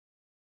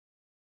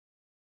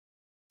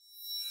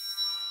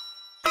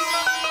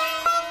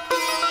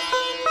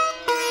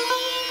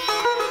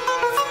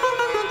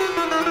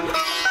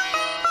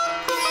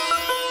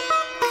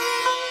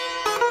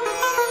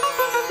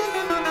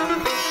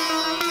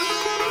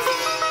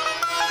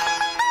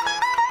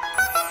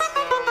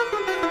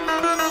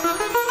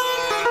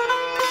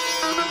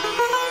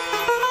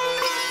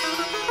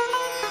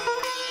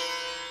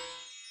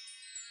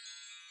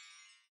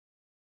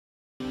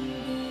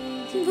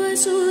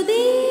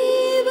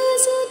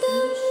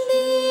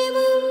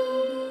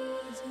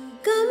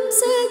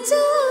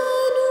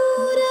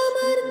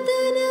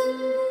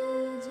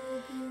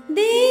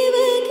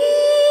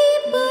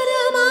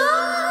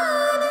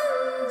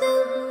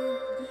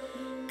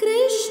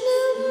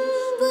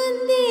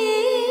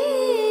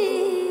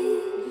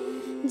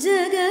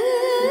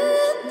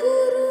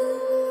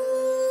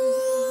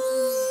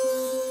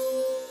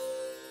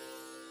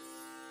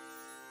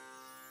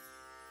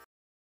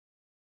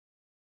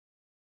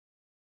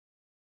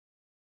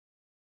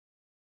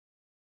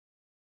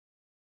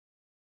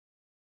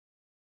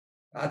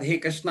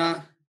Radhe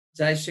Krishna,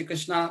 Jai Shri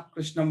Krishna,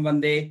 Krishnam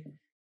Vande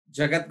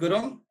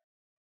Jagadgurum.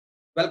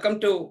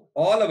 Welcome to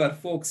all our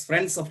folks,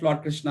 friends of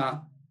Lord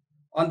Krishna,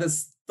 on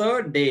this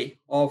third day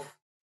of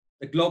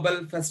the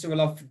Global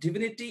Festival of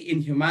Divinity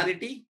in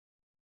Humanity,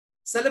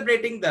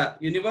 celebrating the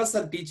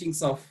universal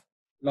teachings of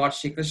Lord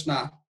Shri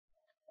Krishna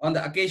on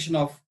the occasion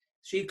of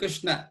Shri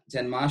Krishna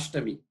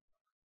Janmashtami.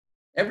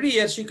 Every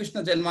year, Shri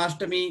Krishna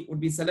Janmashtami would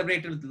be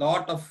celebrated with a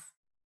lot of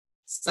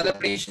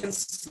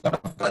celebrations, a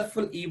lot of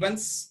colorful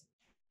events.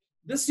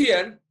 This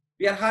year,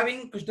 we are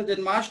having Krishna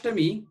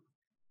Janmashtami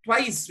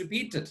twice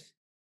repeated.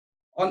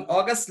 On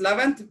August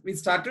 11th, we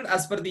started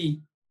as per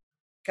the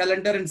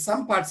calendar in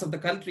some parts of the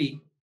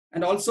country.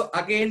 And also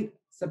again,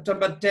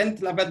 September 10th,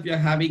 11th, we are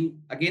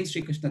having again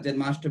Sri Krishna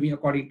Janmashtami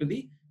according to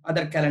the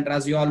other calendar.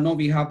 As you all know,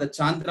 we have the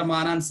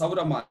Chandramana and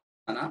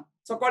Sauramana.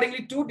 So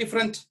accordingly, two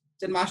different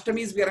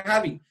Janmashtamis we are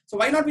having. So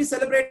why not we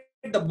celebrate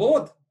the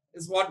both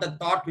is what the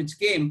thought which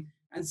came.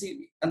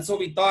 And so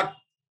we thought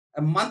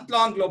a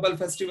month-long global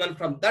festival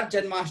from that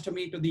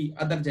Janmashtami to the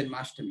other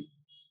Janmashtami.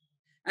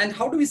 And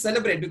how do we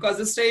celebrate? Because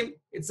this time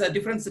it's a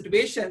different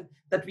situation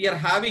that we are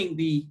having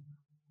the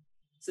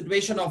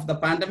situation of the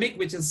pandemic,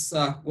 which is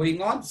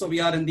going on. So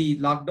we are in the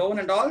lockdown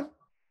and all.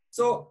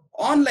 So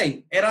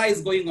online era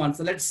is going on.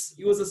 So let's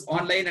use this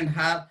online and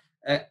have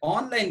an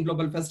online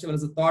global festival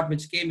as a thought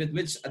which came with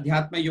which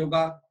Adhyatma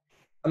Yoga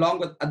along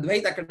with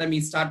Advaita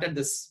Academy started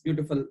this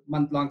beautiful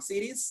month-long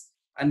series.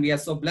 And we are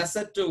so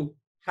blessed to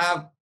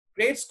have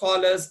great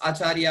scholars,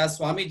 acharyas,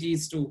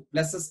 swamijis to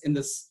bless us in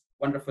this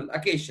wonderful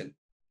occasion.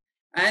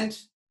 And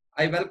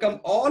I welcome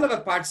all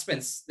our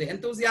participants, the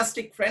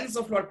enthusiastic friends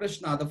of Lord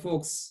Krishna, the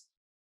folks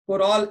who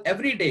are all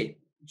every day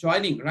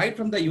joining right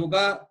from the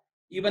yoga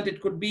event it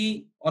could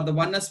be, or the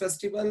oneness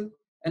festival,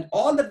 and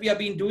all that we have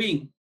been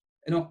doing.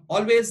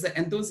 Always the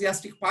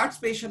enthusiastic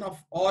participation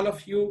of all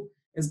of you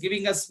is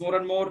giving us more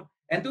and more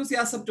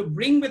enthusiasm to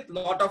bring with a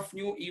lot of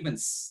new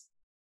events.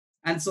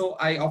 And so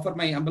I offer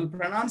my humble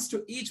pranams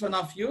to each one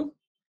of you.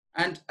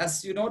 And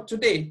as you know,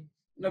 today,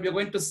 we are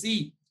going to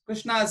see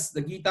Krishna's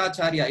the Gita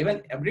Acharya.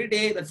 Even every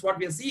day, that's what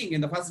we are seeing.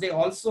 In the first day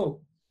also,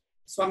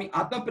 Swami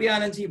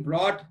Atmapriyananji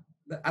brought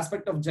the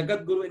aspect of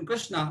Jagadguru in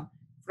Krishna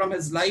from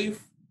his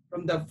life,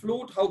 from the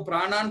flute, how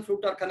prana and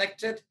flute are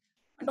connected,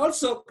 and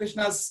also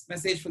Krishna's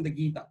message from the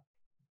Gita.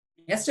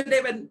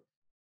 Yesterday, when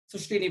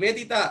Sushri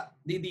Nivedita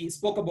Didi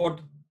spoke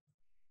about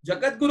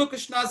Jagadguru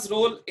Krishna's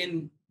role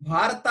in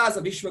Bharata as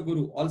a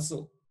Vishwaguru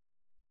also,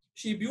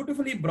 she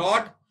beautifully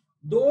brought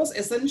those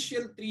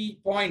essential 3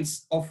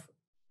 points of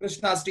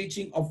Krishna's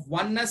teaching of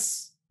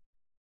oneness,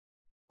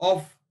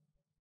 of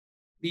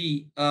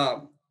the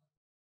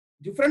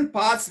different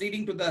paths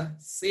leading to the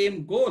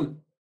same goal,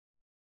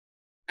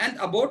 and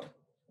about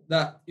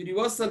the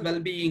universal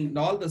well-being and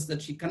all this,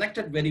 that she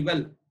connected very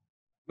well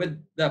with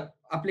the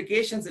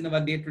applications in our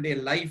day-to-day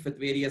life with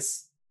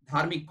various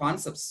dharmic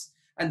concepts.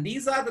 And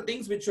these are the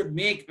things which should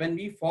make, when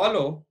we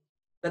follow,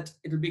 that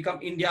it will become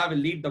India will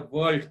lead the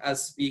world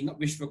as being a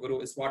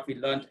Vishwaguru is what we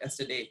learned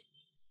yesterday.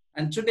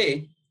 And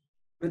today,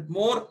 with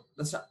more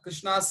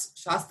Krishna's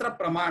Shastra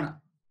Pramana,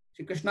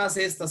 Shri Krishna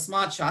says,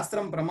 Tasmat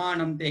Shastram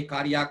Pramanam te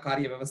karya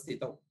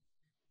vyavastito.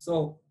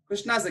 So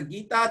Krishna is a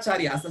Gita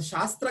Acharya, as a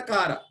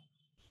Shastrakara,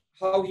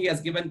 how he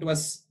has given to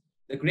us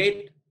the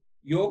great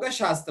Yoga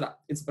Shastra.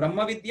 It's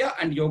Brahma Vidya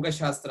and Yoga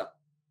Shastra.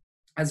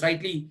 As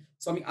rightly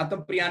Swami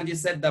Atmapriyananji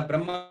said, the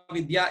Brahma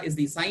Vidya is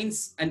the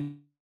science and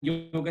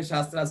Yoga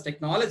Shastra as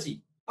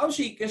technology. How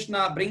Shri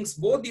Krishna brings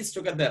both these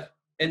together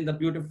in the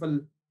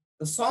beautiful,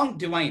 the song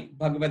divine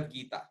Bhagavad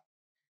Gita.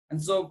 And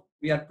so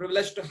we are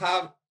privileged to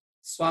have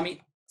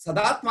Swami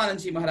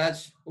Sadatmananji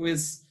Maharaj, who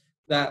is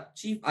the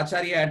Chief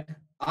Acharya at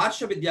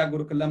Arsha Vidya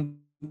Gurukulam,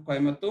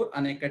 Coimbatore,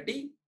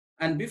 Anekati.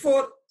 And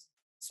before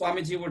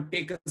Swamiji would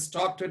take us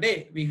talk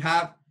today, we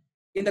have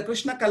in the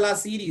Krishna Kala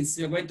series,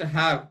 we are going to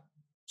have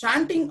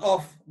chanting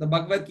of the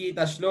Bhagavad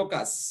Gita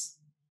shlokas.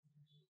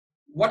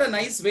 What a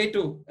nice way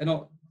to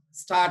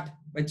start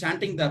by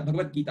chanting the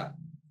Bhagavad Gita.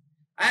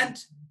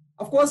 And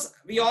of course,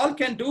 we all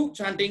can do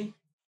chanting,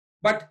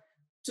 but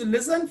to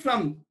listen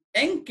from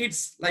young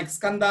kids like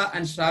Skanda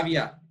and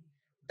Shravya,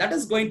 that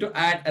is going to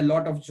add a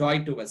lot of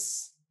joy to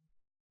us.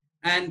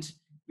 And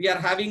we are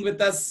having with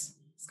us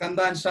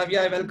Skanda and Shravya.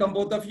 I welcome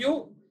both of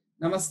you.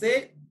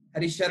 Namaste,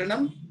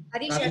 Harisharanam.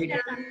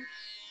 Harisharanam.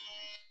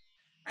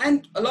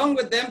 And along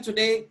with them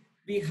today,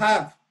 we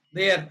have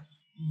their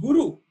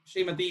Guru,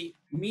 Srimati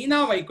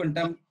Meena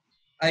Vaikuntham.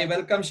 I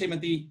welcome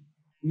Srimati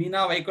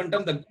Meena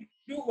Vaikuntham. The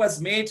Guru was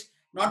made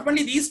not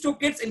only these two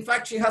kids, in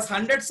fact, she has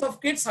hundreds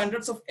of kids,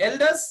 hundreds of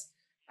elders.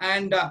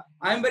 And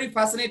I'm very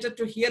fascinated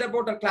to hear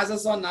about her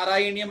classes on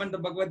Narayaniam and the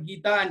Bhagavad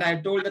Gita. And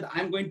I told that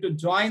I'm going to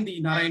join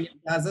the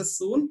Narayaniam classes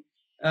soon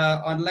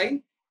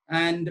online.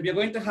 And we are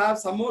going to have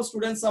some more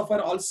students of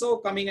her also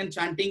coming and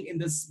chanting in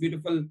this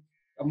beautiful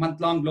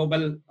month-long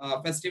global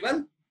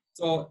festival.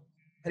 So,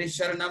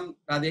 Harisharanam,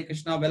 Radhe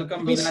Krishna,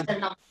 welcome.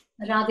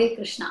 Radhe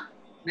Krishna.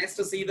 Nice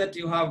to see that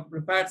you have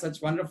prepared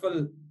such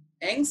wonderful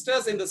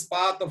youngsters in this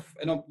path of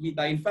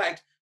Gita. In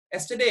fact,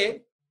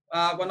 yesterday,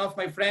 one of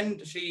my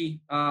friend, she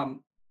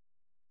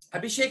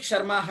Abhishek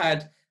Sharma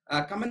had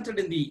commented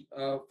in the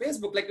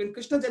Facebook, like when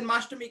Krishna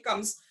Janmashtami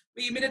comes,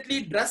 we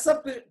immediately dress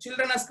up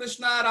children as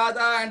Krishna,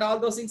 Radha, and all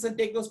those things and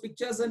take those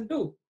pictures and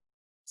do.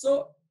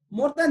 So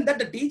more than that,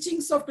 the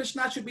teachings of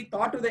Krishna should be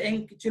taught to the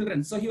young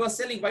children. So he was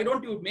telling, why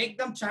don't you make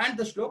them chant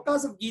the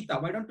shlokas of Gita?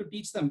 Why don't you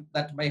teach them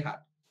that by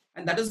heart?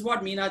 And that is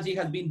what Meena ji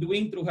has been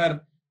doing through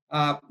her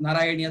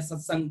Narayaniya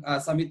Satsang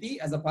Samiti,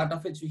 as a part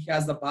of which she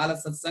has the Bala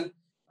Satsang,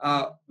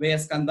 where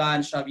Skanda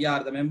and Shravya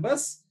are the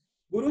members.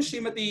 Guru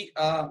Srimati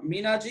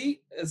Meena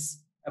ji is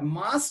a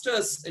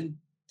master's in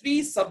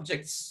 3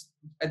 subjects.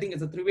 I think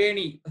it's a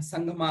Triveni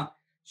Sangama.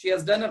 She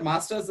has done her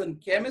master's in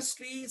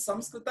chemistry,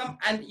 Sanskritam,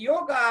 and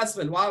yoga as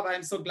well. Wow,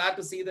 I'm so glad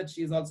to see that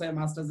she is also a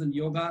master's in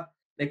yoga,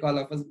 like all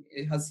of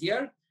us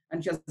here.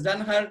 And she has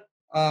done her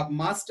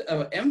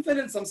MPhil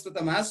in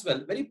Sanskritam as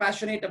well. Very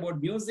passionate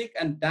about music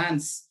and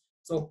dance.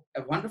 So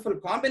a wonderful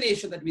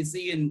combination that we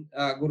see in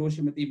Guru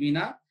Srimati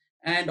Meena.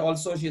 And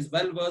also she is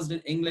well versed in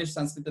English,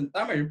 Sanskrit, and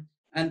Tamil,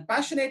 and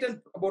passionate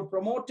about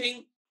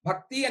promoting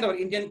bhakti and our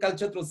Indian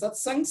culture through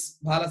satsangs,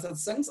 bhala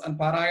satsangs, and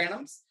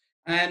parayanams.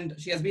 And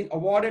she has been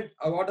awarded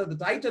the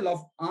title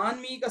of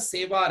Anmiga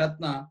Seva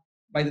Ratna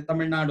by the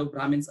Tamil Nadu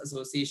Brahmins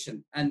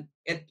Association. And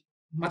yet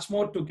much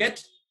more to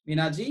get,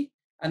 Meena.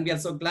 And we are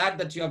so glad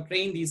that you have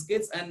trained these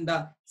kids. And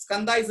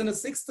Skanda is in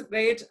his 6th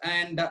grade,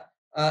 and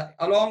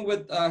along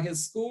with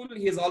his school,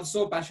 he is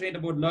also passionate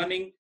about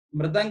learning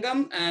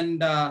mridangam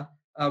and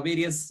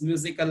various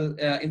musical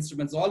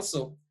instruments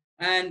also.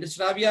 And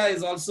Shravya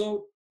is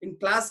also in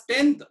class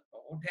 10th.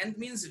 10th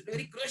means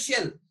very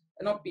crucial.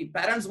 You know,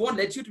 parents won't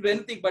let you to do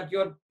anything, but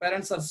your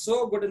parents are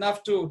so good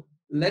enough to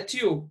let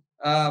you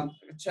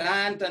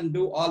chant and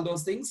do all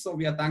those things. So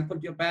we are thankful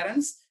to your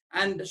parents.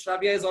 And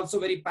Shravya is also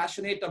very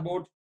passionate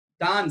about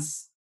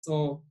dance.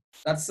 So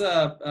that's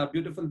a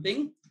beautiful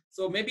thing.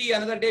 So maybe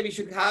another day we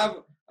should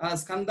have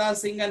Skanda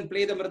sing and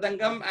play the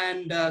mridangam,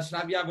 and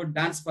Shravya would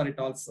dance for it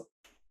also.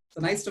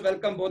 So nice to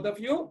welcome both of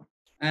you.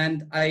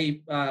 And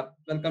I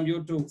welcome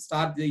you to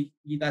start the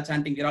Gita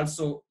chanting. We're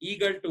also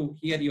eager to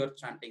hear your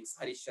chantings.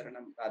 Hari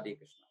Sharanam Radhe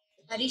Krishna.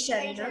 Hari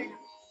Sharanam.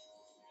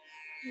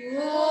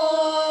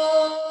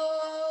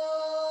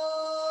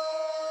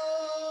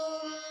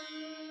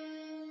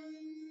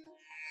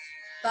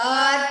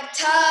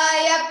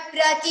 Parthaya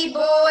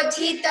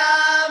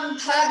pratibodhitam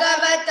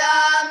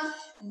bhagavatam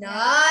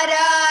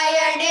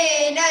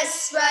Narayanena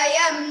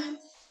swayam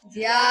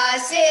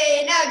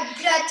Vyasena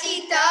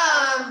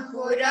gratitam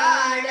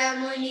Purana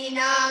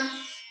muninam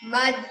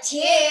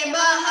Madhye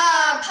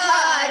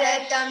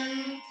Mahabharatam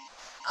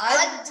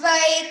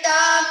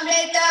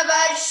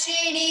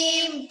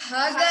Advaitaamritavarshinim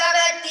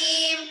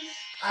Bhagavatim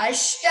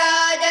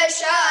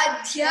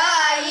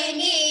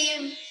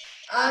Ashtadashadhyayinim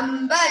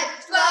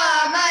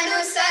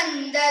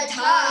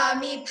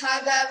Ambatvamanusandathami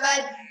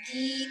Bhagavad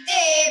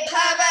Gite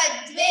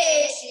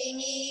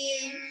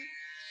Bhavadveshinim.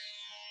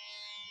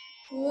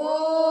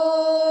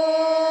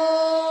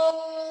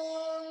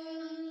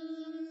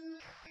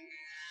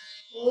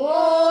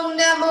 Om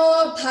Namo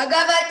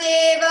Bhagavate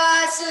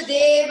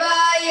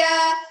Vasudevaya.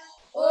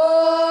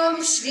 Om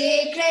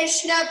Shri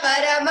Krishna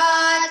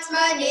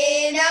Paramatmane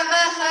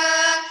Namaha.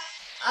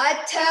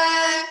 Atha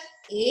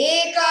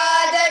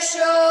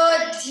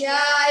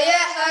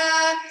Ekadashodhyayaha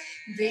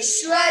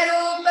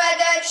Vishwarupa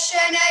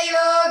Darshana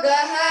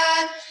Yogaha.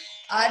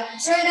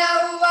 Arjuna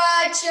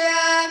Uvacha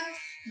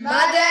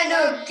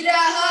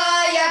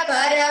Madanugrahaya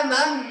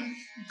Paramam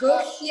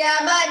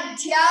Guhyam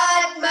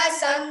Adhyatma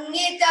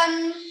Sangitam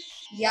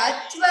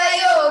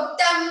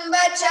Yatvayoktam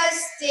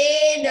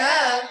Vachastena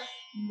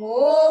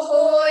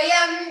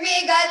Mohoyam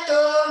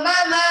Vigato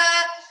Mama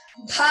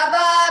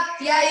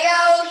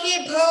Bhavapyayau hi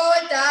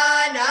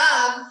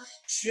bhotanam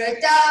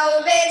Shrutau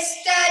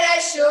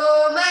Vistarasho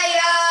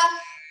Maya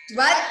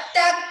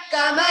Tvattak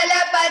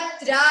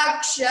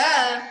Kamalapatraksha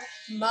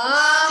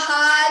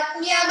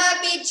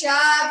Mahatmyamapi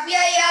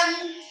chavyayam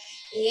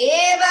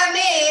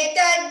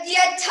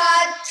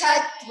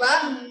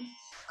Evametadyathāttvam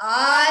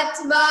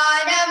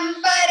Atmanam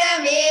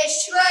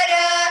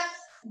Parameshwara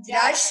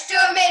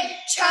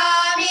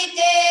Drashtumichhami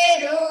te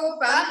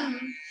rupam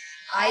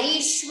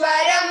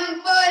Aishwaram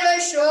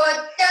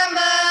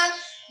Purushottama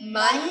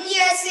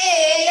Manyase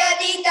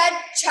yadi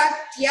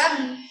tacchakyam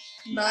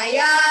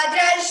Maya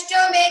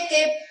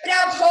drashtumiti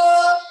prabho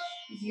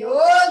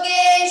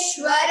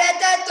Yogeshwara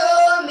tato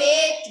me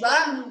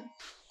tvam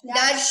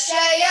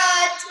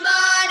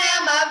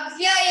Darshayatmanam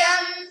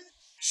avyayam.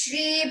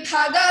 Shri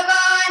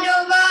Bhagavan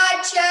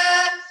Uvacha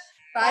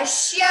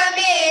Pashya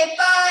me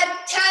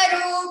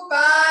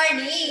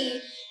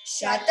partharupani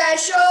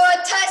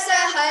Shatashodha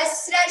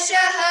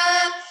sahasrashaha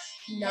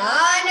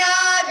Nana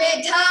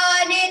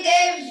vidhani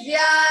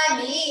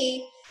divyani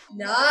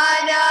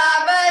Nana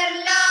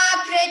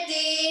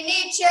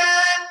varnakritini cha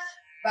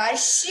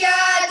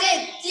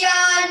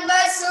Pashyadityan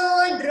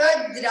vasun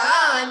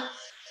rudran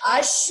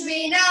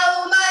Ashwinau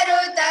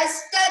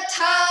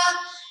marutastatha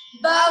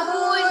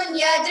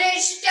Bahunya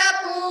drishta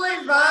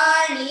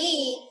purvani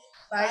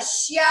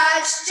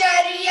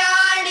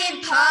Pashyashcharyani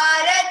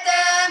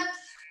bharata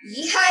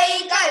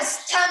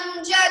Ihaikastham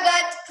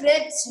jagat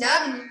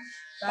जगत्कृत्स्नं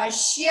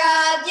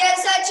पश्याद्य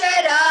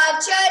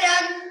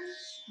सचराचरम्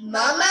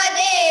मम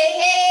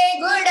देहे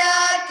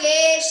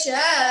गुडाकेश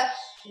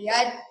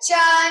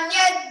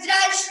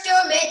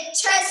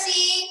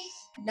यच्चान्यद्द्रष्टुमिच्छसि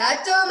न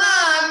तु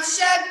मां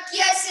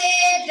शक्यसे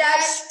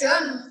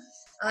द्रष्टुम्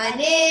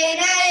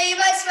अनेनैव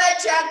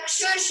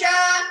स्वचक्षुषा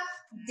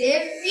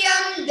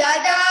दिव्यं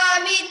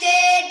ददामि ते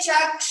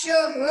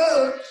चक्षुः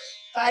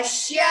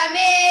पश्य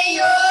मे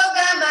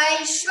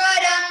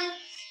योगमैश्वरम्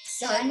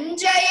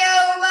सञ्जय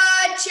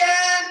उवाच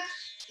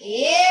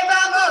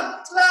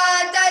एवमुक्त्वा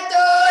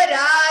ततो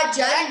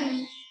राजन्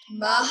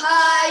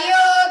महायोगेश्वरो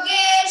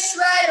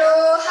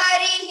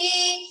हरिः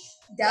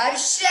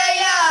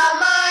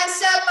दर्शयामास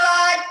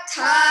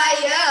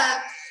पार्थाय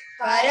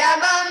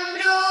परमं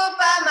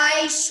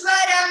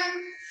रूपमैश्वरम्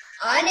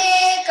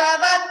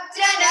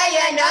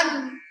अनेकवक्त्रनयनम्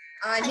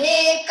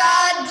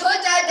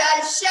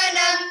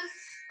अनेकाद्भुतदर्शनम्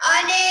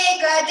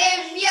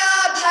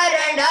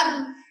अनेकदिव्याभरणम्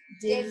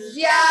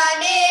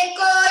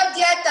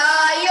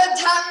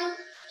दिव्यानेकोद्यतायुधम्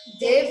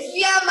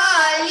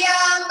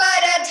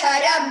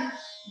दिव्यमाल्याम्बरधरम्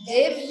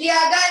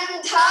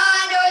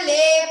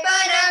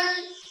दिव्यगन्धानुलेपनम्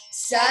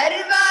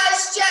सर्वाश्चर्यमयं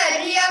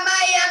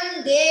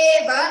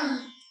देवम्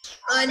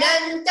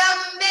अनन्तं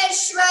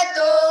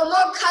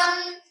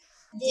विश्वतोमुखम्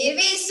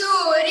दिवि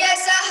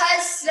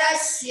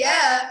सूर्यसहस्रस्य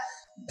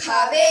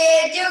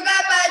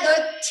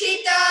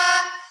भवेद्युगपदुत्थिता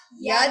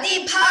यदि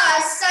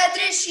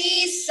भासदृशी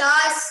सा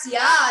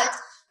स्यात्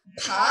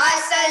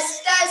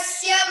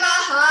भासस्तस्य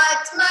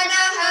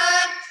महात्मनः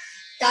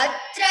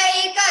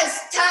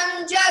तत्रैकस्थं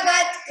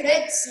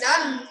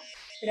जगत्कृत्स्नं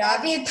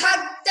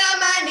प्रविभक्तमनेकधा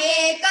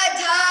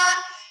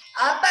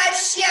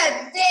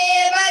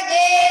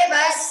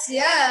अपश्यद्देवदेवस्य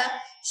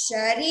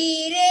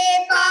शरीरे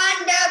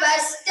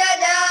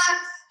पाण्डवस्तदा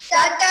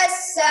ततः स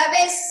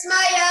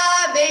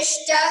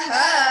विस्मयाविष्टः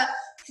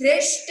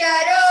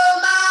हृष्टरो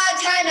मा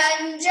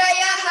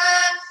धनञ्जयः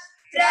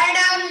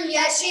प्रणम्य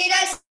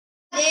शिरसा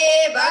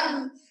देवम्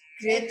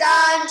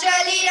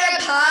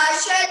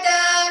कृताञ्जलिरभाषत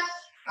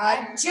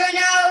अर्जुन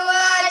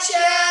उवाच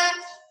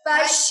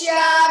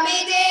पश्यामि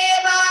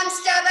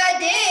देवांस्तव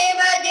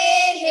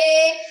देवदेहे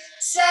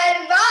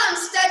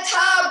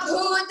सर्वांस्तथा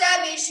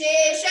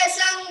भूतविशेषसङ्घान्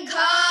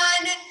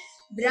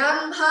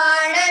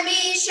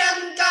ब्रह्माणमीशं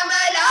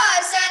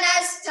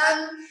कमलासनस्थं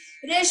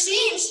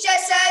ऋषींश्च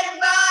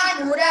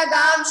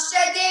सर्वानुरगांश्च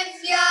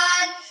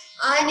दिव्यान्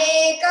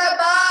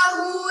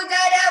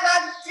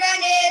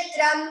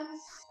अनेकबाहूदरवक्त्रनेत्रम्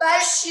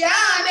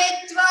पश्यामि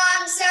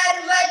त्वां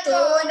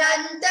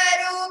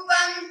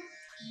सर्वतोऽनन्तरूपम्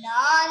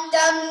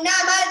नान्तं न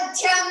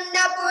मध्यं न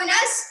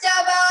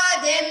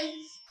पुनस्तवादिं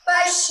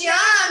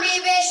पश्यामि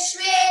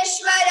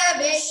विश्वेश्वर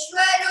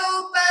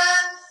विश्वरूप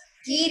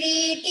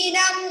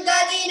किरीटिनं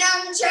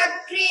गदिनं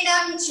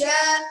चक्रिणं च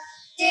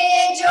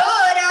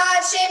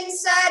तेजोराशिं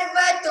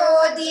सर्वतो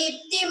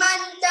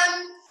दीप्तिमन्तम्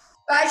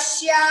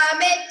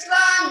पश्यामि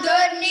त्वां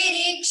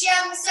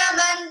दुर्निरीक्ष्यं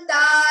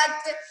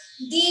समन्तात्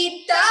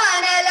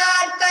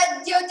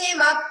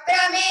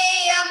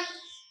दीप्तानलार्कद्युतिमप्रमेयम्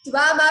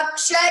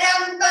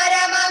त्वमक्षरं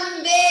परमं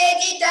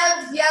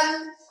वेदितव्यम्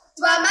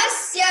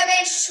त्वमस्य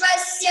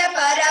विश्वस्य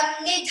परं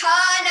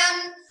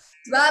निधानम्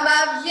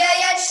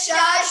त्वमव्ययः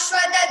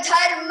शाश्वत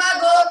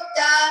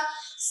धर्मगोप्ता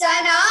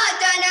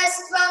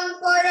सनातनस्त्वं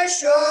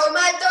पुरुषो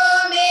मतो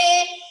मे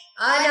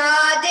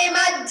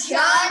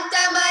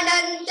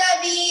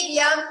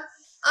अनादिमध्यान्तमनन्तवीर्यम्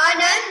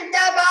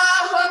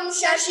अनन्तबाहुं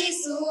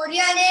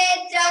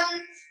शशिसूर्यनेत्रम्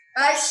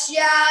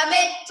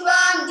पश्यामि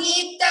त्वां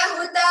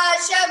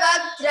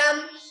दीप्तहुताशवक्त्रम्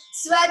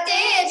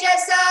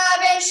स्वतेजसा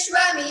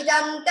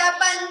विश्वमिदं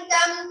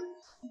तपन्तम्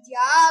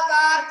द्या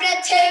वा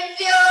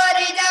पृथिव्योरिदमन्तरं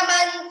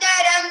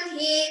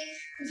हि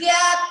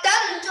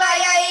व्याप्तं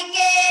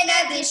त्वयैकेन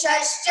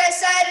दिशश्च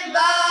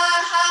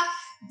सर्वाः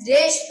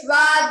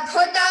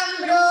दृष्ट्वाद्भुतं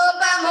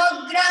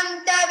रूपमुग्रं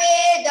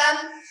तवेदं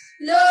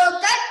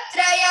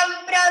लोकत्रयं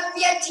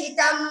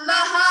प्रव्यथितं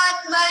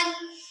महात्मन्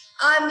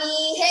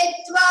अमीहि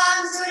त्वां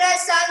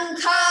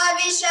सुरसङ्घा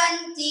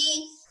विशन्ति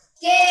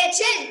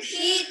केचित्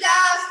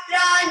भीताः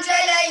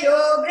प्राञ्जलयो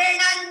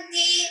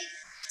गृह्णन्ति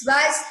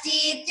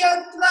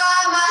स्वस्तीत्युक्त्वा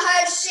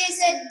महर्षि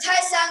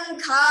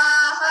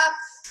सिद्धसङ्घाः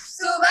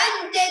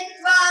स्तुवन्ति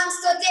त्वां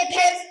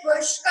स्तुतिभिः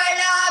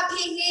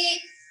पुष्कलाभिः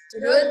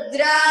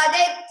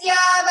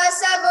रुद्रादित्या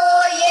वसवो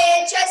ये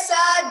च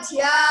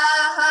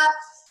साध्याः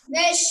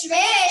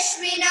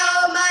विश्वेश्विनौ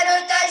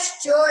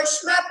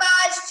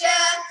मरुतश्चोष्मपाश्च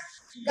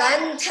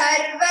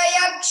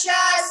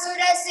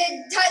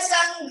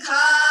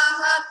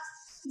गन्धर्वयक्षासुरसिद्धसङ्घाः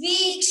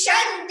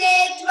वीक्षन्ते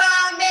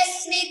त्वां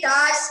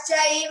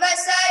विस्मिताश्चैव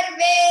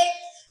सर्वे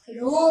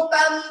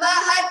रूपं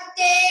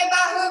महत्ते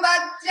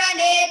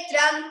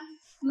बहुवक्त्रनेत्रं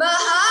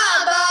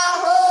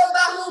महाबाहो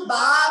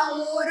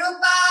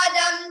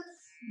बहुबाहूरुपादं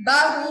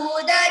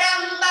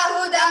बहूदरं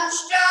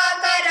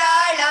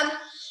बहुदंष्ट्राकराळं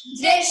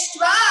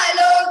दृष्ट्वा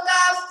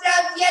लोकाः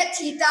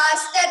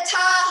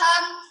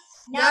प्रव्यथितास्तथाहं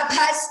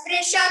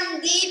नभस्पृशं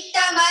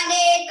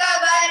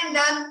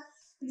दीप्तमनेकवर्णं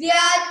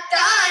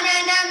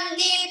व्यात्ताननं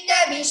दीप्तविशालनेत्रं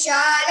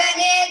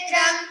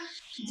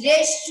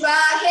दृष्ट्वा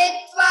हि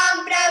त्वां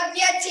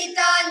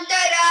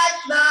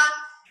प्रव्यथितान्तरात्मा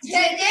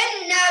धृतिं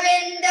न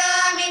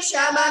विन्दामि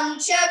शमं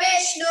च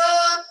विष्णो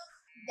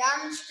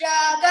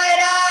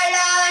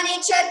दंष्ट्राकराळानि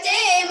च ते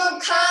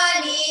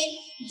मुखानि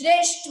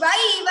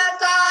दृष्ट्वैव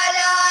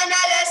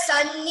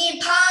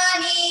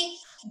कालानलसन्निभानि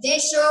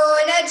दिशो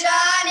न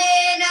जाने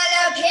न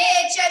लभे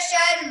च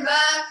शर्म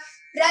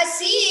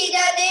प्रसीद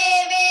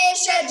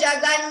देवेश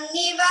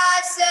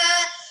जगन्निवास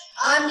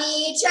अमी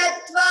च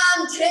त्वां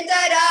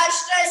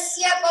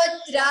धृतराष्ट्रस्य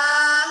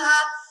पुत्राः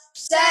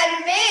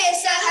सर्वे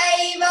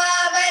सहैवावनिपालसङ्घैः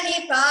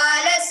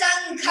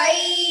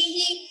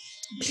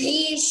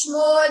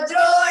भीष्मो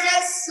द्रोणः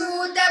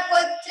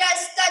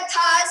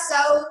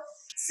सूतपुत्रस्तथासौ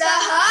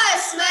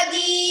सहास्मदीयैरपि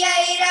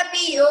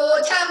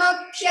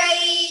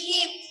योधमुख्यैः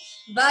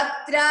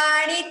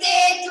वक्त्राणि ते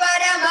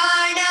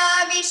त्वरमाणा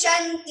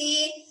विशन्ति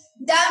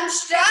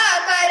दंष्ट्राकराळानि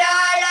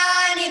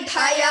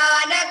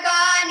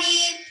भयानकानि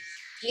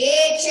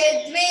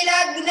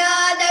केचिद्विलग्ना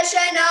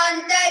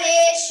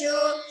दशनान्तरेषु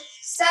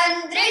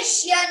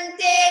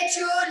सन्दृश्यन्ते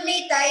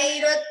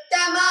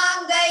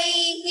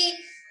चूर्णितैरुत्तमाङ्गैः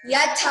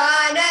यथा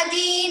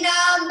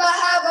नदीनां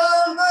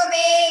बहवोऽम्बुवेगाः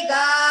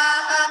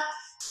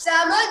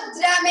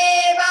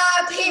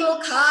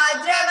समुद्रमेवाभिमुखा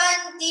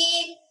द्रवन्ति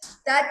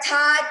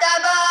तथा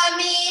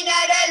तवामि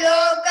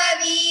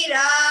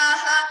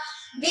नरलोकवीराः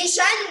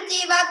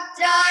विशन्ति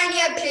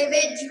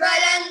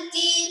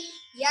वक्त्राण्यभिविज्वलन्ति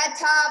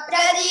यथा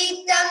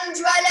प्रदीप्तं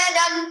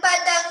ज्वलनं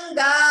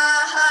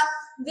पतङ्गाः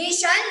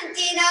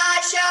विशन्ति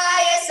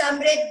नाशाय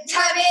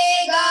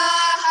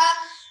समृद्धवेगाः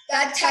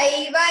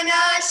तथैव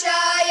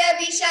नाशाय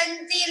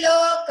विशन्ति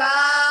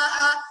लोकाः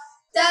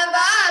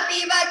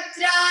तवापि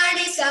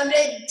वक्त्राणि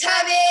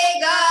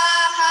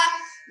समृद्धवेगाः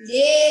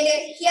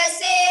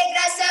लेलिह्यसे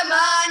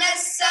ग्रसमानः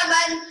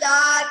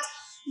समन्तात्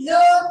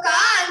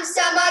लोकान्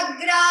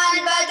समग्रान्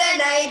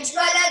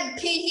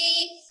वदनैज्वलद्भिः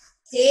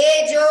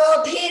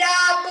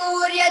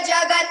तेजोभिरापूर्य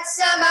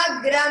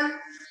जगत्समग्रम्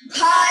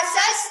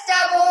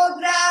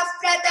भासस्तवोग्राः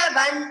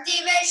प्रतवन्ति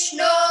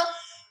विष्णो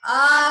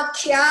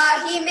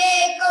आख्याहि मे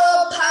को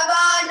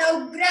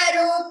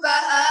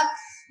भवानुग्ररूपः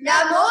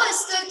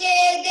नमोऽस्तु ते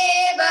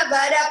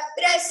देववर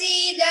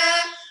प्रसीद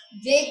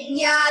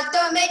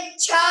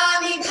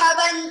विज्ञातुमिच्छामि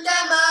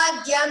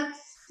भवन्तमाद्यम्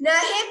न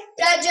हि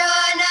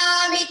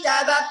प्रजानामि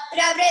तव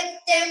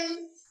प्रवृत्तिम्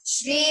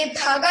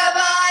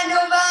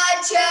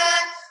श्रीभगवानुवाच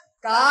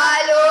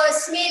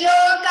कालोऽस्मि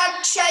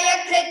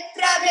लोकक्षयकृत्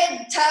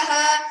प्रवृद्धः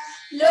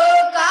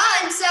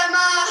लोकान्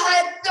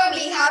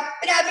समाहर्तुमिह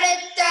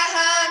प्रवृत्तः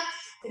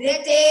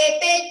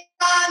ऋतेऽपि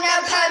न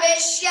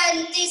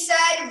भविष्यन्ति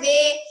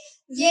सर्वे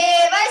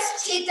येव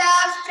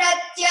स्थिताः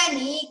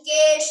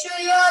प्रत्यनीकेषु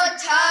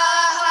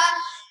योद्धाः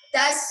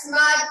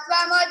तस्मात्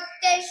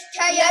त्वमुत्तिष्ठ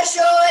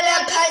यशो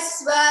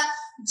लभस्व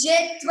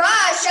जित्वा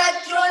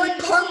शत्रून्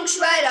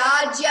भुङ्क्ष्व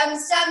राज्यं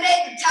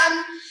समृद्धम्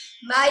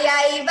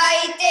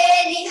मयैवैते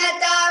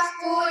निहताः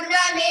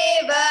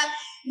पूर्वमेव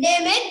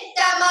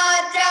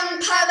निमित्तमात्रं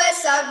भव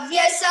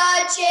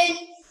सव्यसाचिन्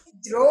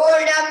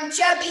द्रोणं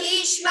च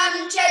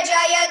भीष्मं च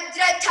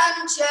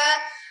जयद्रथं च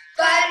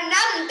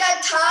कर्णं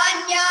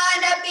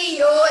तथान्यानपि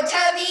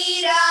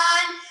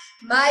योधवीरान्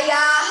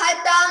मया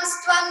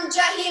हतांस्त्वं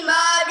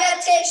जहिमा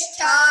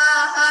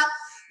व्यथिष्ठाः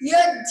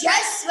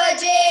युध्यस्व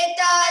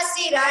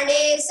जेतासि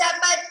रणे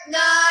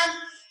सपत्नान्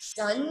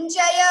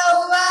सञ्जय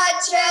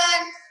उवाच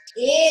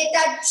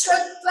एतत्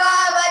श्रुत्वा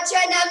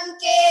वचनं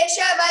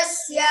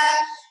केशवस्य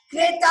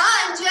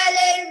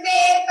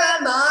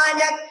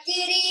कृताञ्जलिर्वेपमानः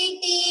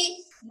किरीटी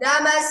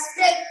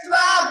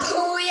नमस्कृत्वा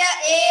भूय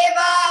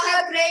एवाह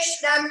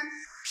कृष्णं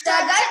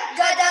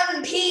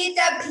सगद्गदं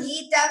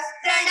भीतः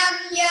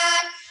प्रणम्य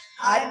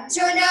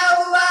अर्जुन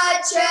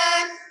उवाच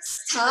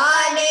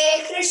स्थाने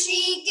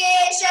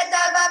हृषीकेश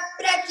तव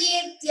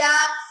प्रकीर्त्या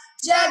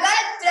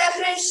जगत्र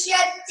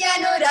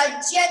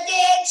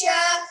हृष्यत्यनुरज्यते च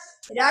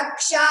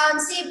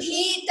रक्षांसि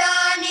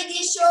भीतानि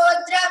दिशो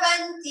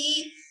द्रवन्ति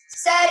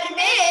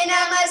सर्वे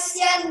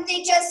नमस्यन्ति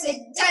च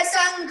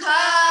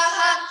सिद्धसङ्घाः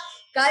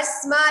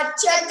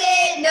कस्माच्च ते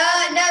न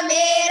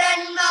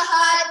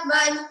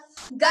मेरन्महात्मन्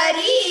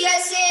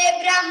गरीयसे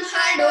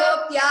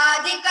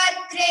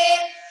ब्रह्मणोऽप्यादिकर्त्रे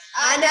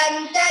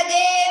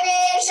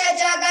अनन्तदेवेश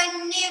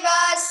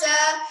जगन्निवास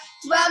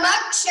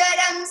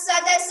त्वमक्षरं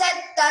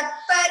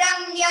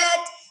सदसत्तत्परं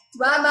यत्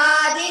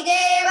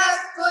त्वमादिदेवः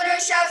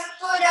पुरुषः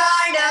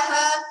पुराणः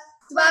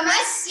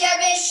त्वमस्य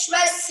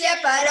विश्वस्य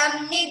परं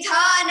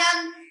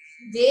निधानम्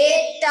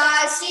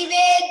वेत्तासि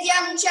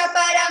वेद्यं च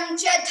परं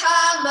च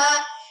धाम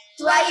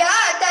त्वया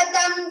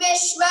ततं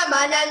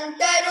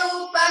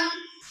विश्वमनन्तरूपम्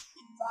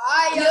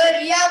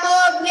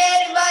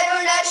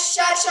वायुर्यमोऽग्निर्वरुणः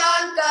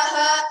शशाङ्कः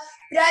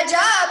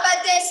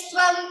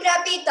प्रजापतिस्त्वं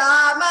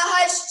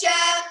प्रपितामहश्च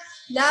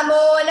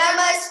नमो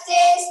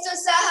नमस्तेऽस्तु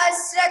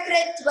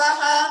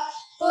सहस्रकृत्वः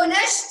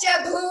पुनश्च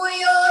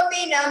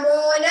भूयोऽपि नमो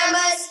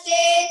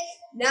नमस्ते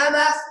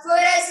नमः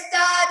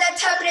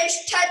पुरस्तादथ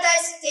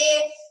पृष्ठतस्ते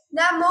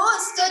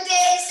नमोऽस्तु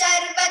ते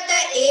सर्वत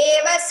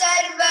एव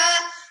सर्व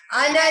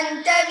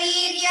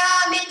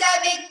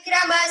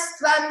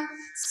अनन्तवीर्यामितविक्रमस्त्वं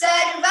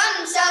सर्वं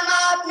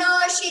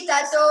समाप्नोषि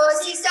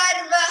ततोऽसि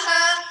सर्वः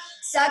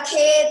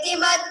सखेति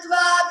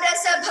मत्वा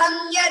प्रसभं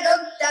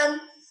यदुक्तम्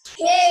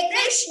हे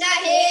कृष्ण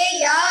हे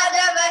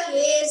यादव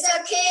हे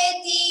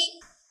सखेति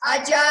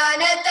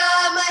अजानता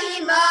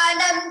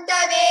महिमानं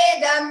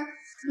तवेदं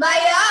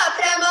मया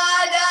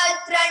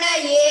प्रमादात्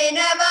प्रणयेन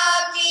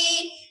वापि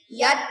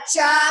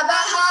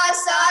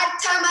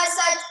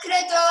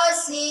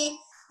यच्चावहासार्थमसत्कृतोऽसि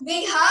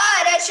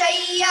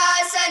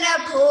विहारशय्यासन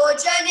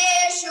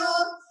भोजनेषु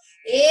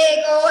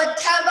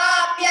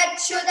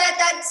एकोऽथवाप्यच्युत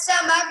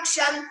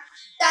तत्समक्षम्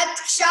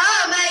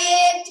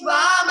तत्क्षामये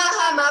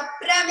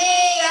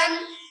त्वामहमप्रमेयम्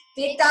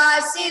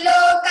पितासि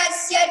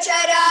लोकस्य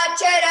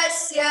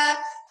चराचरस्य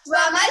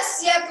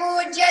त्वमस्य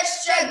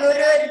पूज्यश्च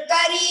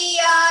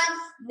गुरुर्गरीयान्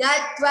न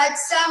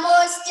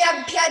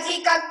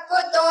त्वत्समोऽस्त्यभ्यधिकः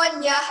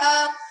कुतोऽन्यः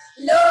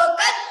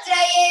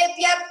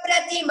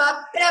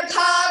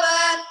लोकत्रयेऽप्यप्रतिमप्रभाव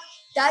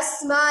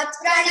तस्मात्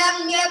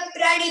प्रणम्य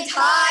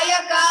प्रणिधाय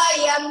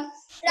कायं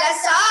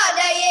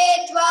प्रसादये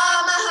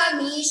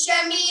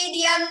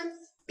त्वामहमीशमीड्यम्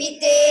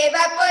पितेव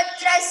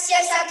पुत्रस्य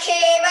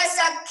सखेव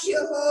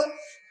सख्युः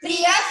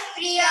प्रियः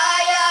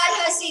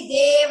प्रियायार्हसि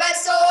देव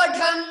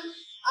सोढुम्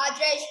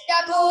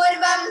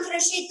अदृष्टपूर्वं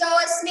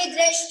हृषितोऽस्मि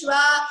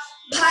दृष्ट्वा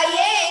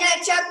भयेन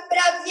च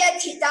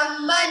प्रव्यथितं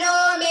मनो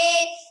मे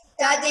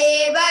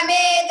तदेव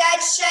मे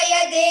दर्शय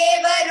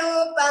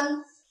देवरूपम्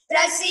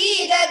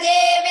प्रसीद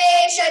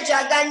देवेश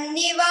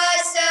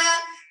जगन्निवास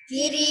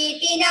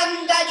किरीटिनं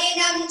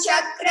गदिनं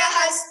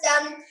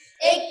चक्रहस्तम्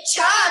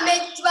इच्छामि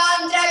त्वां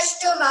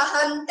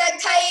द्रष्टुमहं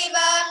तथैव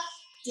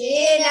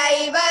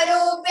तेनैव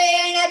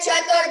रूपेण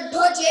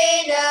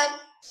चतुर्भुजेन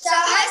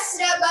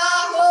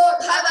सहस्रबाहो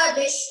भव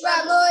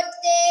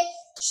विश्वमूर्ते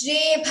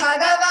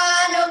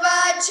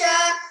श्रीभगवानुवाच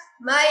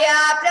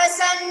मया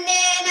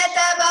प्रसन्नेन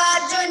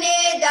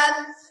तवार्जुनेदं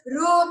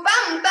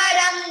रूपं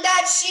परं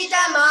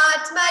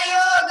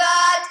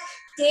दर्शितमात्मयोगात्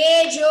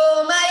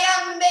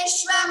तेजोमयं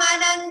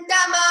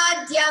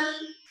विश्वमनन्तमाद्यम्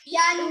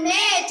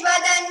यन्मे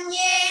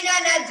त्वदन्येन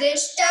न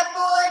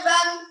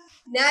दृष्टपूर्वं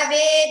न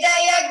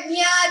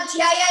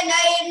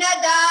वेदयज्ञाध्ययनैर्न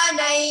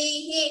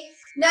दानैः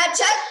न च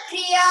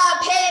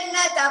क्रियाभिर्न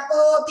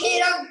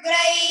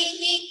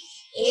तपोभिरुग्रैः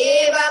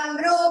एवं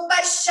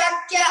रूपः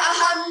शक्य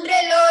अहं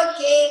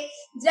नृलोके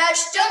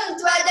द्रष्टुं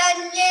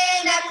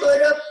त्वदन्येन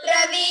कुरु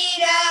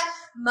प्रवीर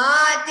मा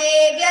ते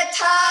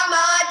व्यथा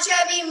मा च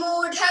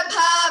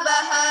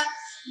विमूढभावः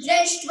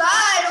दृष्ट्वा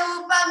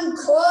रूपं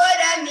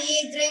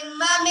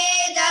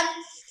घोरमीदृङ्ममेदं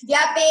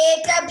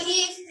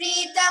व्यपेतभिः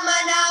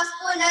प्रीतमनः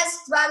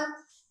पुनस्त्वं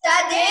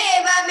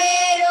तदेव मे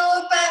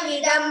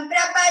रूपमिदं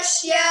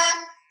प्रपश्य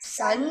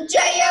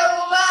सञ्जय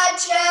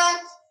उवाच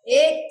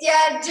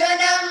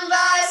इत्यर्जुनं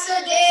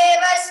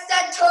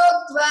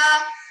वासुदेवस्तथोक्त्वा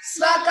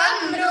स्वकं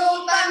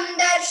रूपं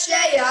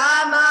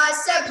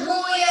दर्शयामास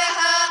भूयः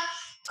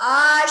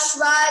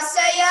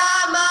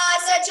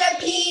आश्वासयामास च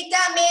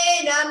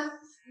भीतमेनं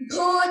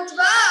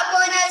भूत्वा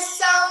पुनः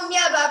सौम्य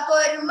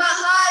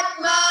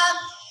वपुर्महात्मा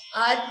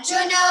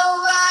अर्जुन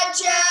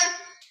उवाच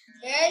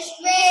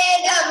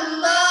दृष्ट्वेदं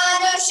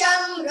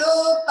मानुषं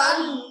रूपं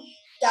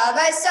तव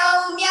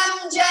सौम्यं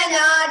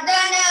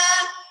जनार्दन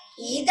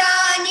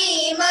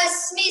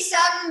इदानीमस्मि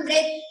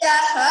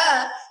संवृत्तः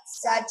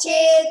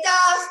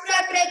सचेताः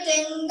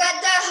प्रकृतिं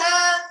गतः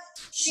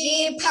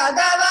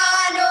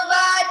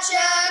श्रीभगवानुवाच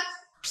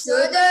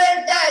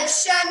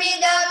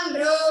सुदुर्दर्शमिदं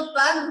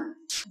रूपं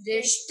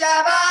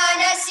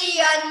दृष्टवानसि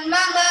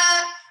यन्मम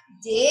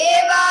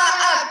देवा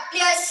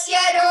अप्यस्य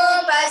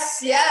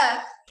रूपस्य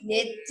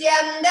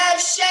नित्यं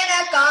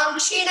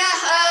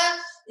दर्शनकाङ्क्षिणः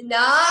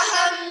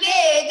नाहं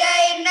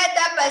वेदैर्न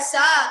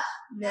तपसा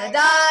न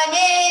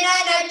दानेन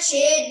न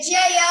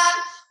चेज्यया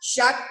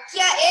शक्य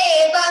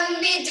एवं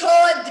विधो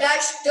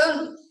द्रष्टुं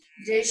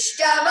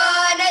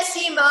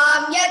दृष्टवानसि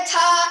मां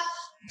यथा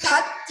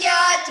भक्त्या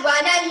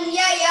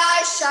त्वनन्यया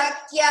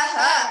शक्यः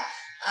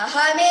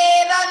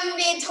अहमेवं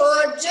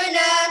विधोऽर्जुन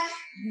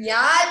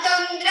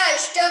ज्ञातुं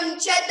द्रष्टुं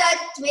च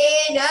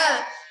तत्त्वेन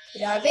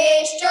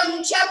प्रवेष्टुं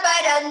च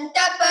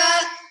परन्तप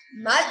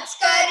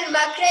मत्कर्म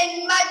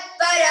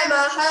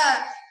कृन्मत्परमः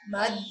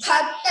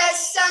मद्भक्तः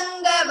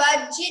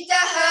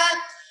सङ्गवर्जितः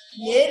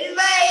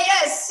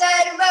निर्वैरः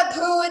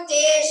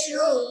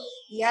सर्वभूतेषु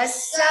यः स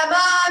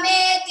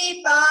मामेति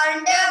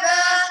पाण्डव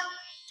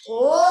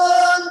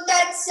ॐ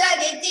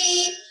तत्सदिति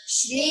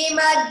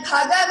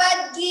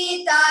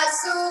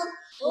श्रीमद्भगवद्गीतासु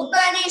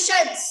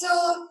उपनिषत्सु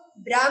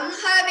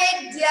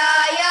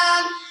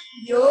ब्रह्मविद्यायां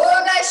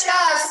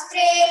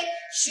योगशास्त्रे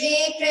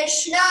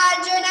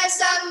श्रीकृष्णार्जुन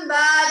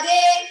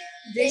संवादे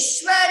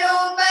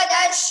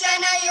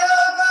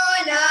विश्वरूपदर्शनयोगो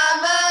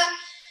नाम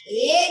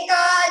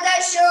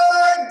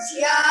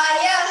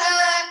एकादशोऽध्यायः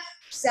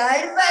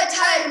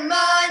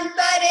सर्वधर्मान्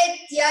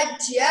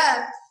परित्यज्य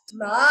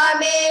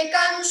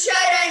मामेकं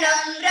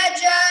शरणं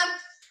व्रज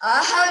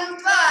अहं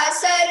त्वा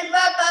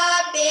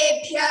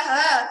सर्वपापेभ्यः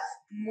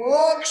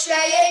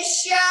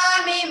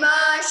मोक्षयिष्यामि मा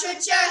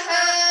शुचः।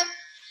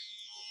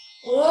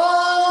 ॐ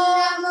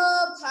नमो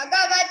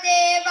भगवते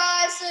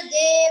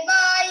वासुदेवाय।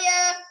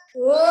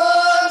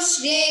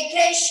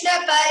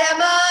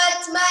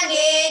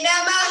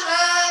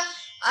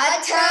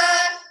 अथ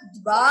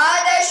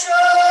द्वादशोऽध्यायः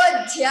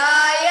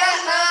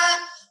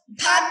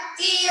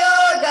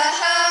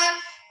भक्तियोगः।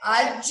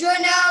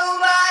 अर्जुन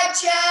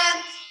उवाच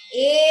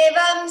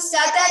एवं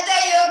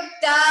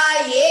सततयुक्ता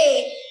ये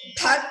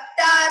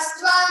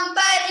भक्तास्त्वां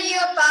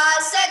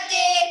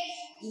पर्युपासते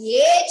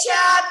ये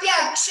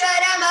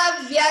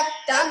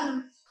चाप्यक्षरमव्यक्तम्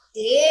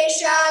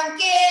तेषां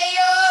के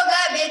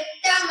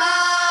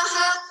योगवित्तमाः।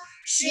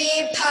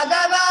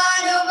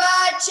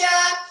 श्रीभगवानुवाच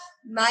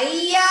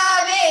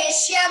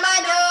मय्यावेश्य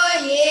मनो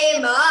ये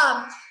मां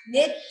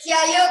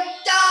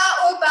नित्ययुक्ता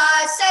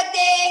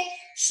उपासते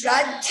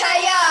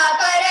श्रद्धया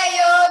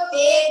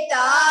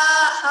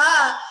परयोपेताः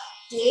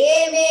ते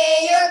मे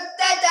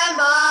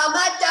युक्ततमा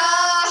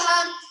मताः।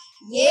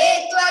 ये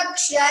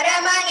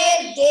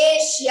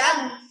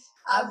त्वक्षरमनिर्देश्यम्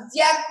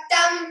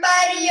अव्यक्तं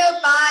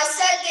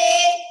पर्युपासते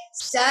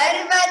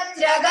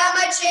सर्वत्र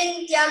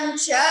गमचिन्त्यं च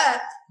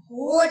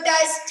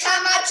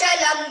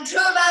कूटस्थमचलं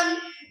ध्रुवं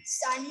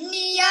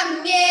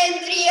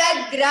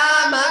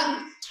सन्नियम्येन्द्रियग्रामं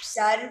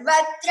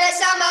सर्वत्र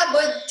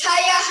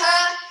समबुद्धयः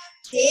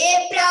ते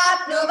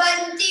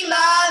प्राप्नुवन्ति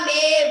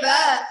मामेव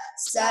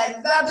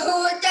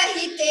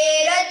सर्वभूतहिते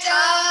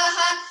रताः।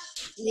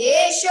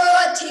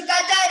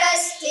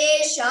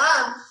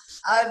 क्लेशोऽधिकतरस्तेषाम्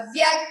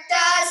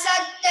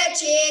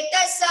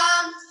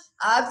अव्यक्तासक्तचेतसाम्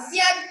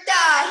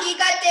अव्यक्ता हि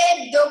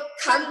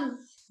गतिर्दुःखम्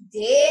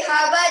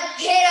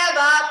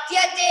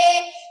देहवद्भिरवाप्यते।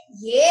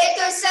 ये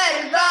तु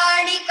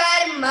सर्वाणि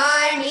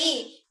कर्माणि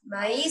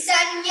मयि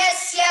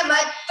सन्न्यस्य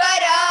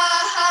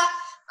मत्पराः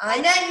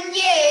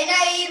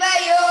अनन्येनैव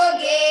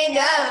योगेन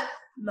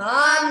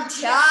मां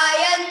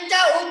ध्यायन्त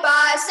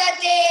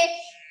उपासते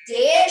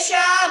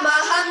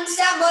तेषामहं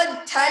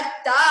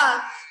समुद्धर्ता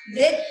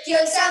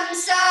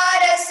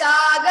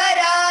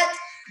मृत्युसंसारसागरात्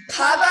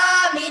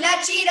भवामि न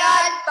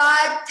चिरात्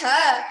पार्थ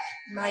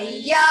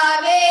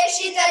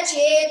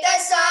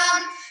मय्यावेशितचेतसां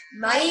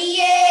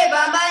मय्येव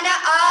मन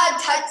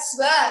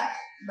आधत्स्व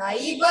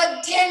मयि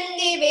बुद्धिं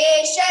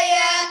निवेशय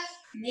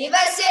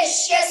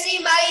निवसिष्यसि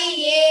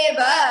मय्येव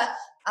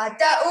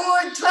अत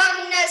ऊर्ध्वं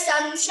न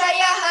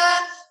संशयः।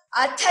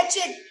 अथ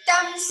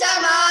चित्तं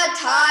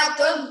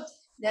समाधातुं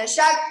न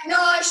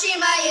शक्नोषि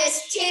मयि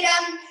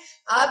स्थिरम्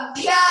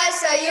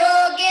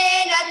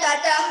अभ्यासयोगेन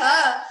ततः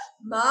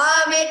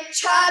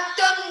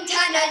मामिच्छाप्तुं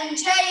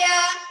धनञ्जय।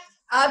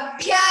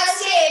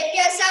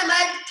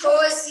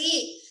 अभ्यासेऽप्यसमर्थोऽसि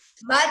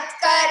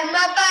मत्कर्म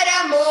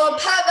परमो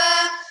भव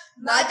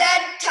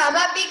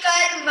मदर्थमपि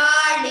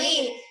कर्माणि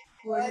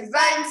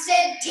कुर्वन्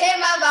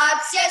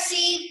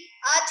सिद्धिमवाप्स्यसि।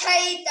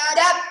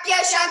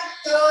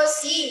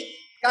 अथैतदप्यशक्तोऽसि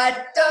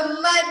कर्तुं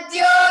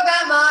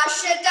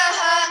मद्योगमाश्रितः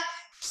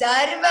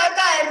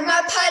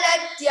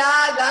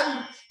सर्वकर्मफलत्यागं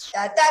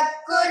ततः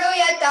कुरु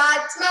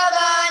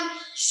यतात्मवान्।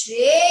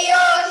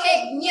 श्रेयो हि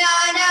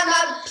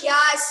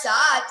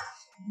ज्ञानमभ्यासात्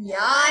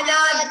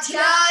ज्ञानात्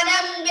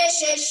ध्यानं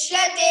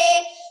विशिष्यते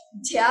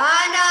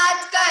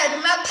ध्यानात्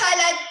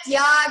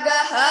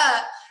कर्मफलत्यागः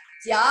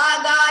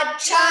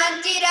त्यागात्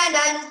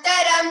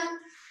शान्तिरनन्तरम्।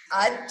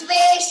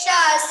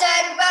 अद्वेष्टा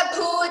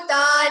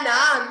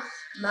सर्वभूतानां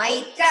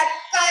मैत्रः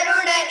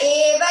करुण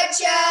एव च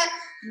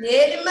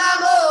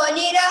निर्ममो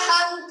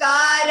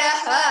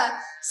निरहङ्कारः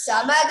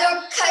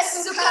समदुःखः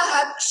सुखः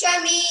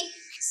क्षमी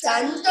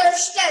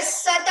सन्तुष्टः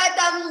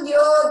सततं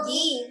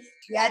योगी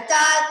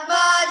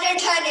यतात्मा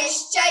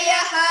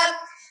दृढनिश्चयः।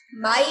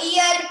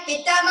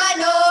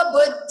 मय्यर्पितमनो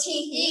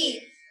बुद्धिः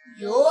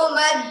यो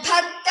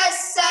मद्भक्तः स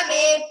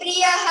मे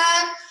प्रियः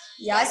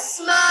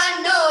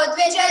यस्मान्नो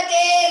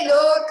द्विजते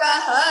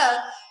लोकः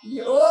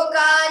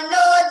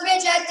लोकान्नो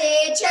द्विजते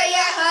च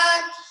यः।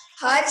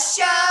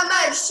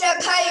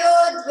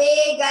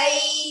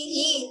 हर्षामर्षभयोद्वेगैः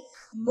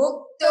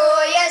मुक्तो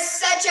यः स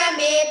च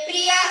मे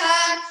प्रियः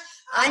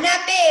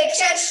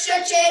अनपेक्षः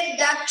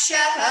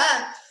शुचिर्दक्षः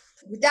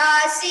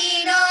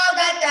उदासीनो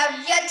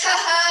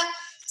गतव्यथः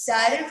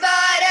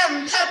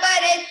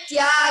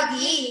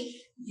सर्वारम्भपरित्यागी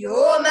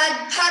यो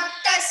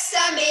मद्भक्तः स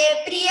मे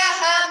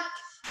प्रियः।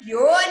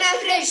 यो न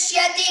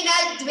हृष्यति न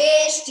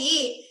द्वेष्टि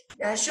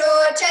न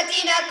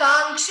शोचति न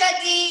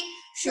काङ्क्षति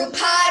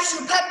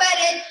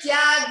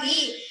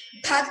शुभाशुभपरित्यागी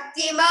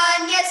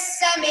भक्तिमान् यः स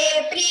मे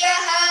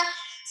प्रियः।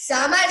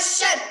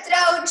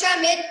 समशत्रौ च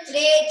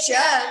मित्रे च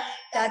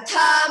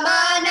तथा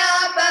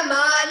मानापमानयोः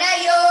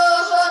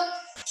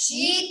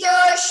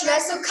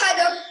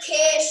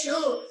शीतोष्णसुखदुःखेषु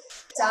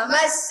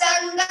समः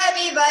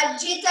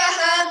सङ्गविवर्जितः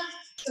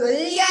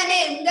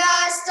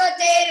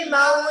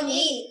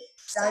तुल्यनिन्दास्तुतिर्मौनी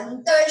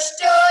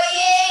सन्तुष्टो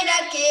येन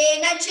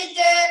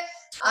केनचित्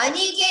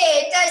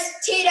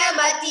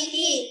अनिकेतस्थिरमतिः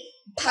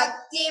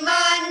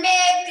भक्तिमान् मे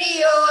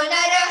प्रियो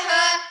नरः।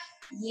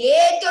 ये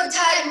तु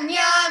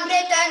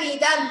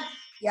धर्म्यामृतमिदं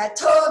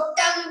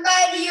यथोक्तं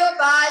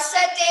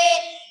पर्युपासते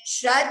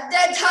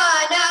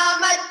श्रद्धाना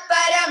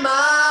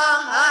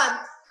मत्परमाः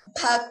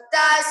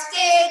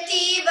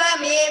भक्तास्तेतीव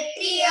मे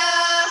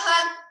प्रियाः।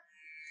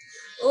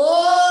 ॐ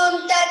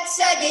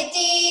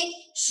तत्सदिति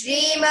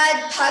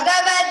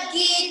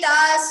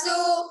श्रीमद्भगवद्गीतासु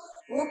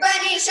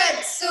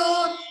उपनिषत्सु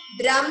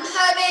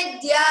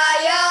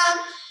ब्रह्मविद्यायां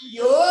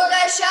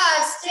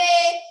योगशास्त्रे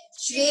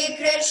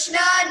श्रीकृष्ण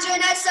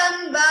अर्जुन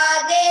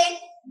संवादे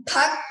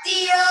भक्ति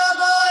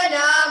योगो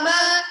नाम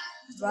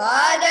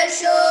द्वादशोऽध्यायः।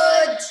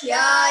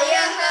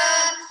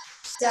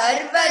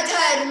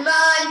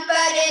 सर्वधर्मान्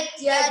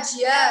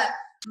परित्यज्य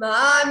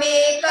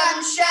मामेकं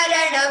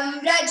शरणं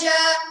व्रज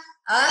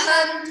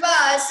अहं त्वा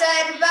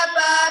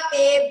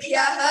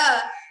सर्वपापेभ्यः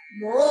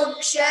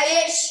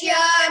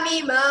मोक्षयिष्यामि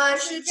मा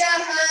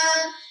शुचः।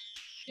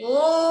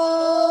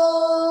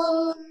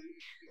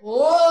 ॐ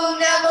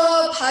नमो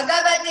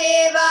भगवते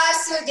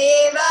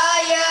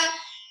वासुदेवाय।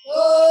 ॐ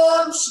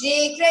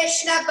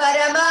श्रीकृष्ण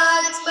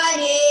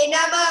परमात्मने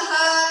नमः।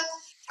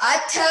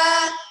 अथ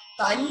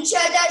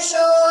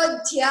पञ्चदशोऽध्यायः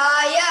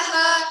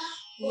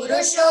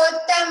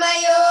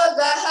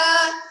पुरुषोत्तमयोगः।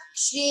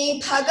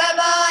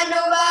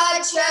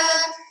 श्रीभगवानुवाच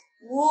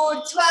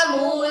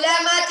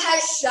ऊर्ध्वमूलमथ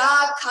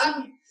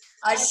शाखम्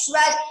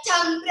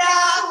अश्वत्थं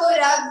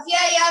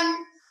प्राहुरव्ययम्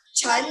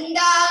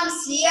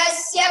छन्दांसि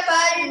यस्य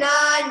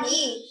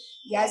पर्णानि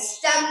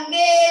यस्तं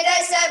वेद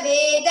स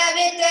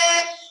वेदवित्।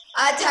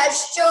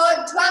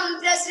 अधश्चोर्ध्वं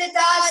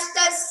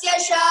प्रसृतास्तस्य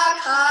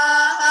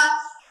शाखाः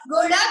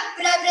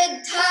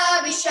गुणप्रवृद्धा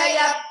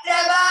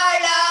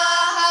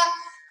विषयप्रवालाः।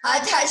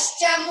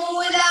 अधश्च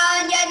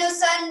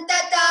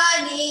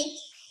मूलान्यनुसन्ततानि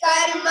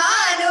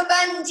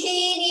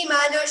कर्मानुबन्धीनि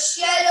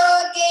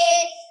मनुष्यलोके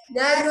न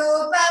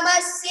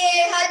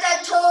रूपमस्येह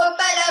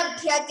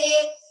तथोपलभ्यते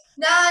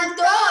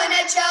नान्तो न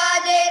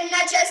चादिर्न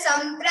च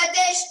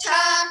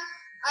सम्प्रतिष्ठा।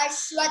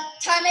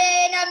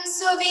 अश्वत्थमेनं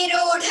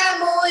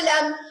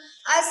सुविरूढमूलम्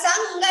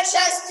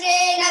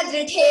असङ्गशस्त्रेण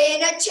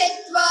दृढेन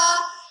छित्त्वा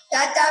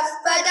ततः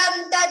पदं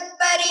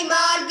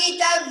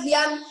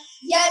तत्परिमार्गितव्यम्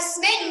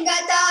यस्मिन्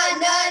गता न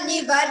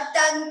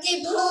निवर्तन्ति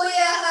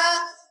भूयः।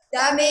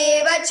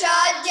 तमेव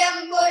चाद्यं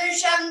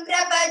पुरुषं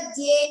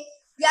प्रपद्ये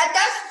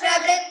यतः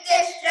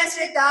प्रवृत्तिः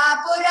प्रसृता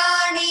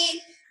पुराणी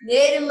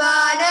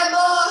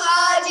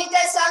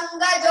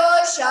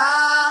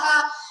निर्मानमोहाजितसङ्गदोषाः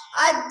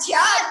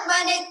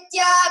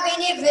अध्यात्मनित्या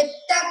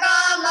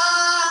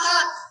विनिवृत्तकामाः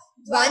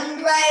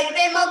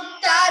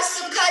द्वन्द्वैर्विमुक्ताः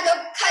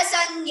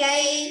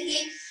सुखदुःखसंज्ञैः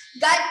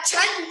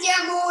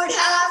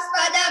गच्छन्त्यमूढाः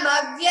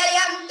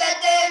पदमव्ययं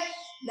तत्।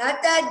 न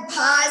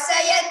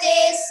तद्भासयते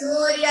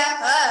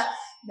सूर्यः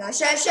न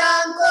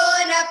शशाङ्को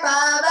न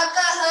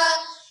पावकः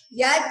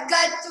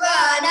यद्गत्वा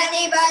न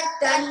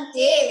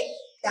निवर्तन्ते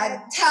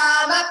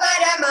तद्धाम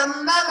परमं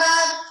मम।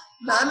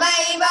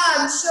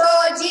 ममैवांशो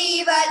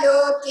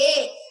जीवलोके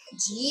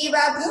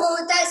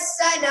जीवभूतः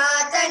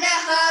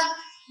सनातनः।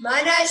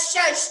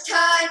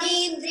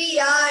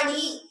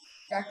 मनःषष्ठानीन्द्रियाणि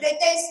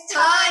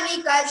प्रकृतिस्थानि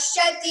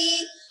कर्षति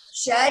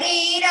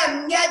शरीरं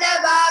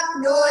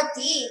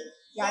यदवाप्नोति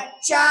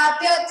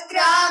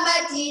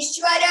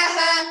यच्चाप्युत्क्रामतीश्वरः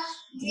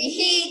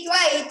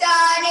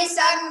गृहीत्वैतानि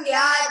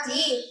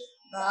संयाति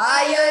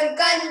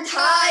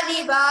वायुर्गन्धानि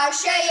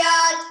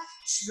वाशयात्।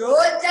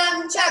 श्रोत्रं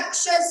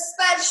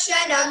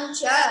चक्षुस्पर्शनं च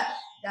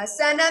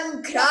रसनं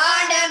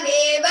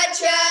घ्राणमेव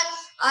च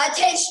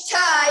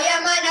अधिष्ठाय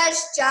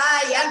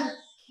मनश्चायं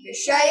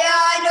विषयानुपसेवते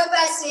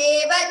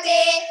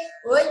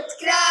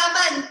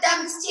उत्क्रामन्तं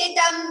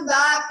स्थितं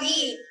वापि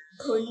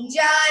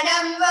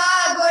भुञ्जानं वा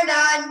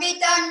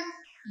गुणान्वितं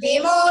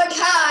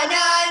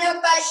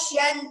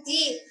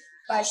विमूढानानुपश्यन्ति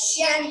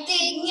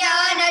पश्यन्ति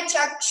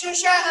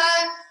ज्ञानचक्षुषः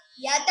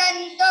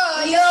यतन्तो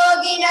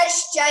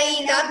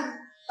योगिनश्चैनं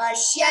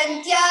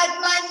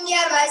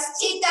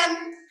पश्यन्त्यात्मन्यवस्थितं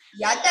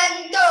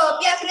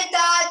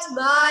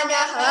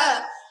यतन्तोऽप्यकृतात्मानः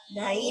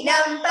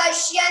नैनं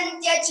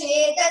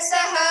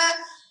पश्यन्त्यचेतसः।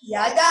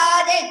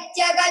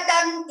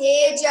 यदादित्यगतं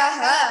तेजः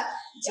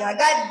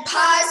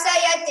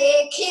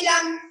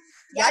जगद्भासयतेऽखिलं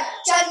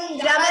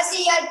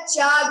यच्चन्द्रमसि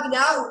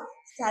यच्चाग्नौ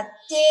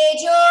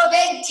तत्तेजो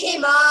विद्धि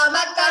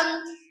मामकम्।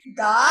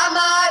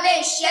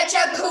 गामाविश्य च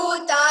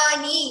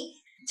भूतानि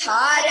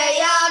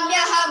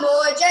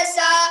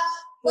धारयाम्यहमोजसा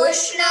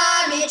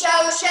पुष्णामि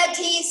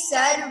चौषधीः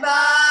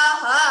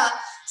सर्वाः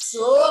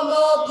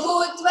सोमो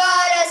भूत्वा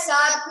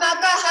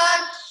रसात्मकः।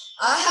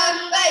 अहं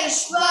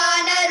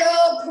वैश्वानरो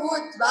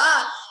भूत्वा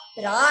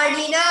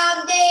प्राणिनां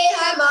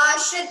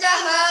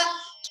देहमाश्रितः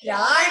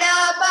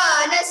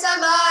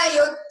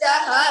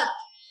प्राणापानसमायुक्तः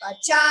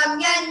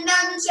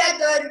पचाम्यन्नं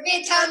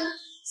चतुर्विधं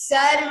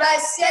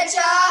सर्वस्य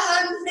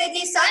चाहं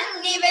हृदि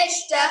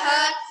सन्निविष्टः।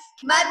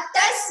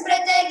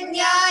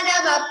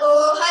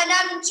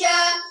 मत्तस्मृतिर्ज्ञानमपोहनं च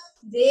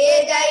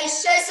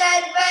वेदैश्च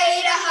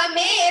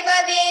सर्वैरहमेव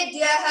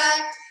वेद्यः।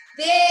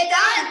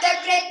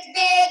 वेदान्तकृत्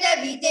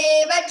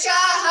वेदविदेव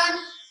चाहं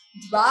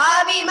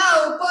द्वाविमौ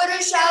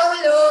पुरुषौ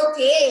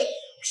लोके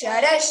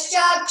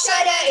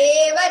क्षरश्चाक्षर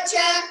एव च।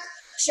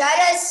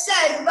 क्षरः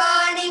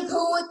सर्वाणि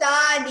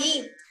भूतानि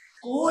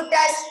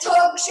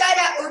कूटस्थोऽक्षर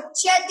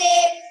उच्यते।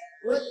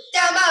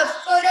 उत्तमः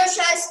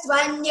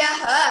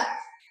पुरुषस्त्वन्यः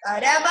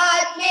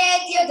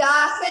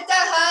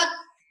परमात्मेत्युदाहृतः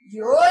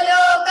यो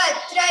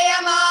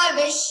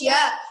लोकत्रयमाविश्य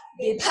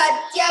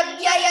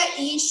बिभर्त्यव्यय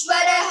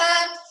ईश्वरः।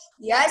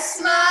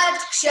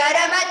 यस्मात्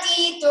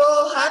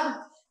क्षरमतीतोऽहम्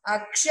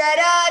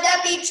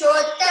अक्षरादपि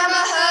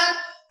चोत्तमः।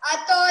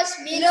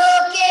 अतोऽस्मि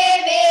लोके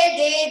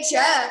वेदे च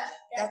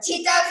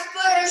प्रथितः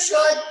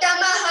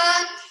पुरुषोत्तमः।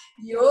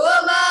 यो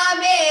मां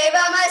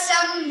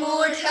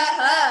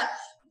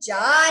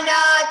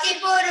जानाति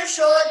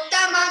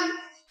पुरुषोत्तमं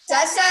स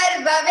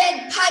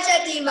सर्वविद्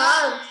भजति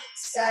मां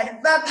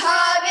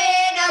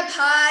सर्वभावेन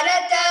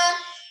भारत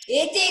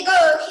इति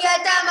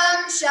गुह्यतमं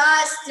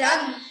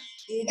शास्त्रम्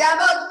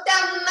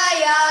इदमुक्तं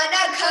मया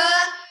नघ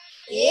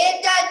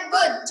एतद्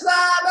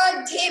बुद्ध्वा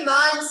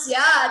बुद्धिमान्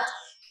स्यात्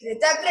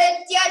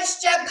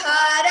कृतकृत्यश्च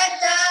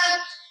भारत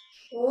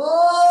ॐ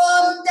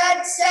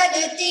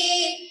तत्सदिति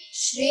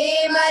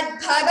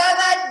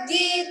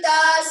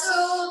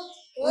श्रीमद्भगवद्गीतासु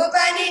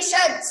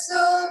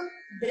उपनिषत्सु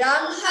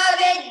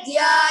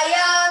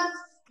ब्रह्मविद्यायां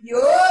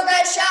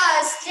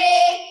योगशास्त्रे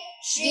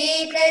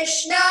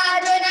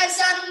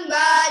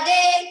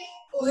श्रीकृष्णार्जुनसंवादे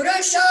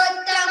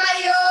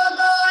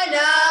पुरुषोत्तमयोगो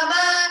नाम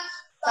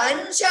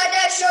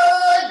पञ्चदशोऽध्यायः।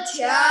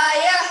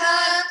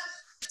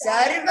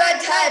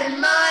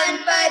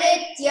 सर्वधर्मान्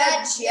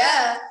परित्यज्य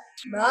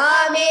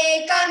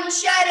मामेकं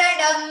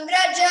शरणं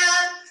व्रज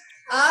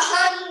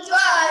अहं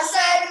त्वा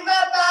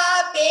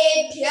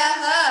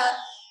सर्वपापेभ्यः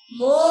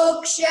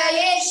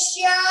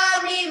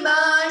मोक्षयिष्यामि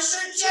मा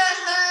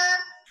शुचः।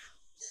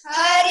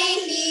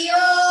 हरिः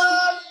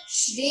ओम्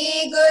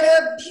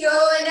श्रीगुरुभ्यो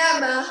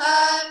नमः।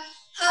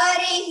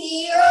 हरिः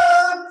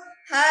ओम्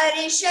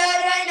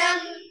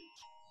हरिशरणम्।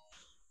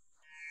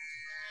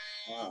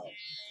 Wow.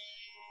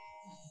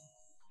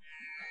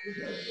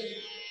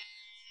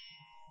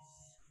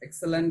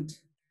 Excellent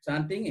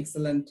chanting,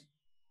 excellent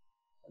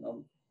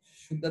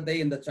Shuddha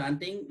Day in the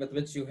chanting with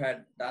which you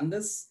had done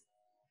this.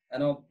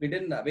 We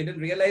didn't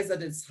realize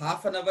that it's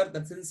half an hour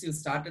that since you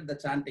started the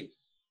chanting,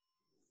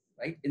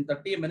 right? In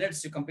 30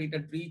 minutes, you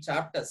completed 3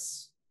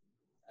 chapters.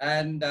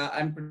 And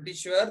I'm pretty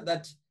sure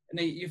that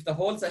if the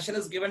whole session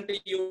is given to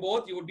you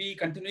both, you would be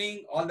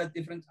continuing all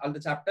the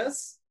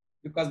chapters,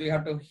 because we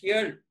have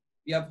heard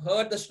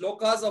the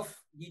shlokas of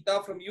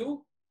Gita from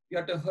you. You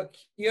have to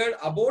hear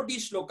about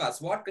these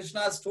shlokas, what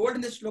Krishna has told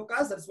in the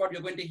shlokas. That's what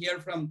you're going to hear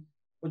from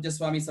Pujya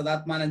Swami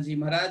Sadatmananji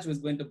Maharaj, who is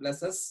going to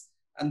bless us.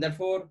 And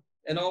therefore,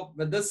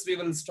 with this, we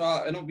will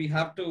start, we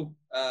have to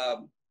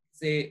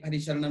say Hari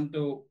Sharanam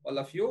to all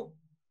of you.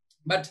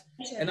 But,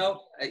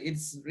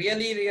 it's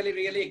really, really,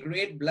 really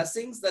great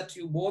blessings that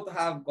you both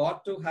have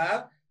got to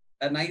have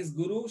a nice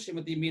guru,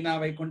 Srimati Meena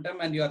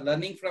Vaikuntham, and you are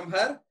learning from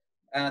her.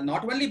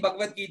 Not only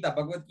Bhagavad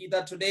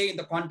Gita today in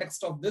the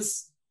context of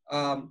this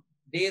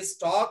day's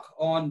talk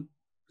on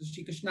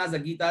Shri Krishna as a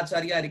Gita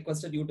Acharya, I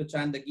requested you to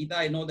chant the Gita.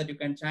 I know that you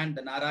can chant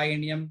the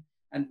Narayaniam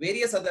and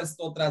various other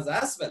stotras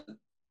as well.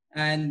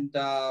 And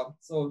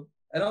so,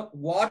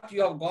 what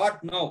you have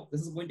got now,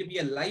 this is going to be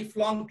a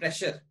lifelong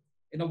treasure.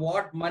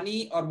 What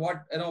money or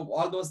what,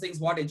 all those things,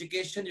 what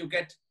education you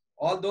get,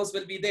 all those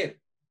will be there.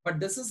 But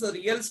this is a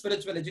real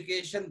spiritual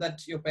education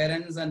that your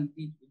parents and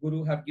the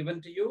guru have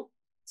given to you.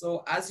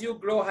 So as you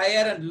grow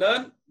higher and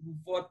learn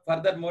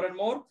further more and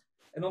more,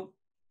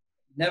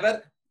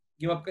 never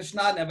give up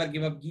Krishna, never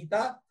give up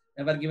Gita,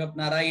 never give up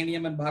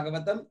Narayaniam and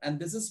Bhagavatam. And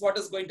this is what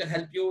is going to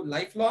help you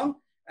lifelong.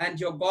 And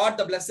you've got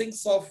the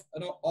blessings of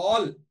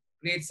all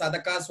great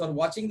sadhakas who are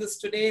watching this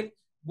today,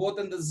 both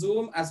in the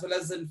Zoom as well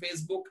as in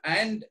Facebook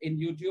and in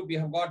YouTube. We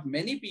have got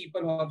many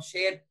people who have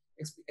shared,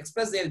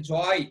 expressed their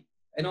joy,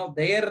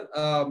 their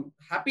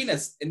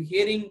happiness in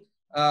hearing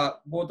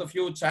both of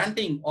you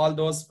chanting all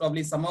those.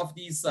 Probably some of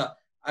these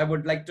I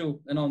would like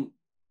to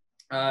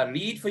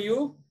read for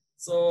you.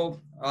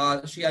 So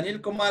Shri Anil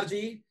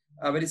Kumarji,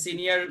 a very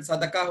senior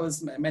sadhaka, who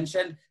has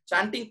mentioned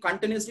chanting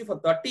continuously for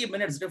 30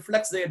 minutes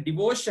reflects their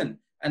devotion,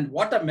 and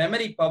what a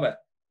memory power.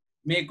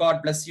 May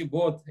God bless you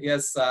both. He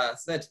has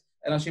said.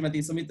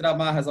 Srimati Sumitra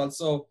Ma has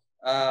also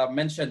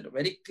mentioned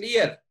very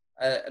clear,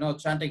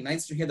 chanting.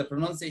 Nice to hear. The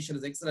pronunciation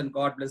is excellent.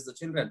 God bless the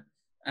children.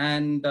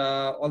 And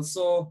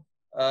also,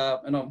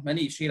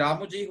 many. Shri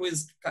Ramuji, who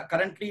is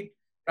currently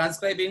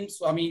transcribing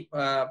Swami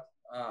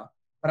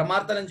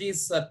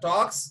Paramarthananji's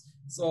talks.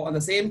 So on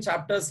the same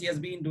chapters, he has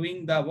been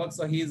doing the work.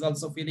 So he is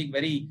also feeling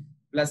very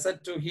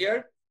blessed to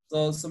hear.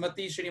 So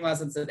Sumati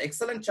Srinivasan said,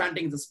 excellent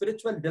chanting. It's a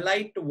spiritual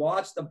delight to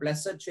watch the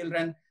blessed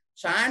children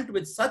chant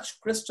with such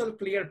crystal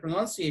clear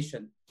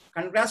pronunciation.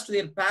 Congrats to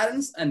their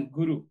parents and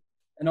guru.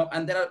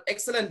 And there are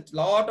excellent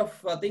lot of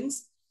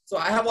things. So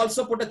I have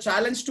also put a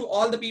challenge to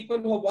all the people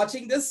who are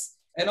watching this.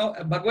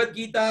 Bhagavad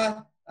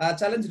Gita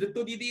challenge.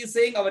 Ritu Didi is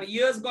saying our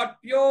ears got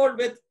pure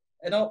with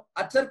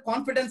utter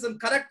confidence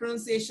and correct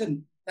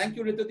pronunciation. Thank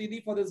you, Ritu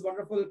Didi, for these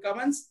wonderful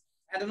comments.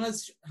 And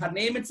her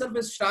name itself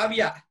is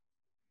Shravya.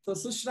 So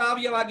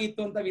Sushravya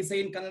Vagittonta we say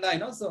in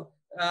Kannada. So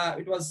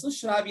it was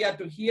Sushravya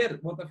to hear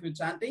both of you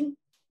chanting.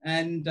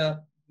 And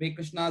may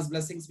Krishna's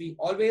blessings be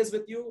always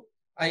with you.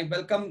 I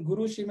welcome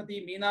Guru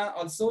Srimati Meena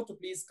also to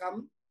please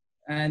come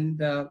and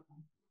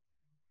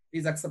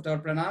please accept our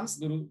pranams.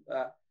 Guru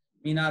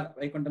Meena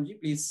Vaikuntham ji,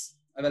 please,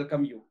 I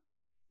welcome you.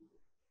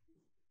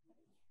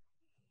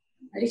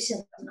 Hari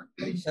Sharanam.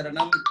 Hari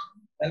Sharanam.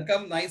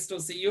 Welcome. Nice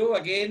to see you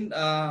again.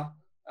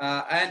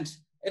 And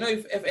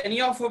if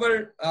any of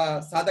our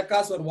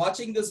sadhakas who are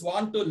watching this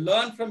want to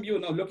learn from you,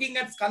 looking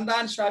at Skanda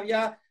and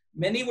Shravya,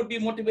 many would be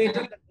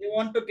motivated. They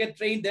want to get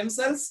trained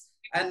themselves,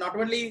 and not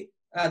only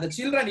the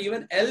children,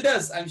 even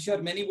elders. I'm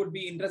sure many would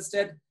be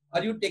interested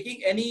are you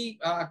taking any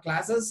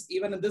classes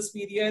even in this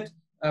period,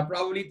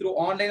 probably through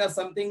online or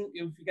something?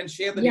 If you can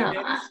share the Yeah,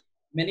 details,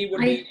 many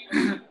would I be.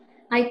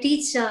 I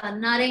teach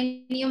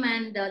Narayanium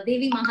and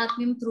Devi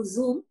Mahatmyam through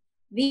Zoom.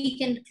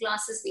 Weekend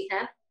classes we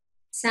have.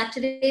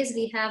 Saturdays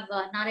we have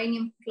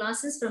Narayanium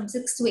classes from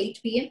 6 to 8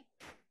 p.m.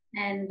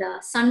 And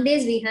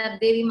Sundays we have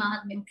Devi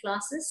Mahatmyam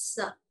classes,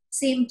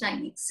 same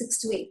timing, 6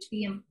 to 8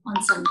 p.m.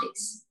 on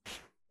Sundays.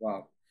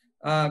 Wow.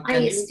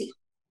 Can you, IST.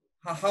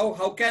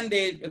 how can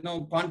they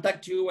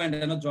contact you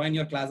and join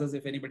your classes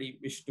if anybody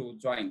wish to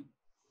join?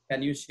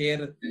 Can you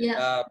share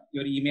Yeah,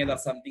 your email or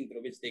something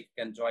through which they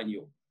can join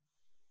you?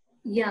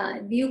 yeah.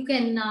 You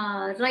can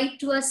write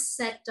to us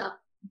at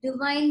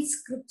Divine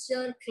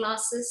Scripture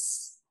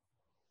Classes.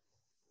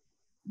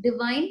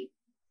 Divine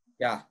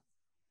Yeah,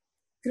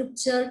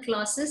 Scripture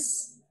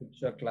Classes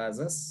picture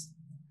classes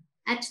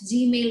at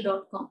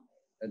gmail.com.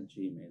 at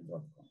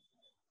gmail.com.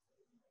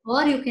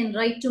 Or you can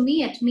write to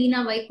me at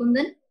Meena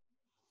Vaikundan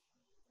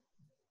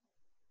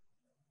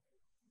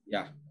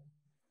Yeah.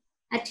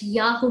 at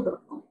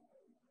yahoo.com.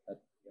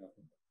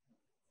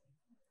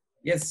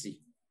 Yes,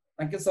 Ji.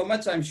 Thank you so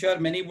much. I'm sure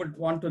many would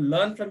want to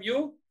learn from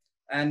you.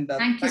 And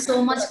Thank you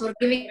so much for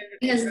giving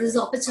us this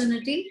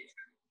opportunity.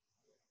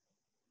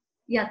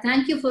 Yeah,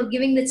 thank you for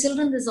giving the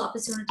children this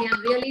opportunity.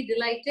 I'm really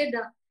delighted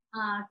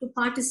to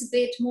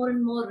participate more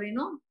and more,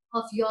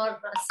 of your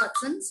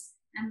satsangs.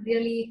 I'm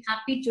really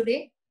happy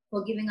today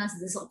for giving us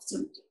this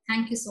opportunity.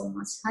 Thank you so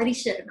much. Hari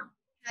Sharanam.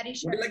 Hari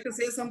Would you Sharanam. like to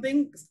say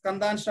something,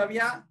 Skandan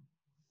Shravya?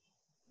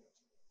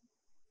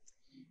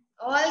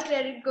 All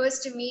credit goes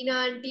to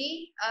Meena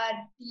auntie,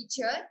 our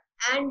teacher,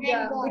 and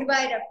Guru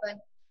Bhairappan,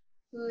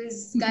 who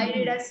has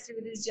guided us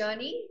through this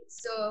journey.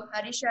 So,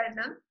 Hari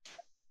Sharanam.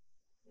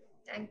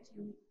 Thank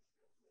you.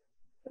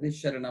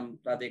 Sharanam,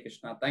 Radhe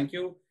Krishna. Thank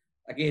you.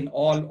 Again,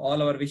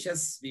 all our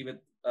wishes be with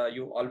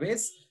you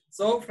always.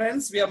 So,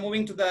 friends, we are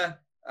moving to the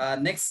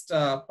next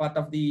part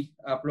of the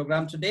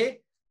program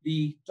today.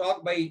 The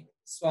talk by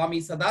Swami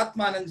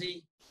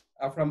Sadatmananji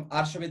from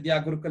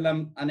Arshavidya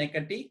Gurukulam,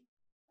 Anekati.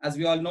 As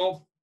we all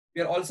know,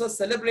 we are also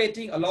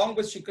celebrating along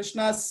with Shri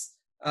Krishna's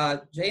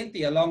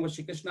Jayanti, along with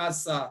Shri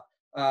Krishna's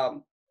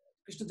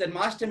Krishna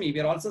Janmashtami. We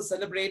are also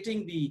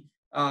celebrating the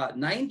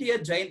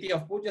 90th Jayanti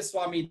of Puja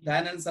Swami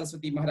Dayanand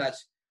Saraswati Maharaj,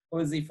 who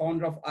is the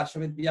founder of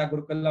Arshavidya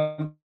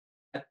Gurukulam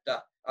at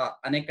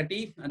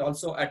Anekati and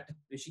also at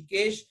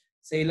Rishikesh,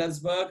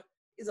 Sailorsburg.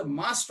 He is a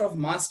master of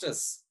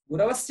masters.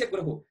 Guravasya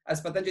Guruhu,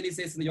 as Patanjali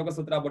says in the Yoga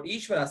Sutra about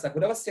Ishvara,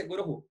 Guravasya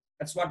Guruhu.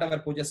 That's what our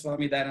Puja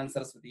Swami Dayanand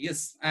Saraswati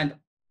is. And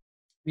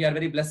we are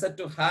very blessed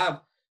to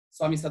have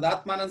Swami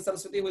Sadatmanand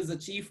Saraswati, who is the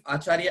chief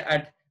Acharya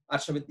at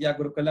Arshavidya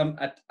Gurukulam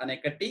at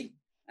Anekati.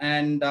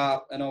 And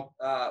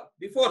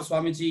before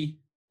Swamiji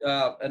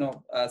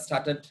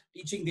started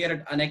teaching there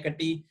at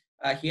Anekati,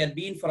 he had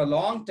been for a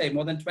long time,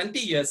 more than 20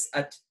 years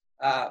at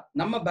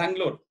Namma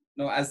Bangalore,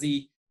 as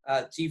the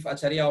chief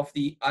Acharya of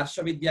the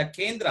Arshavidya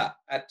Kendra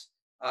at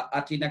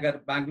RT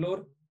Nagar,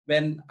 Bangalore.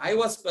 When I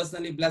was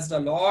personally blessed a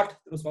lot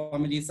through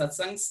Swamiji's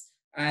satsangs,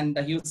 and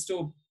he used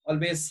to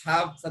always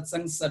have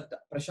satsangs at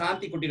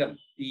Prashanti Kutiram,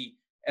 the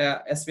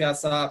S.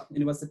 Vyasa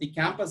University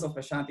campus of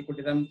Prashanti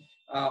Kutiram,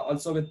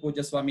 also with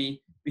Puja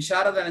Swami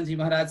Visharadhananji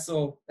Maharaj.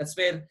 So that's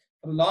where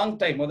for a long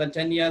time, more than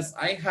 10 years,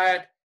 I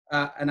had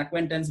an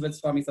acquaintance with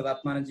Swami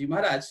Sadatmananji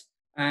Maharaj.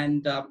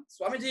 And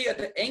Swamiji at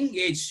a young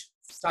age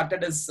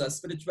started his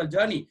spiritual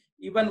journey,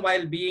 even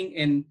while being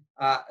in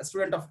a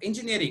student of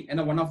engineering.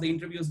 One of the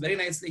interviews very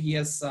nicely, he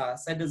has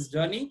said his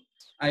journey.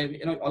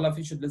 All of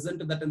you should listen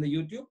to that in the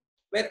YouTube,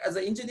 where as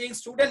an engineering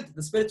student,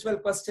 the spiritual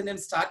quest in him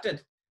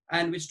started,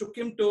 and which took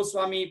him to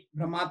Swami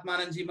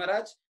Brahmatmananji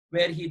Maharaj,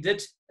 where he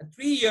did a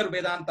 3-year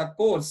Vedanta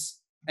course.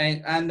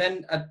 And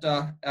then at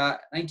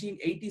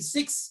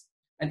 1986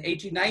 and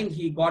 89,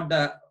 he got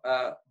the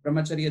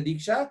Brahmacharya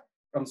Diksha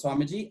from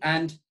Swamiji.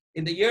 And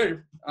in the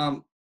year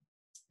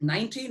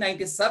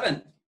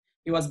 1997,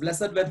 he was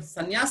blessed with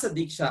Sannyasa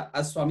Diksha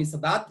as Swami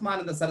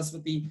Sadatmananda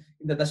Saraswati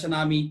in the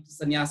Dashanami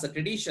Sannyasa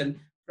tradition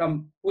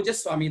from Puja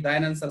Swami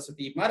Dayanand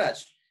Saraswati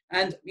Maharaj.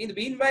 And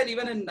meanwhile,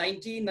 even in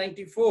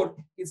 1994,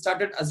 he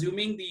started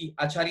assuming the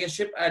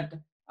Acharyaship at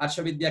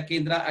Arshavidya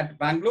Kendra at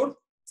Bangalore.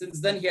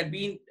 Since then, he had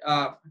been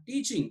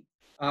teaching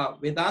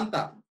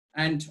Vedanta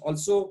and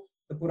also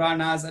the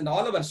Puranas and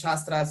all of our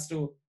Shastras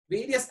to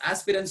various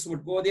aspirants who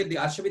would go there. The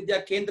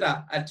Arshavidya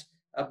Kendra at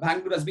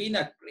Bangalore has been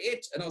a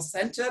great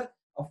center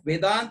of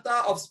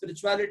Vedanta, of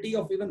spirituality,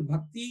 of even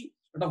bhakti.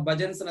 A lot of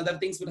bhajans and other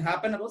things would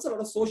happen, and also a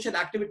lot of social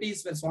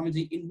activities where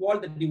Swamiji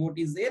involved the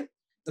devotees there.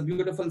 It's a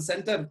beautiful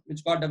center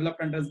which got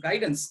developed under his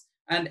guidance.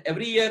 And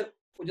every year,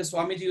 Puja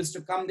Swamiji used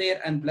to come there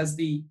and bless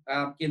the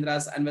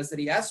Kendra's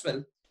anniversary as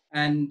well.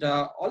 And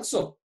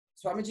also,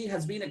 Swamiji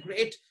has been a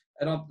great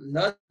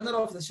learner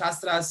of the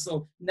Shastras.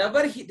 So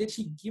never did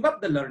he give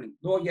up the learning.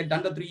 Though he had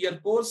done the 3-year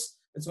course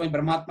with Swami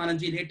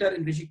Brahmatmananji, later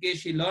in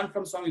Rishikesh, he learned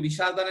from Swami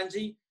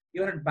Visharadhananji.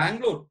 Even at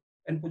Bangalore,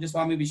 when Puja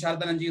Swami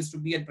Visharadhananji used to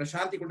be at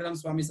Prashanti Kutiram,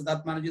 Swami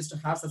Sadatmananji used to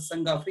have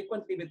satsanga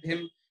frequently with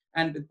him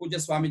and with Puja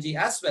Swamiji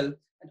as well.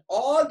 And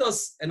all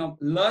those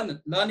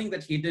learning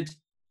that he did,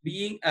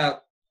 being a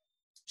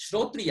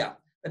Shrotriya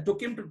that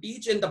took him to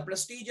teach in the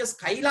prestigious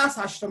Kailas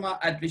Ashrama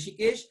at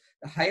Rishikesh,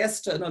 the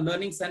highest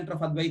learning center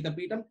of Advaita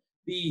Peetham.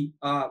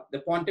 The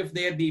pontiff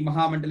there, the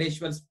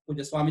Mahamandaleshwar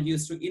Puja Swamiji,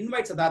 used to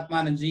invite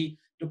Sadatmananji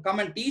to come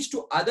and teach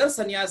to other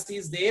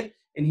sannyasis there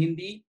in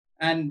Hindi.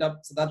 And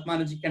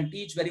Sadatmananji can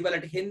teach very well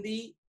at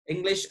Hindi,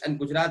 English, and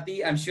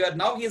Gujarati. I'm sure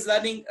now he is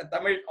learning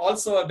Tamil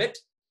also a bit.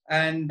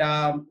 And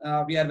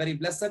we are very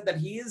blessed that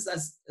he is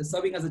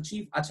serving as a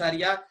chief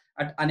acharya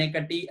at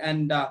Anekati.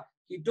 And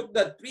he took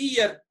the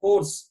 3-year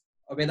course,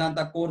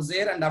 Vedanta course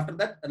there. And after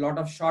that, a lot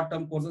of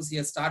short-term courses he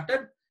has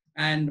started,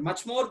 and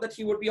much more that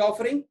he would be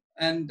offering.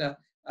 And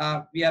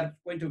we are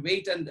going to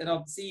wait and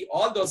see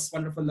all those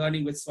wonderful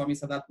learning which Swami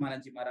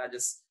Sadatmananji Maharaj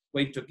is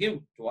going to give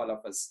to all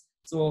of us.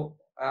 So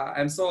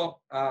I'm so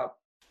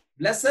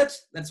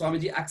blessed that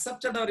Swamiji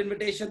accepted our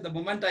invitation the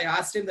moment I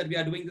asked him that we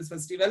are doing this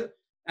festival,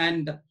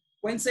 and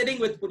coinciding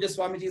with Puja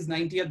Swamiji's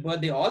 90th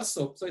birthday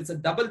also. So it's a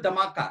double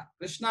dhamaka,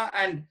 Krishna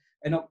and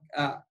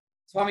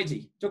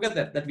Swamiji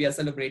together that we are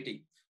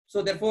celebrating.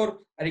 So therefore,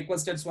 I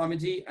requested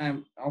Swamiji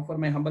and offer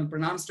my humble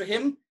pranams to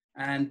him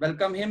and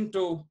welcome him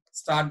to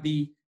start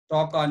the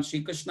talk on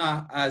Shri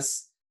Krishna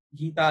as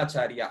Gita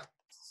Acharya.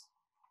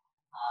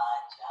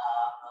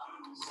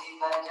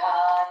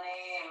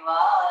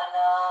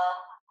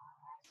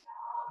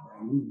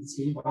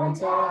 बंसी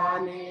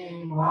बजाने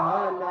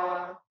वाला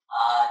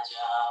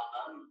आजा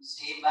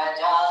बंसी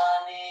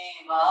बजाने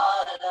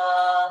वाला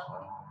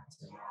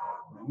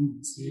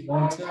बंसी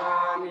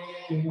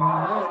बजाने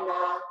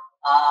वाला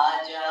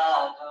आजा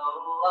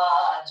गौआ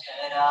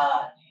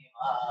चराने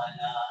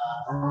वाला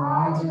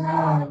आजा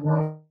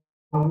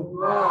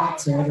गौआ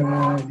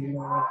चराने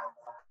वाला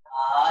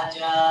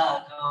आजा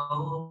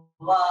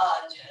गौआ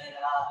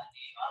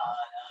चराने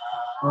वाला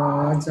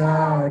आजा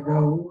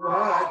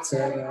गौआ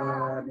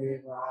चराने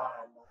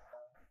वाला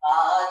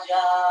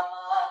आजा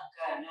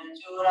माखन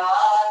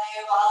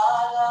चुराने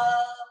वाला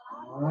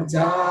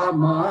आजा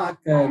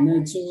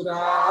माखन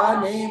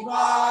चुराने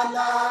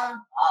वाला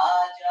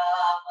आजा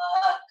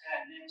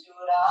माखन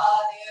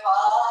चुराने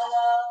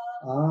वाला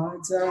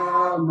आजा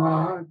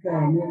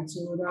माखन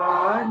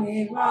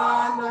चुराने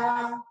वाला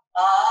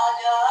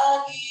आजा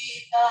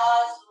गीता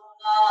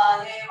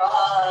सुनाने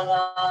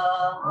वाला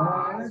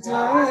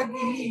आजा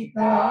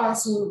गीता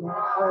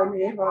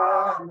सुनाने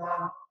वाला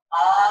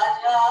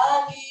आजा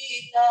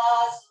गीता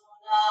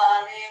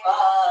सुनाने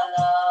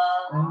वाला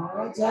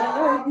आजा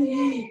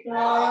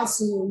गीता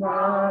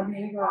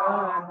सुनाने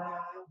वाला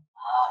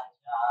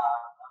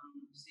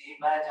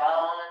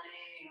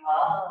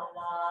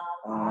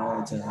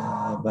आजा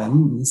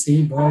बंसी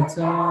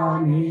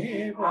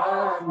बजाने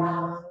वाला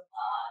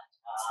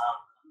आजा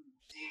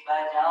बंसी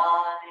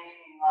बजाने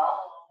वाला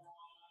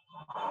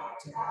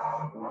आजा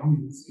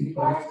बंसी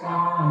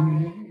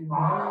बजाने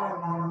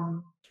वाला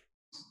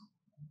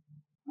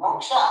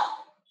Moksha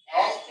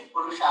as the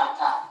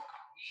Purushartha,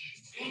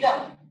 freedom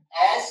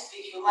as the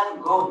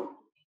human goal,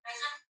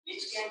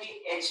 which can be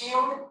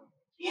achieved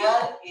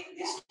here in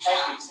this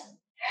life itself.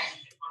 As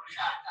the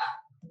Purushartha,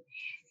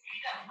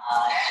 freedom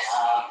as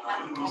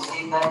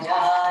the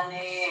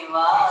bajane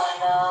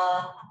wala,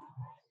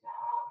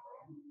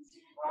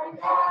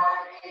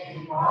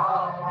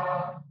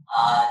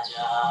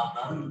 आजा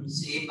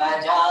बंसी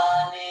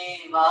बजाने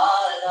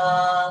वाला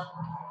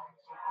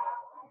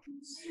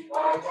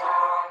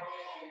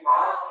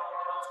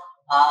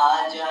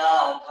आजा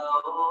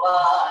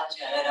गौआ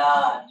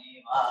चराने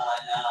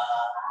वाला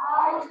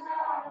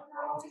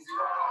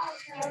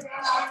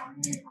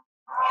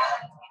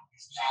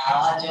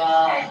आजा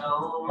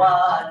गौआ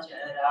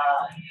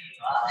चराने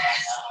वाला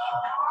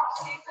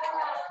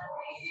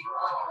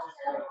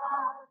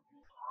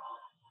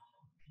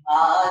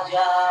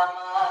आजा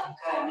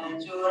माखन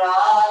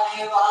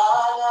चुराने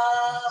वाला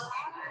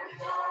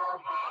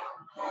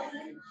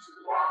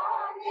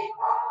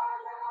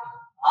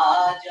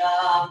आजा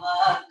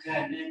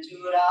माखन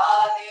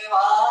चुराने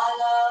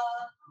वाला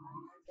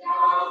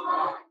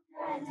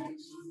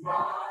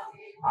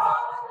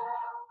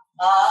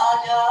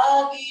आजा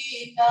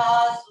गीता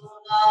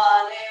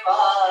सुनाने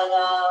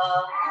वाला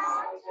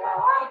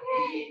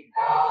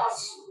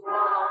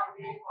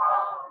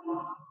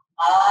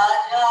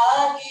आजा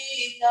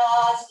गीता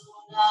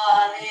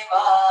सुनाने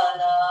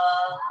वाला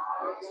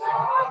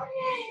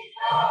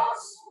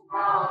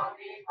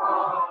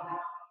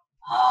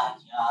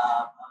आजा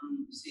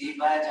बंसी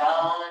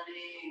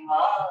बजाने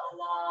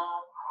वाला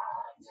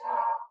आजा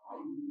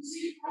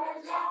बंसी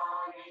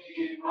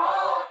बजाने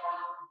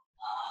वाला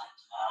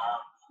आजा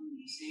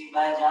बंसी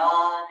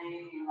बजाने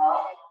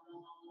वाला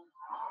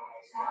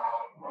आजा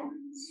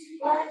बंसी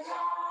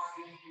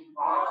बजाने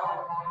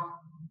वाला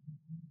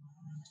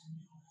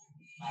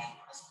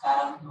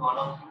Namaskaram to all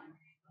of you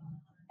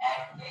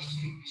and Jai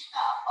Shri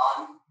Krishna on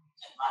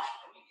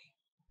Janmashtami.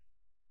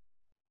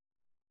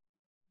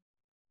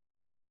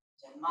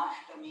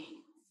 Janmashtami,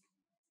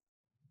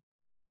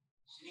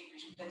 Shri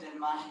Krishna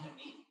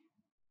Janmashtami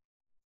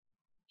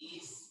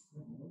is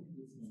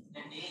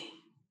the day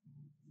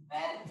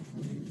when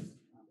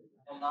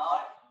the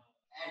Lord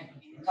had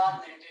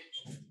incarnated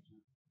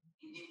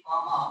in the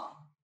form of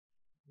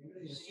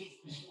Shri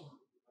Krishna.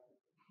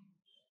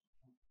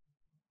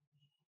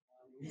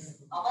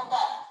 This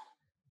avatar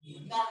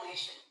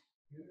incarnation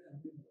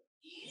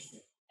is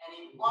an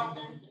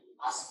important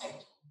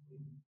aspect,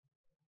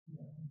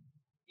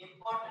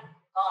 important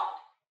thought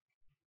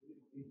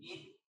in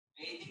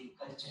Vedic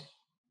culture,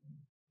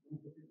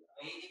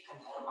 Vedic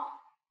dharma,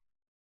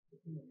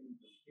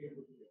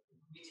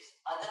 which is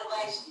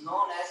otherwise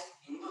known as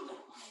Hindu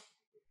dharma.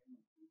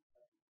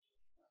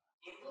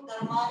 Hindu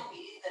dharma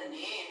is the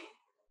name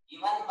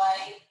given by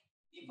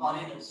the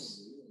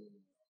foreigners.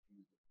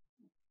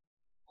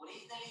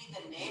 Originally,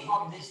 the name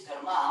of this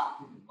dharma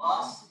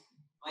was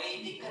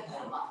Vedic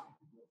dharma.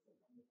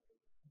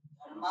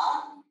 Dharma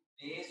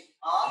based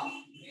on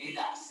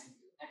Vedas.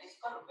 That is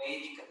called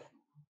Vedic dharma.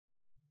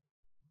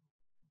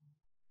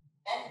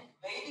 And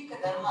Vedic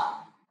dharma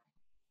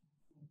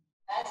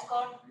has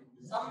got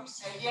some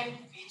salient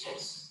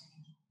features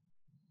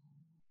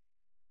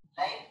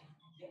like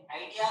the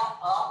idea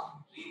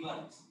of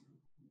rebirth.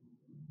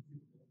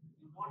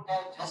 You don't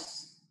have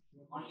just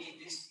only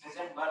this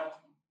present birth.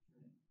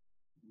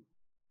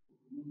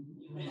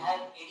 You will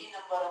have any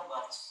number of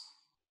births.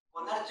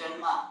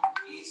 Punarjanma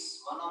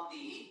is one of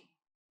the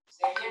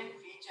salient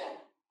feature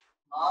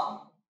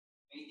of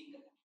Vedic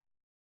dharma.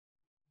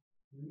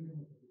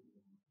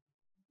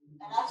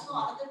 And also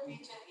another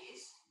feature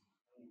is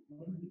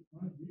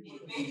in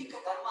Vedic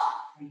dharma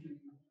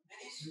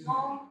there is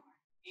no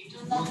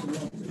eternal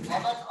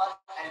heaven or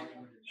hell.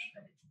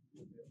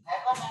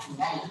 Heaven and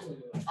hell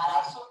are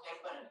also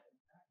temporary.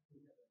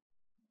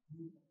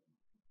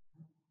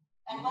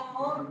 And one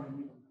more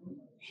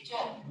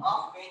feature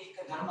of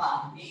Vedic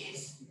dharma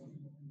is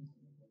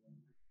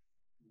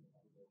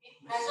it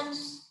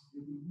presents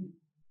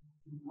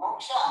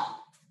moksha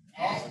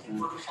as the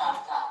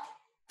purushartha,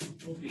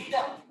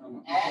 freedom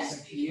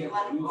as the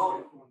human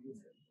goal,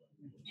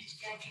 which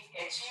can be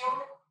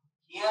achieved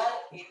here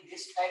in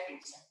this life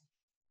itself.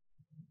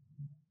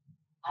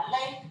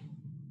 Unlike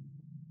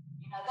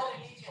in other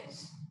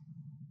religions,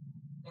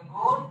 the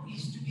goal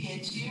is to be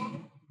achieved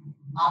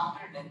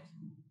after death.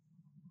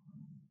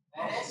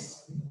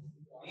 Whereas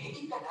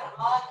Vedic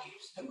dharma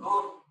gives the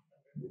goal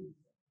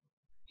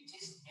which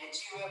is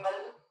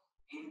achievable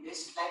in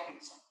this life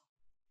itself.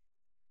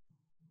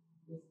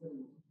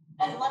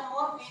 And one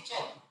more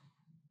feature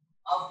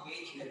of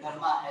Vedic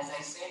dharma, as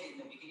I said in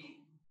the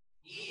beginning,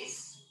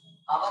 is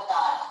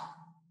avatara,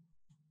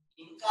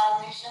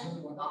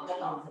 incarnation of the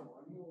Lord.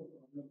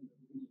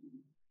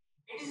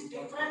 It is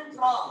different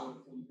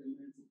from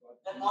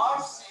the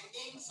Lord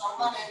sending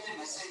someone as a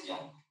messenger,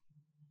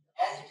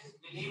 as it is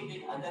believed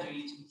in other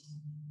religions.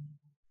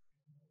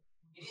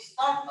 It is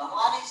not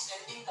Bhagavan is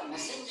sending the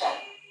messenger.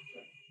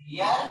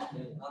 Here,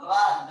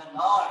 Bhagavan, the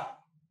Lord,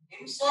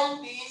 himself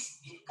is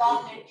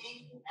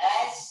incarnating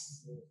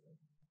as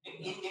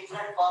in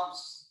different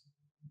forms.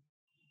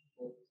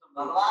 So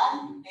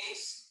Bhagavan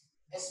takes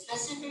a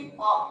specific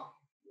form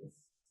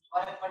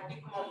for a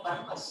particular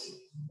purpose.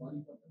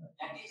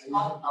 That is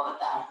called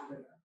avatar.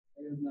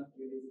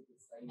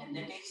 And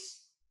that is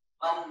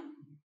one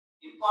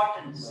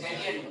important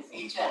salient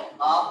feature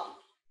of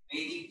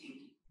Vedic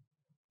thinking.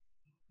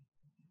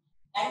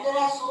 And there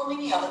are so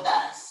many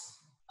avatars.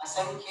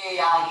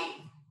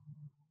 Asankheyahi,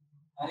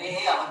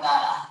 Harehe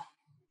avatara.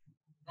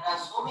 There are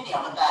so many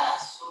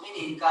avatars, so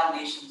many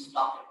incarnations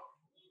talked about.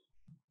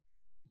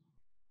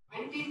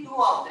 22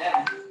 of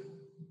them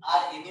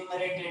are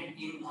enumerated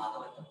in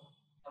Bhagavad,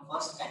 the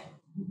first time.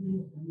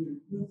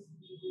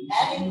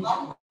 And in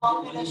one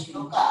popular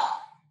shloka,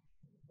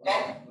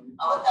 10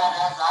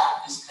 avatars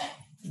are described.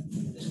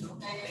 The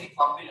shloka is very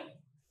popular.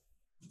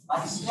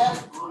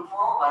 Vatsya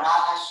Gurmo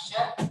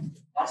Varahasya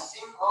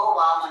Narsimho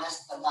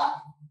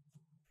Vamanastata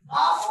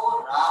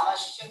Ramo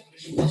Ramasya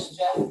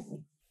Krishnasya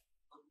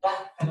Buddha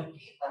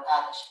Kalki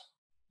Tatadasya.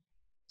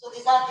 So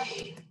these are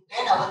the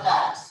 10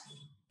 avatars,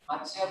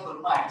 Vatsya,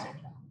 Gurma, etc.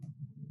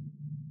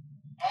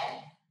 And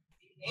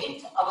the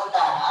 8th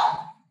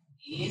avatara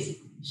is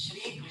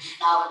Shri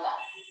Krishna avatar.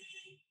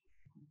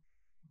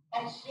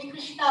 And Shri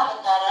Krishna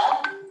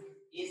avatara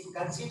is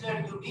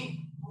considered to be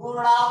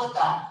Purna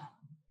avatar.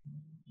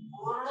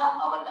 Purna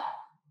avatar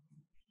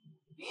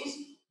means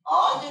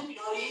all the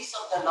glories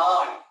of the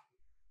Lord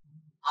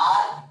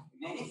are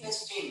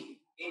manifesting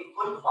in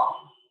full form.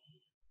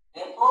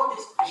 Therefore,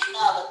 this Krishna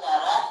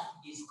avatara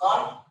is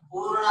called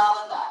Purna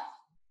avatar.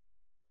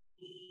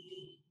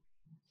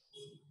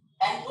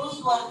 And those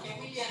who are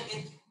familiar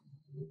with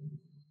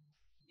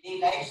the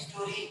life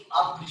story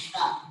of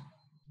Krishna,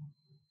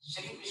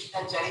 Shri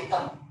Krishna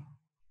Charitam,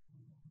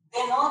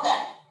 they know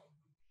that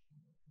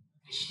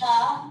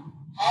Krishna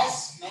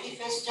has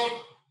manifested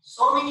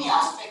so many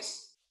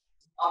aspects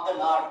of the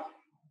Lord.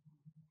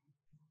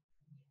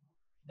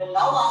 The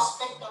love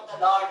aspect of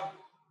the Lord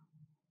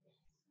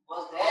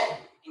was there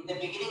in the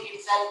beginning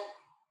itself.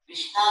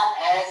 Krishna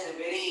as a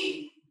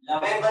very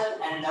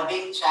lovable and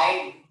loving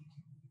child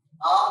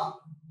of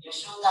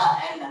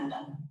Yashoda and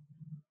Nanda.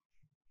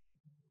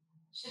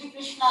 Shri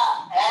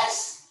Krishna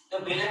as the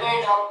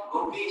beloved of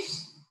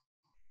Gopis,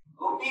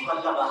 Gopi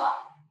Vallabha.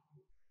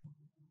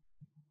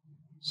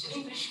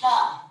 Shri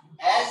Krishna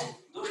as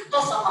Dushta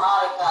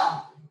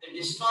Samharaka, the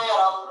destroyer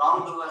of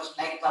wrongdoers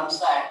like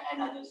Kamsa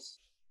and others.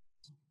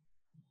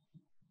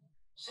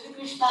 Shri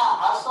Krishna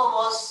also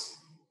was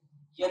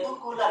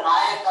Yadukula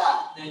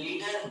Nayaka, the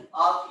leader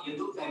of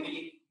Yadu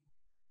family.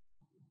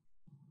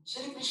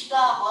 Shri Krishna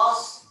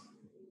was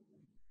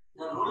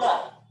the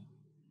ruler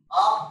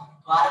of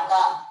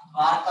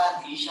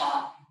Dwarkadhisha.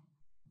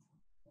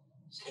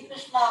 Shri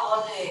Krishna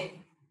was a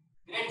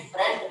great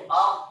friend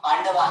of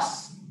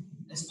Pandavas,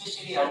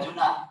 especially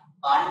Arjuna.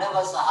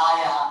 Pandava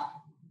Sahaya,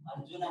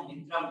 Arjuna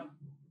Mitram.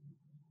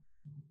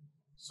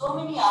 So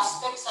many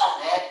aspects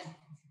are there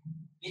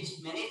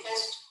which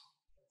manifest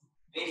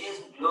various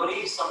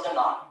glories of the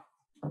Lord.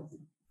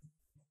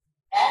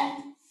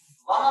 And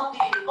one of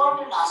the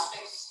important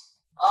aspects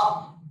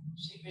of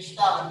Shri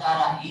Krishna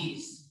Avatara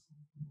is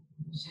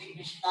Shri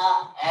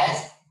Krishna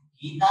as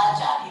Gita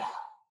Charya.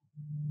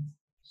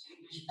 Shri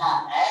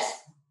Krishna as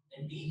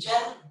the teacher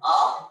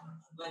of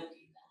Bhagavad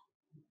Gita.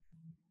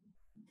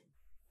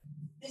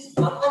 This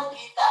Bhagavad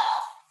Gita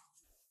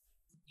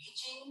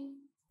teaching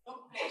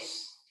took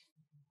place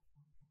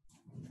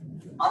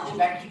on the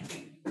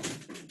battlefield.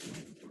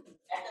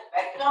 And the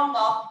background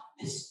of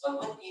this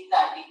Bhagavad Gita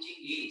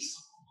teaching is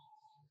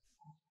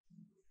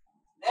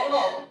there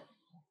were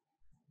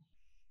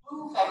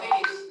two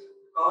families,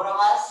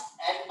 Kauravas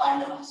and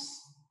Pandavas.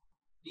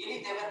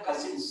 Really, they were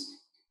cousins.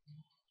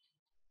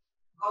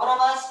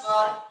 Kauravas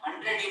were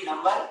 100 in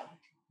number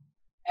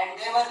and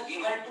they were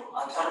given to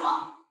Adharma,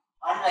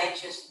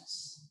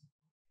 unrighteousness.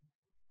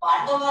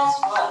 Pandavas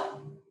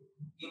were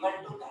given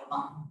to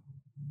Dharma,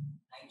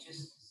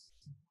 righteousness.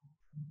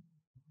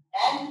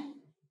 And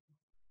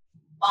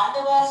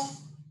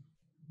Pandavas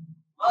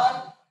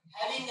were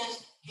having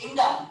a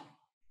kingdom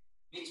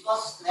which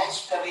was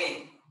snatched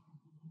away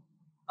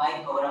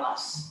by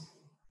Kauravas,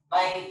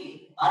 by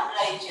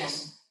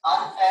unrighteous,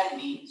 unfair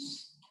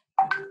means.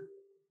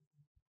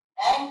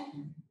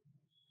 And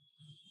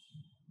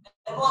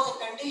there was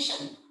a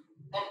condition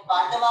that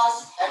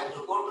Pandavas had to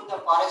go to the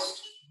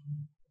forest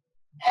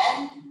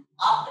and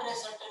after a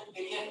certain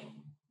period,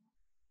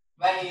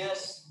 12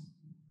 years,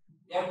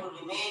 they have to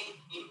remain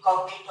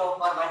incognito for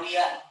 1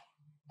 year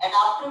and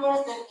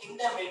afterwards their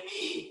kingdom will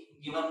be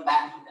given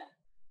back to them.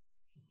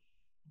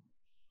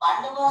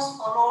 Pandavas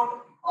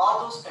followed all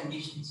those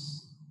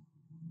conditions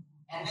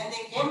and when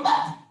they came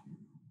back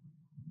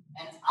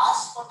and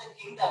asked for the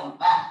kingdom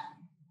back,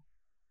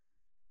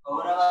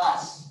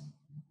 Kauravas,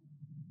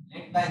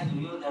 led by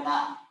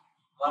Duryodhana,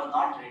 were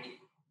not ready.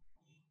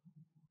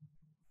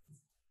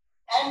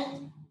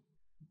 And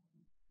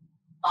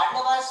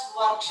Pandavas who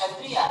are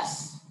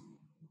Kshatriyas,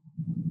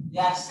 they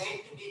are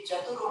said to be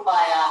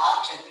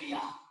Chaturupayaha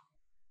Kshatriya.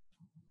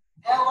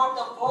 They have got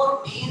the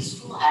four means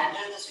to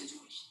handle the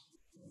situation.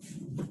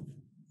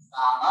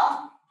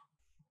 Sama,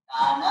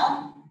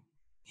 Dana,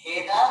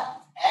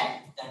 Bheda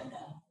and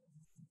Danda.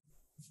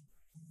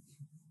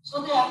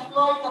 So they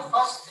employed the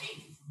first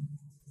three.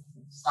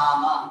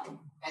 Sama,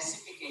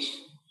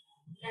 pacification.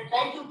 They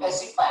tried to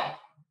pacify,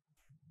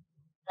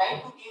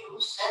 tried to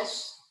give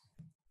sense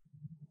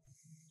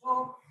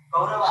to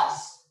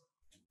Kauravas.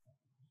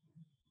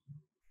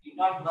 Did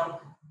not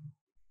work.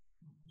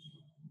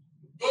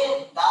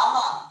 They,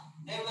 Dama,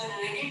 they were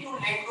ready to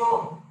let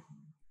go.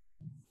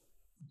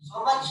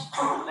 So much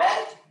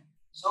wealth,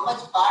 so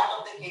much part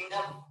of the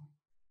kingdom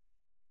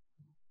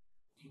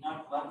did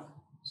not work.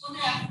 So they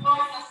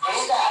employed the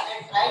Veda,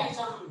 they tried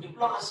some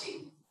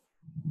diplomacy,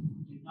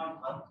 did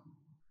not work.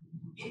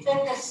 In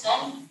fact, they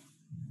sent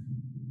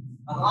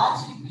Bhagavan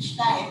Sri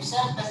Krishna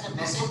himself as a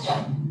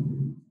messenger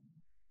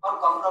for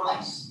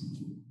compromise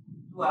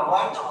to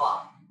avoid the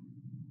war.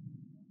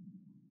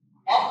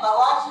 And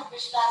Bhagavan Sri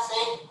Krishna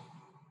said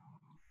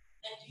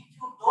that if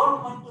you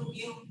don't want to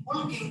give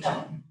full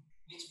kingdom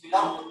which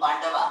belongs to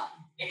Pandava,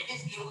 at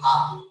least give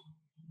half.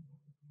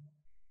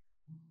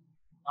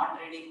 Not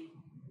ready.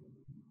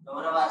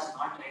 Kauravas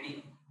not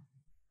ready.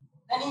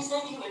 Then he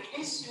said, you at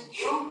least you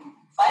give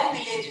 5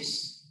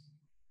 villages.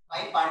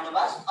 5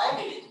 Pandavas, 5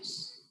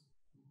 villages.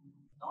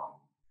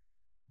 No.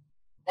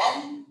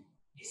 Then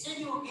he said,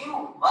 you give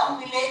 1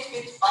 village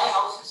with 5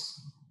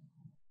 houses.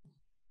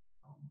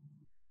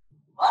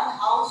 1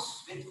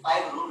 house with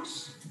 5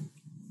 rules.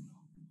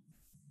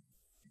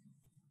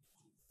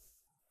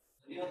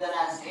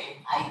 Duryodhana said,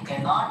 I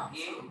cannot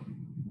give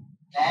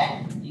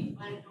land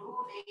equal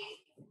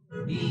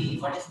to the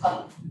what is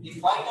called the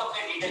point of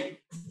a needle.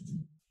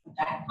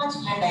 That much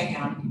land I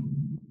cannot give.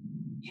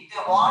 If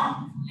they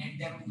want, let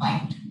them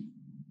fight.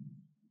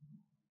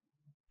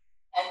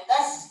 And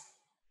thus,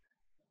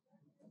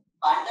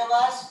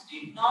 Pandavas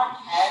did not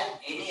have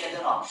any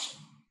other option.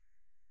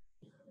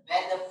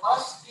 When the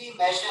first 3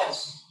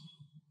 measures,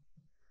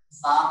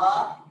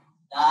 Sama,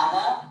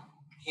 Dana,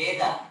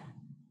 Bheda,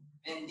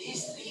 when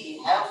these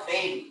 3 have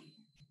failed,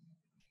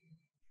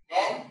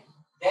 then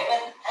they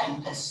were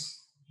helpless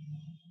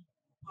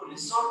to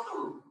resort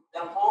to the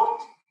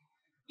 4th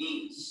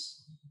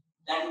means,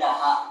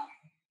 Dandaha,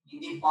 in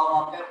the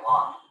form of a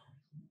war.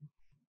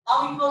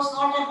 Now it was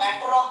not a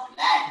matter of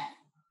land,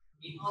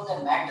 It was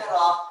a matter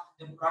of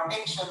the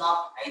protection of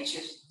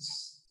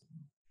righteousness.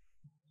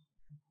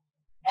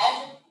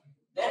 And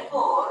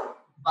therefore,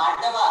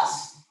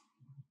 Pandavas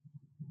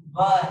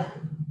were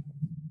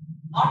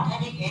not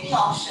having any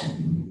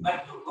option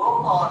but to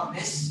go for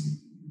this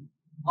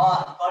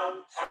war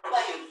called Dharma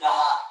Yuddha,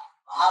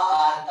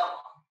 Mahabharata.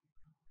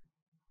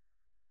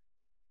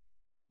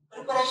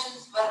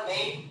 Preparations were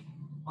made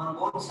on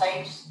both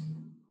sides.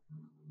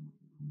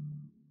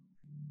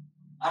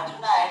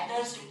 Arjuna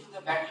enters into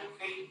the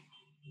battlefield,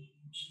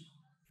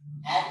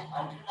 and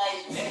Arjuna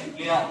is very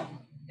clear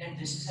that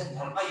this is a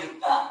Dharma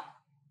Yuddha.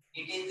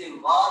 It is the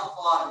war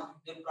for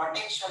the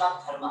protection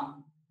of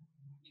Dharma.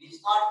 It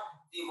is not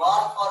the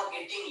war for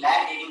getting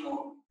land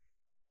anymore.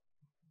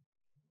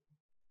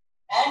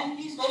 And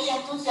he is very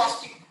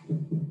enthusiastic.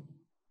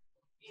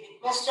 He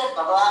requested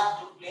Bhagavan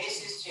to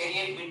place his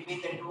chariot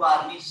between the two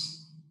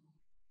armies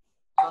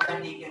so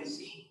that he can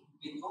see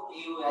with whom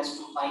he has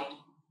to fight.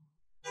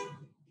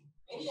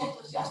 Very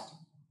enthusiastic.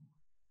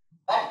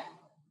 But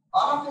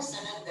all of a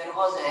sudden there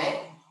was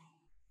a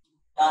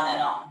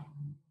turnaround.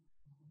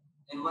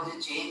 There was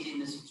a change in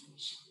the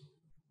situation.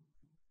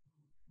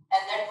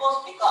 And that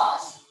was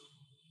because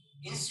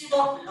instead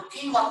of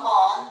looking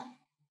upon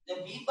the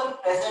people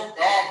present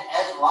there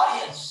as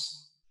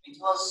warriors, which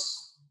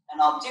was an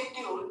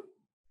objective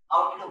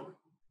outlook,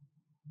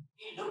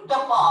 he looked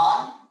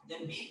upon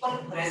the people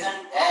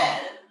present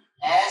there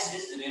as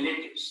his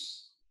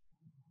relatives.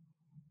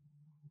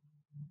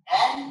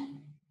 And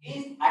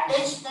his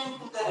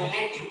attachment to the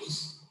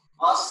relatives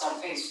was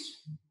surfaced.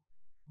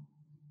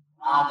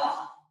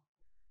 Raga.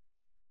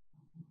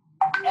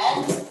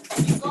 And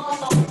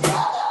because of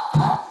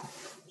Raga,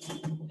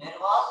 there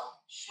was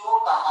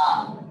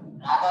Shokaha.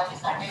 Raga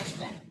means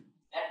attachment.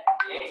 That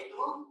led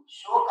to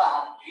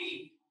Shokaha,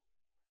 grief.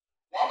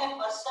 When a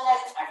person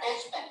has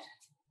attachment,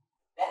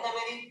 then the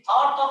very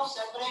thought of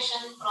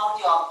separation from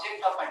the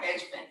object of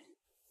attachment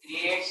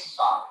creates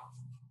sorrow.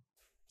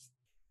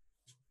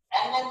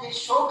 And when the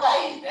Shoka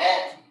is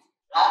there,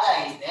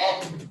 Raga is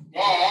there,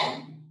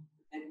 then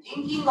the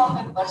thinking of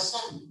a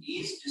person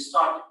is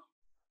distorted.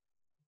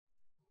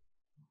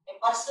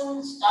 A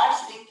person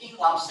starts thinking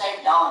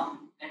upside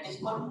down. That is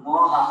called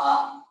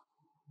Moha.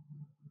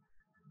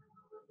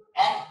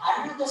 And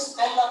under the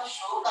spell of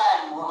Shoka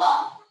and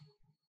Moha,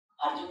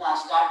 Arjuna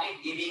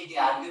started giving the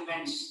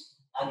arguments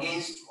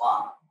against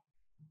war.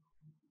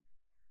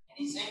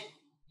 And he said,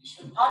 we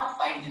should not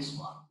fight this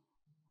war.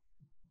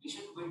 We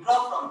should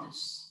withdraw from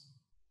this.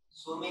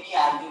 So many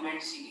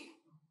arguments he gave.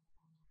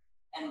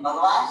 And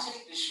Bhagavan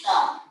Shri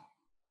Krishna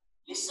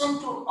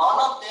listened to all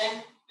of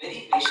them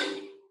very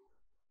patiently,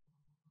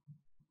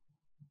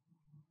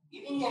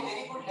 giving a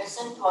very good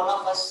lesson to all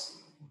of us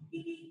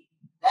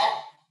that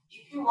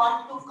if you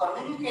want to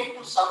communicate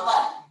to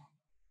someone,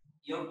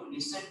 you have to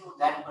listen to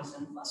that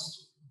person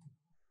first.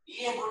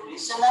 Be a good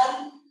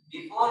listener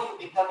before you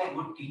become a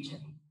good teacher.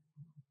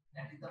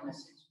 That is the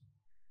message.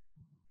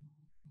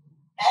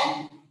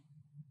 And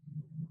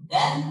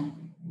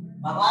then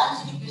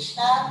Bhagavan Shri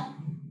Krishna,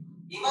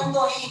 even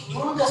though he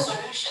knew the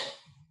solution,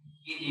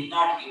 he did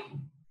not give.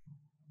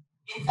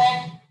 In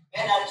fact,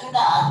 when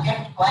Arjuna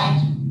kept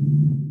quiet,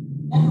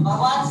 then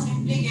Bhagavan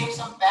simply gave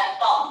some pat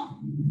down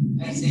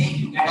by saying,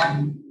 you get up.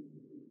 And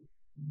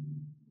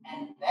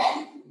when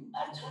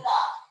Arjuna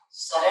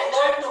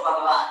surrendered to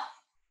Bhagavan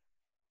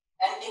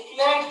and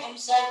declared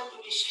himself to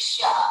be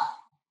Shishya,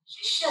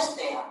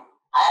 Shishyasteha,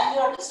 I am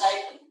your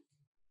disciple.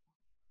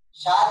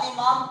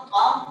 Shadimam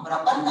Tvam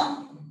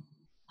Prapannam,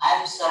 I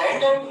am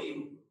surrendered to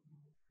you.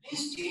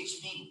 Please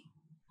teach me.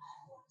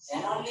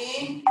 Then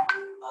only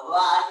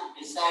Bhagavan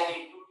decided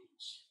to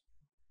teach.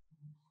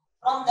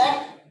 From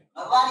that,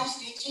 Bhagavan is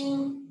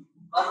teaching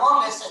one more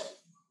lesson,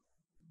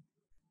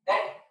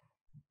 that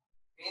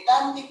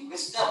Vedantic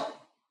wisdom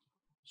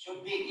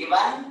should be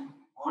given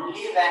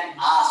only when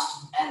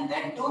asked, and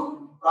then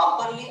too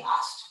properly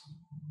asked.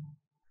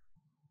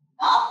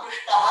 Na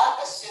prishtaha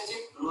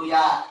kasyachit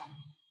bruyat,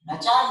 na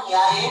cha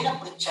nyayena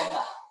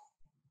pritchata.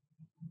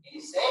 He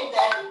said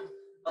that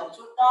one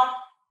should not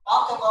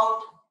talk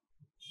about,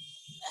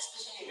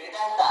 especially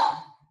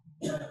Vedanta,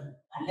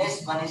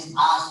 unless one is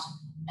asked,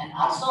 and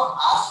also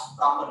asked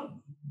properly.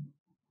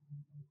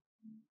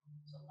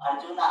 So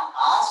Arjuna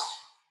asked,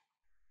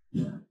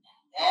 and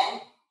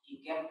then he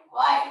kept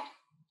quiet.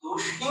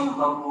 Tushnim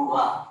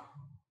Babuva.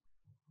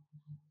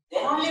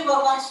 Then only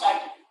Bhagavan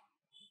started.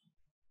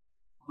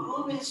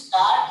 Guru will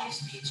start his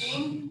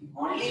teaching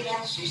only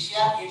when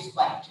Shishya keeps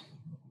quiet.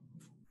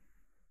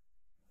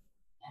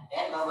 And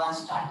then Bhagavan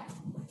started.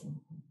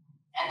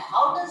 And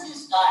how does he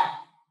start?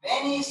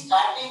 When he is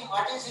starting,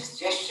 what is his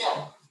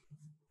gesture?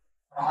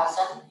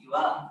 Prahasan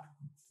Yuva.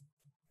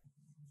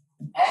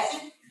 As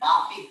if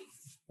laughing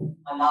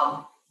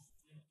aloud.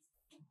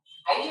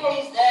 Idea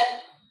is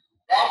that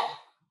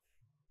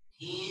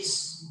he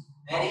is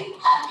very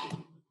happy,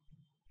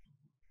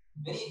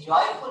 very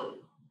joyful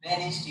when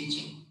he is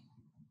teaching.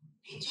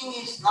 Teaching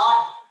is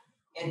not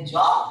a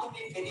job to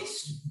be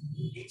finished.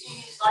 Teaching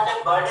is not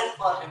a burden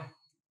for him.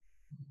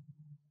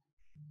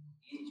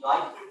 He is a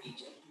joyful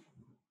teacher.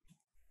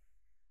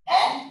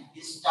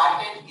 he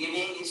started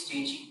giving his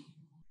teaching.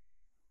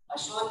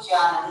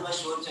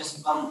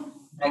 Ashocyananvashochaspam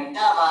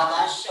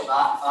pragnavadasya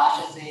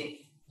bhashase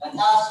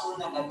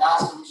gatasuna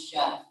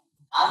gatasunshya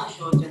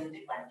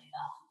amshochanti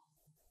pandita.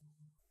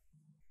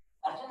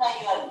 Arjuna,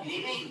 you are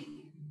grieving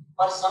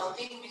for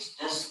something which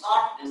does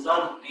not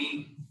deserve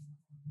grief.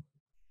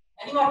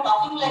 And you are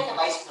talking like a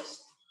wise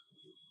person.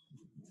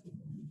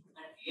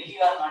 But really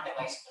you are not a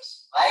wise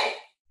person. Why?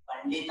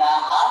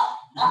 Panditaha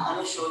na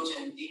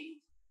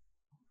anushochanti.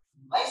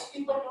 Wise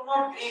people do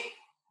not grieve.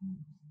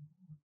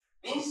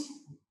 Means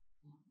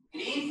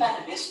grief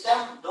and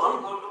wisdom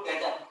don't go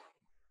together.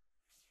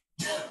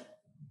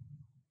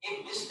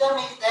 If wisdom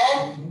is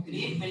there,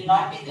 grief will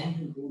not be there.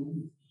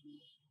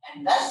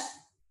 And thus,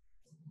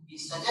 he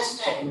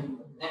suggested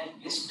that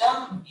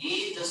wisdom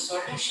is the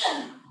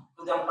solution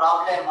to the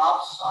problem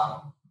of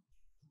sorrow.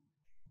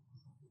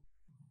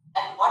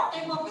 And what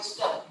type of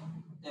wisdom?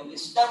 The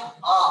wisdom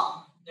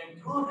of the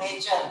true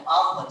nature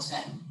of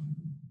oneself,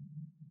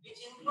 which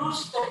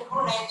includes the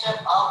true nature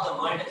of the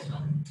world as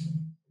well.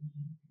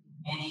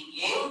 And he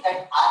gave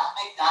that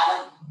Adhyatma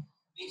Yoga,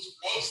 which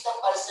makes the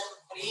person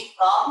free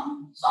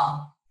from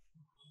sorrow.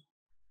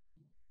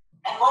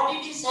 And what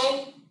did he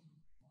say?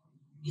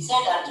 He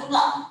said,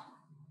 Arjuna,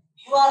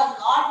 you are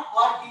not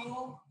what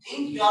you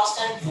think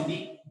yourself to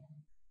be.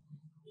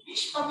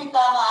 Bhishma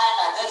Pitama and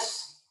others,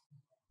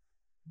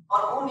 for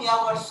whom you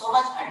have got so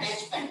much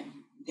attachment,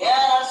 they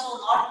are also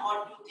not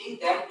what you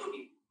think them to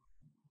be.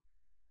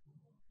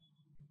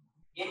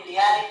 In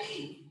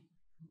reality,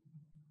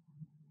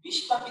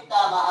 Bhishma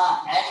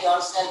Pitamaha and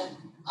yourself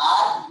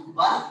are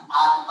one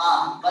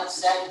Atma, one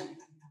self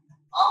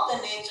of the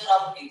nature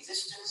of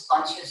existence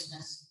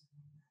consciousness,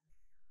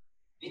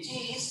 which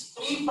is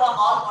free from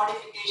all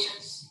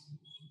modifications,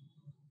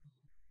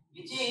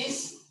 which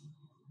is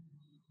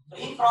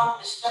free from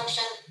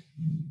destruction,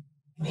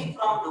 free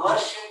from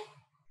doership.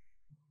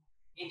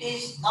 It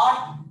is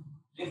not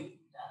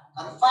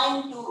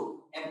confined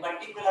to a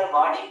particular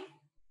body.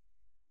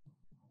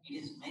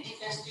 It is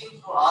manifesting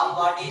through all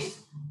bodies,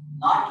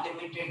 not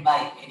limited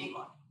by any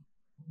body.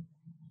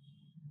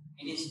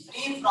 It is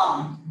free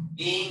from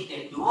being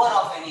the doer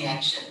of any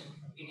action.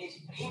 It is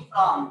free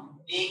from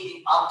being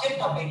the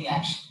object of any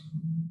action.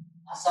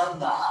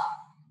 Asangaha,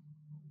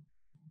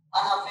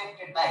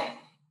 unaffected by anything.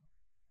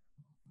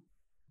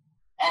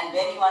 And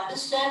when you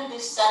understand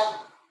this self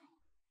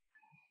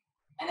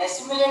and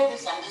assimilate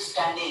this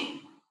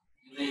understanding,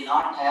 you will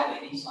not have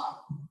any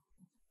sorrow.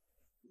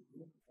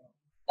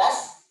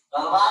 Thus,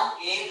 Bhagavan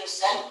gave the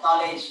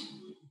self-knowledge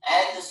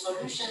as the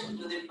solution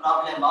to the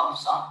problem of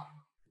sorrow.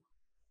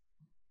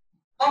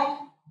 But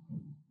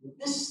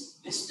this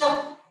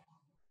wisdom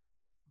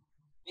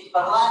which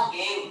Bhagavan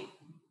gave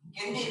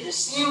can be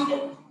received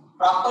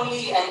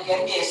properly and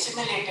can be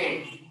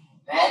assimilated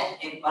when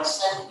a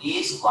person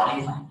is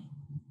qualified.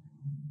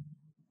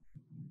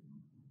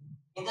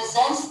 In the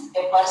sense,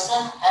 a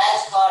person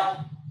has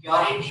got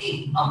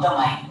purity of the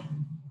mind.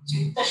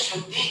 Chitta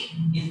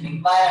Shuddhi is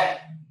required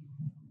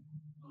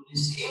to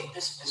receive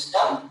this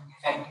wisdom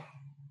effectively.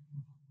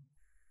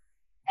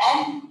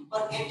 And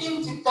for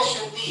getting Chitta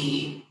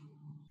Shuddhi,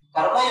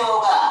 Karma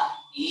Yoga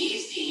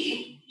is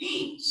the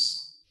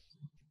means.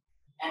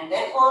 And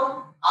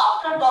therefore,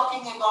 after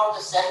talking about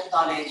the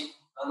self-knowledge,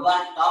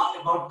 Bhagavan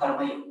talked about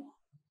Karma Yoga.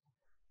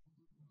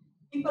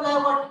 People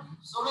have got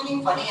so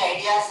many funny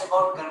ideas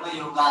about Karma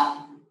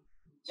Yoga.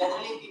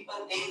 Generally,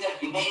 people think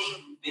that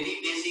remaining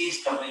very busy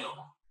is Karma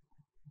Yoga.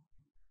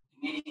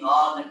 Remaining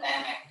all the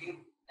time active,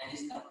 that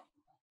is Karma Yoga.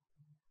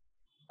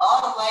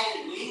 Or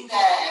while doing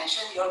the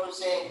action, you have to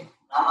say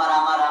Rama,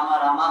 Rama, Rama,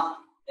 Rama,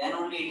 then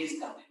only it is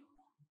Karma Yoga.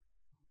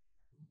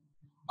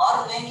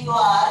 Or when you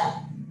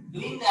are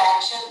doing the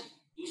action,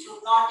 you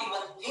should not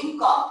even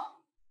think of,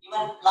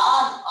 even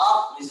plan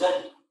of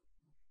result.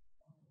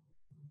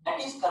 That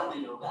is Karma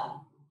Yoga.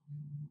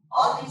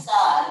 All these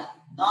are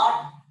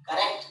not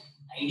correct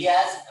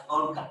ideas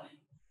about Karma Yoga.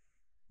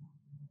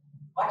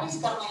 What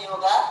is Karma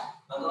Yoga?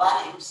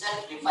 Bhagavan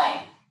himself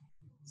defined.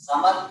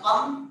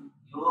 Samatvam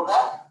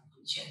Yoga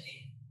Uchyate.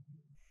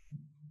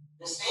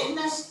 The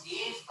sameness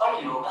is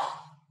called Yoga.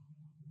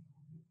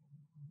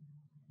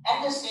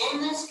 And the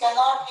sameness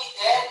cannot be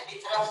there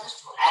with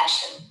reference to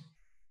action.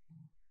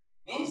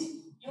 Means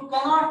you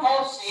cannot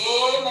have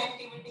same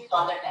activities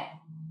all the time.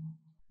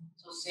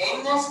 So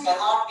sameness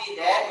cannot be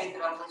there with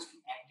reference to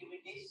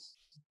activities.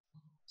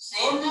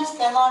 Sameness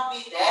cannot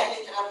be there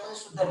with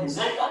reference to the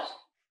result also.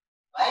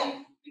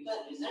 Why? Because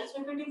results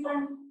will be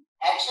different,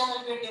 action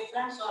will be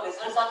different, so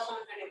results also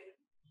will be different.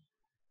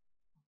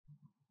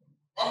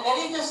 Then where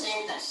is the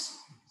sameness?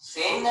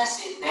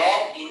 Sameness is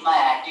there in my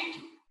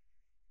attitude.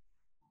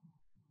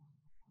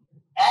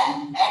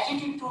 And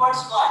attitude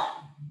towards what?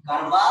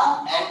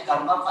 Karma and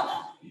karma phala.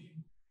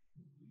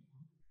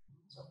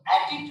 So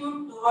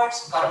attitude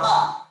towards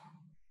karma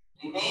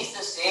remains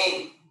the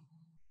same.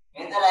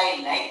 Whether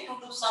I like to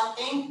do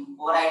something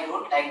or I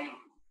don't like to do.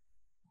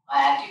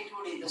 My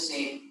attitude is the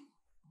same.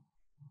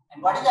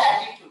 And what is the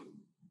attitude?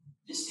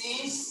 This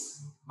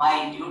is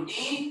my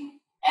duty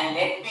and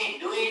let me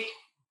do it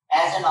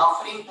as an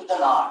offering to the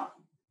Lord.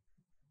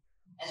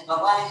 As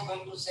Bhagavan is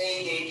going to say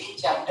in the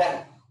 18th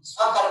chapter,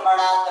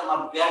 Swakarmana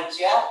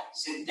tamabhyarchya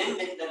siddhim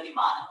vindati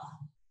manava.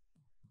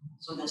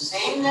 So the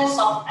sameness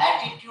of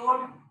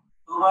attitude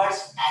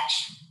towards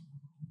action.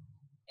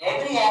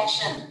 Every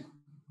action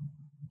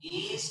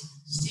is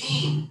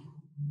seen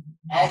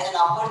as an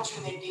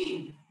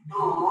opportunity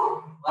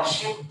to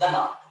worship the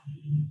Lord.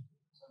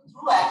 So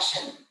through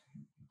action,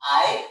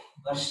 I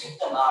worship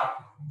the Lord.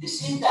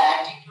 This is the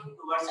attitude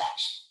towards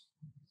action.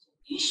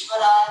 So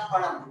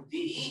Ishvararpana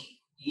buddhi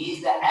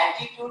is the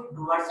attitude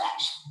towards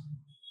action.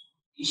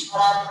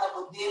 Ishvararpana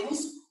buddhi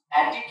means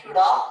attitude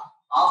of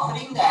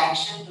offering the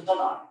action to the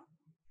Lord.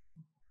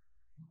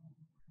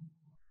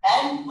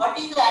 And what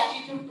is the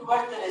attitude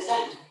towards the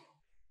result?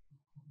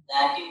 The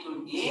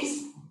attitude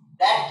is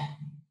that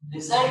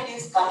result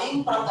is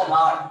coming from the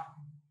Lord.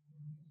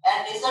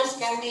 And results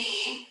can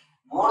be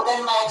more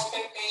than my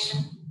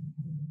expectation,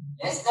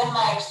 less than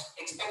my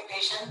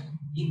expectation,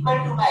 equal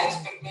to my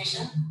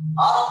expectation,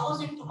 or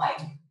opposite to my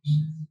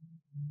expectation.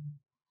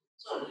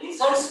 So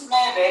results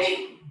may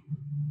vary,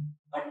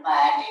 but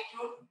my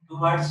attitude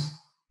towards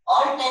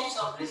all types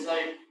of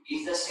result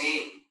is the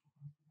same.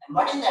 And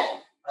what is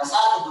that?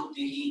 Prasada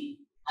buddhi.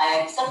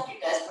 I accept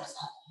it as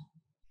prasada.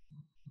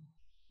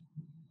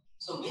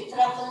 So with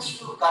reference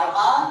to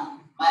karma,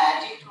 my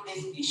attitude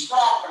is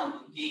Ishvararpana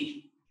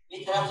buddhi.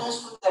 With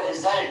reference to the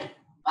result,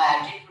 my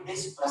attitude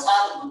is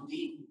prasada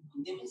buddhi.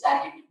 Buddhi means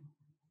attitude.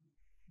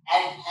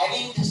 And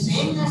having the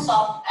sameness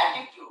of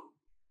attitude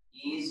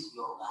is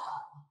yoga.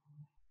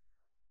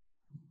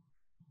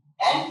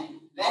 And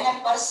when a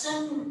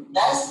person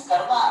does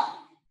karma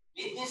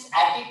with this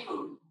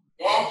attitude,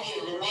 then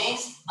he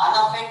remains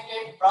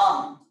unaffected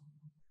from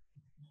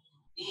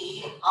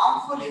the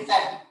harmful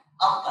effect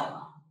of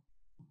karma.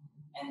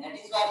 And that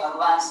is why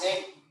Bhagavan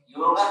said,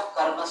 Yoga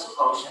karma su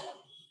kaushalam.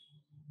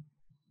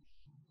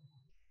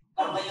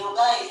 Karma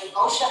yoga is a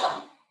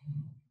kaushalam,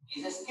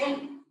 is a skill.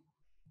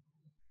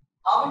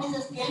 How it is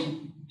a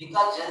skill?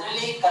 Because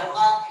generally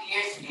karma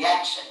creates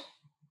reaction.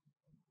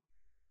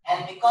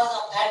 And because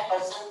of that,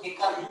 person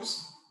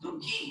becomes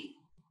dukhi,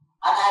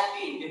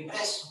 unhappy,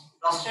 depressed,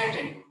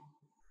 frustrated.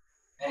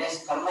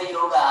 Whereas karma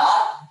yoga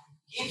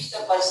keeps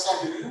the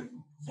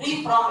person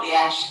free from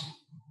reaction.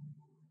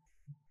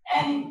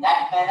 And in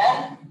that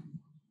manner,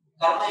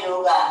 karma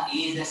yoga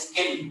is a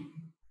skill.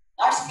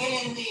 Not skill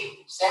in the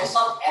sense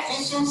of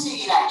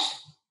efficiency in action,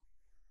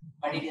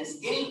 but it is a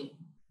skill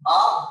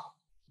of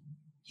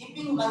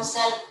keeping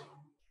oneself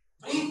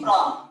free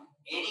from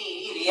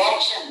any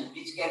reaction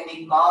which can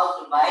be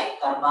caused by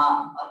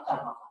karma or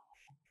karma.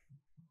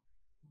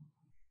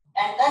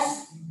 And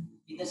thus,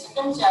 in the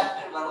second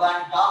chapter,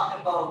 Bhagavan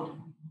talked about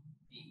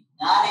the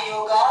Jnana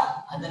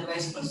Yoga,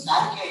 otherwise called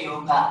Sankhya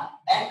Yoga,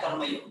 and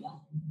Karma Yoga.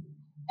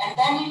 And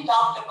then he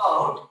talked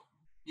about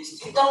the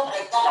Sthita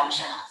Prajna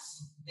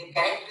Lakshanas, the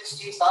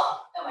characteristics of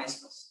the wise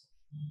person.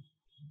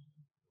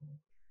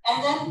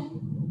 And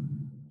then,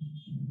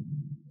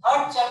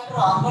 third chapter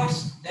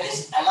onwards, there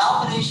is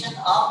elaboration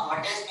of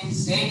what has been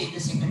said in the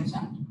second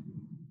chapter.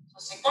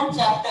 So, second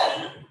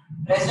chapter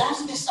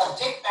presents the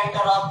subject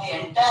matter of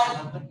the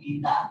entire Bhagavad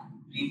Gita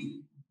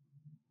briefly.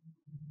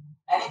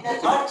 And in the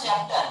third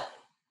chapter,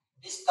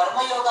 this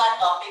Karma Yoga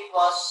topic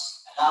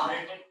was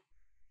elaborated.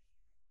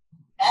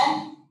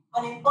 And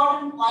one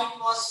important point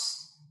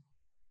was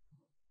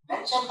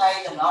mentioned by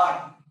the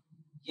Lord.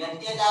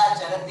 Yadyada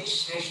charati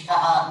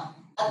shreshtaha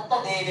tatta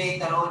deve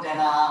taro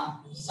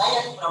jana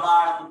sayat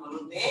pramanam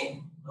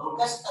kurute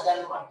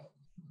lokastadalvat.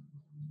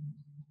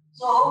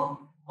 So,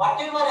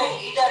 whatever a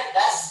leader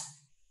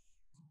does,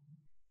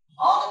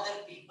 all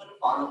other people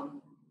follow.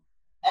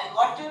 And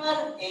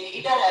whatever a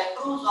leader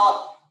approves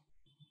of,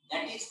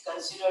 that is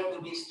considered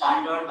to be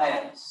standard by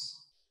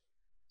others.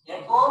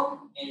 Therefore,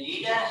 a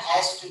leader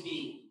has to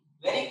be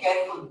very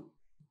careful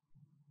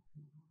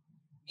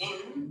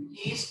in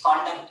his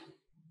conduct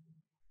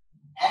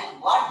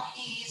and what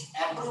he is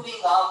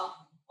approving of,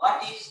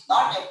 what he is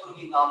not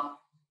approving of.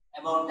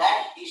 About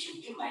that, he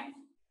should be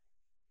mindful.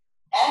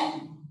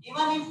 And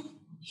even if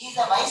he is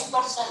a wise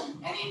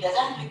person and he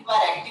doesn't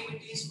require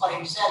activities for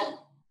himself,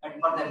 but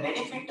for the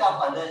benefit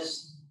of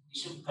others, he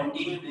should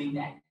continue doing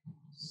that.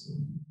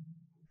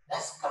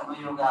 Thus, Karma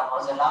Yoga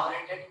was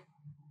elaborated.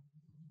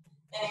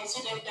 Then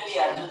incidentally,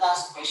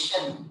 Arjuna's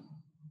question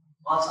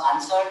was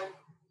answered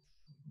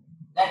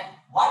that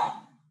what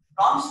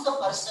prompts the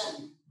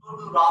person to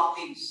do wrong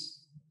things?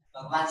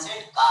 Bhagavan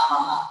said,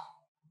 Kamaha,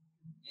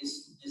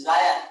 his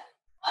desire,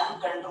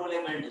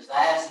 uncontrollable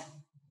desires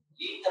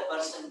lead the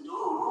person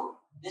to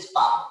this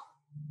path.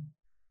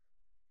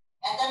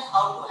 And then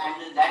how to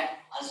handle that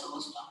also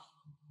was taught.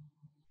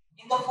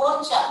 In the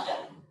fourth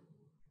chapter,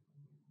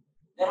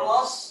 there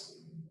was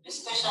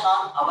discussion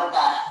on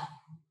avatara.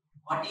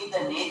 What is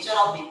the nature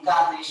of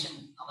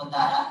incarnation,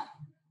 avatara?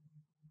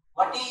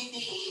 What is the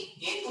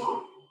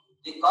hetu,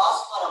 the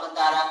cause for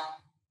avatara?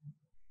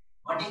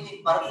 What is the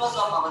purpose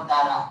of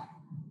avatara?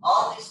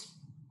 All these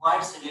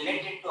points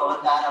related to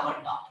avatara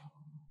were taught.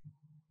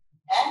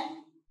 And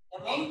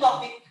the main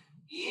topic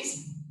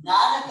is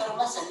Jnana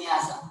Karma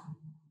Sannyasa.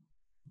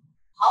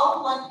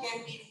 How one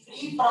can be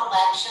free from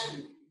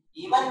action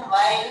even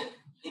while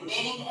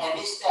remaining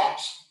amidst the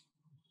action.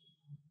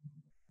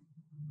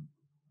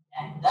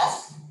 And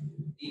thus,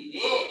 the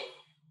way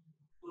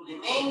to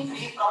remain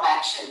free from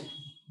action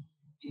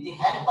with the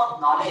help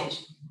of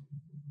knowledge,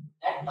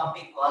 that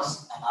topic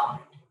was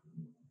elaborated.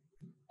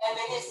 And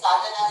various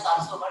sadhanas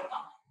also were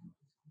done.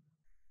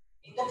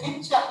 In the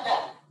 5th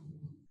chapter,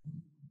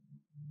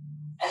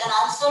 as an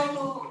answer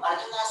to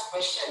Arjuna's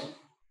question,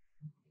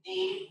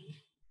 the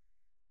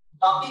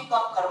topic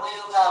of Karma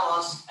Yoga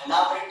was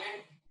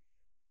elaborated,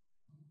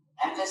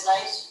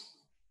 emphasized,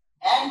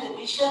 and the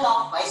mission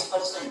of wise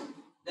person,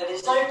 the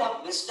result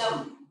of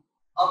wisdom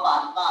of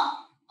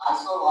Atma,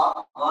 also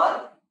were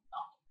taught.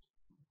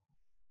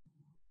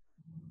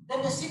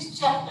 Then the 6th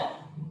chapter,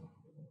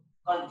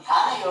 called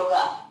Dhyana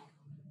Yoga,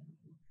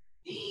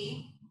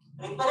 the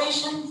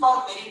preparation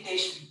for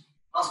meditation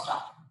was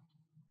taught.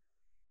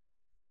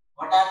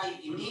 What are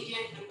the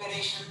immediate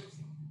preparations?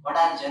 What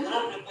are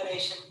general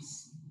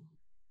preparations?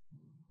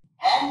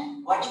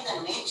 And what is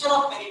the nature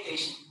of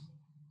meditation?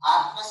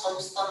 Atma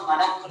samstam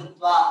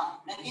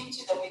manakrutva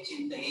nakinchidapi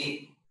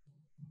chintaye.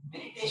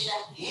 Meditation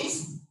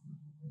is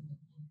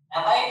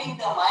abiding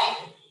the mind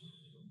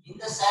in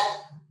the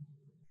self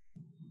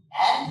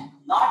and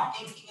not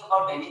thinking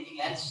about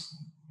anything else.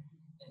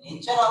 The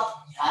nature of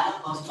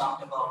dhyana was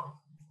talked about.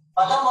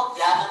 Phalam of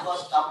dhyana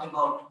was talked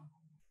about.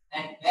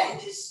 And when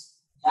this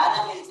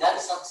dhyana is done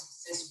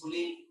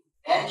successfully,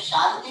 then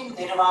shanti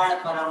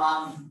nirvana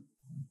paramam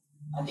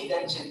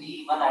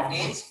adhigacchati, one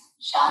attains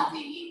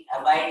shanti,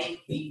 abiding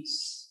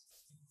peace,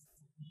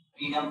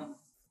 freedom.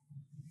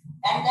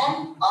 And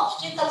then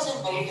obstacles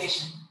in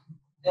meditation,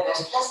 the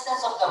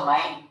restlessness of the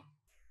mind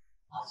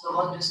also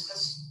was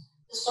discussed.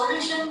 The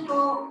solution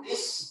to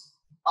this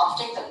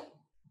obstacle,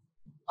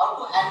 how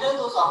to handle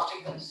those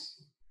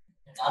obstacles,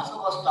 that also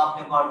was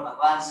talked about.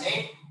 Bhagavan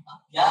said,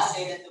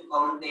 Abhyasena tu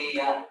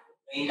kaunteya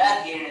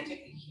vairagyena cha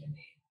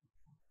krishyate.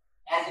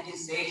 As it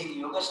is said in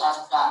Yoga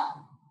Shastra,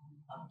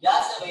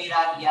 Abhyasa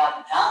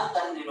vairagya bhyam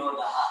tan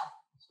nirodha.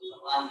 So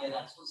Bhagavan here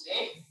also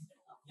said,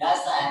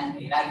 Abhyasa and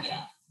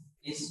vairagya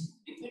is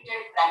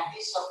repeated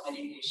practice of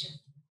meditation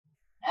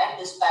and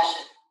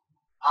dispassion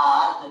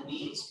are the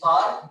means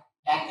for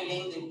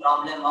tackling the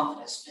problem of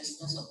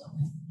restlessness of the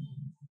mind.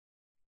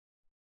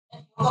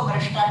 And Yoga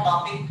Krishna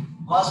topic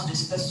was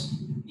discussed.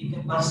 If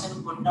a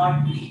person could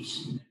not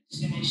reach the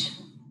destination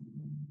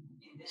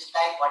in this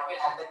life, what will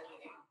happen to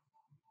him?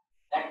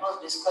 That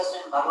was discussed,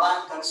 and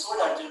Bhagavan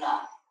consoled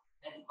Arjuna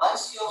that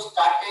once you have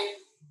started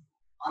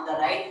on the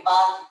right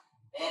path,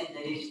 then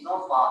there is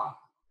no fall.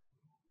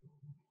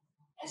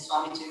 As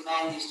Swami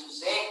Chinmayan used to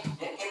say,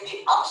 there can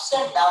be ups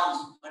and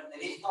downs, but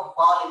there is no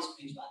fall in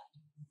spirituality.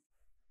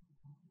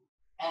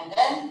 And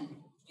then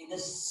in the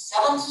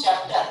 7th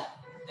chapter,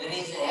 there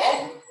is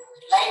a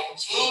slight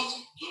change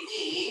in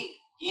the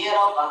year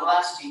of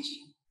Bhagavan's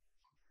teaching.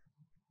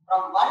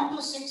 From 1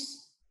 to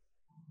 6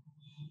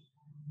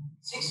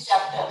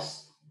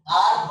 chapters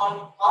are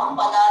called Tvam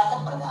Padartha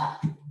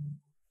Pradhana,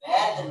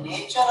 where the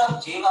nature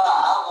of Jiva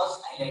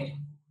was highlighted.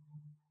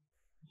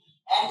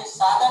 And the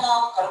sadhana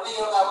of Karma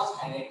Yoga was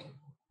highlighted.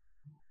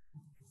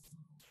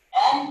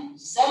 And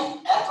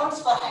self-efforts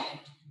were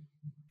highlighted.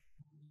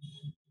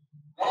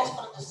 Whereas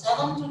from the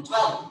 7 to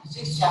 12,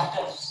 6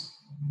 chapters,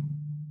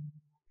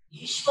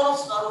 Ishvara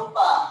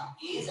Swarupa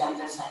is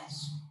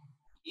emphasized,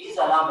 is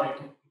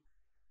elaborated.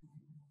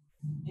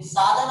 The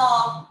sadhana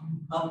of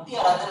Bhakti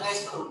or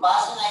otherwise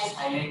Upasana is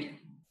highlighted.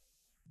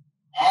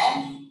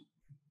 And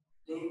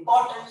the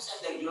importance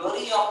and the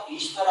glory of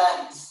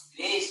Ishvara, His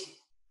grace,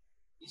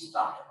 is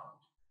talked about.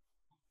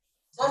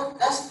 So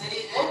thus there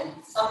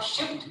is some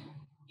shift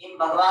in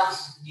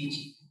Bhagavan's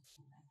teaching.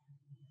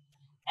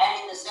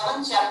 And in the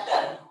 7th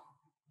chapter,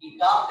 he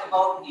talked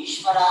about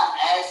Ishvara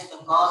as the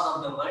cause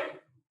of the world.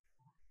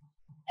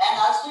 And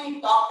also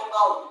he talked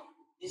about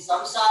the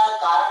samsara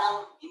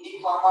karanam in the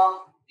form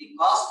of the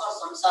cause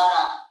for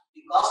samsara,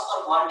 the cause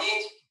for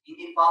bondage in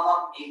the form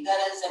of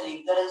ignorance and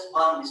ignorance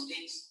born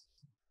mistakes.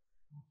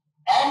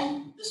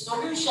 And the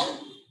solution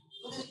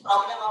to this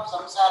problem of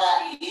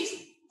samsara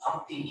is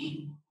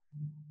bhakti.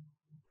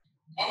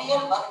 And here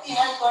bhakti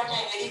has got a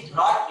very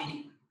broad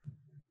meaning.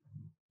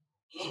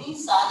 Any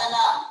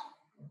sadhana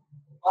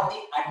for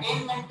the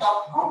attainment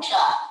of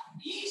moksha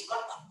is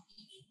called bhakti.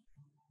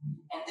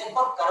 And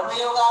therefore Karma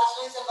Yoga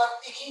also is a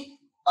bhakti,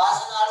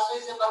 Upasana also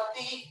is a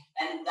bhakti,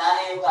 and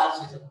Jnana Yoga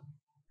also is a bhakti.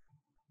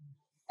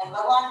 And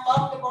Bhagavan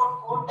talked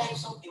about 4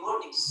 types of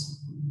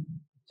devotees.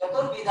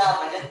 Chaturvidha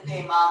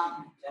bhajante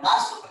mam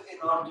janasu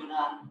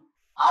Arjuna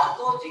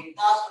artho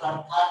jignasu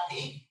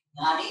artharthi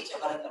jnani cha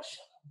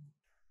bharatarshava.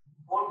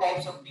 4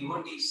 types of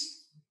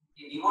devotees.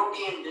 The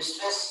devotee in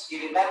distress,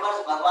 he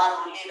remembers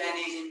Bhagavan only when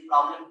he is in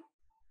problem.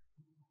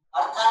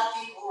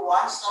 Artharthi, who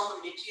wants some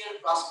material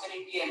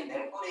prosperity and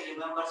therefore he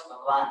remembers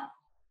Bhagavan.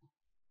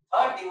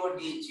 Third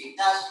devotee is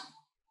Jignasu.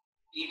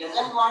 He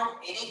doesn't want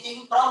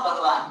anything from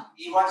Bhagavan.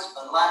 He wants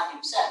Bhagavan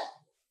himself.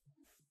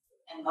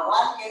 And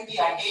Bhagavan can be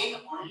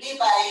attained only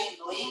by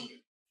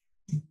knowing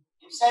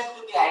himself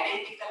to be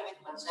identical with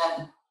oneself,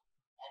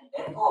 and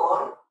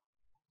therefore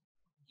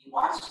he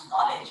wants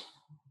knowledge,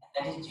 and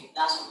that is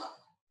Jignasu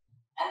Bhakti.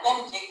 And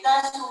when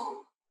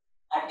Jignasu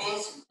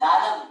attains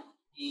Dhanam,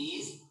 he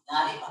is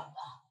Dani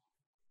Bhakta.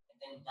 And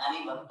then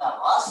Dani Bhakta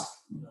was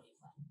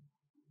glorified.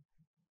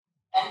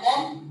 And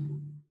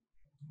then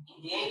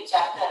in the 8th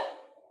chapter,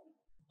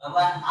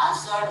 Bhagavan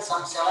answered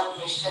some 7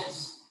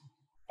 questions,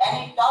 and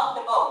he talked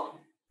about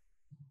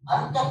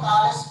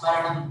Antakala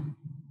Smaranam.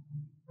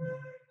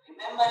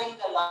 Remembering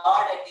the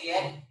Lord at the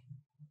end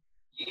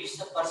leads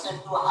the person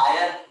to a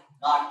higher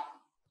Lord.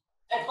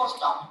 That was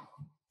talked.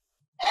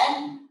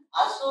 And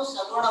also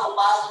Saguna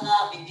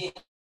Upasana with the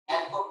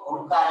help of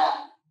Omkara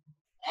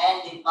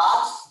and the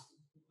paths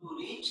to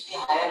reach the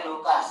higher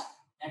lokas.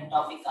 That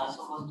topic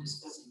also was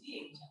discussed in the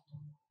 8th chapter.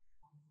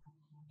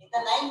 In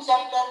the 9th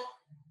chapter,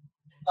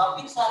 the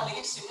topics are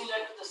very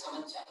similar to the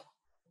 7th chapter,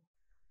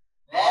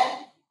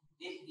 where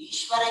the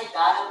Ishvara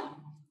Dhanam,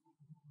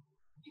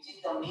 which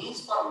is the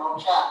means for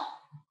moksha,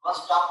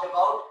 was talked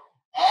about,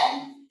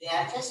 and the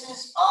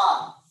emphasis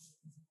on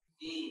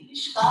the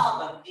Nishkama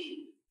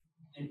Bhakti,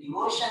 the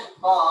devotion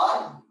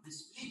for the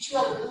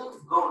spiritual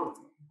goal,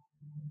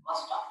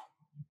 was taught.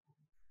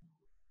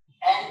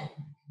 And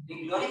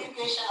the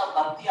glorification of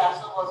Bhakti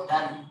also was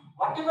done.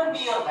 Whatever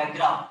be your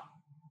background,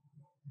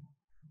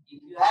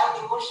 if you have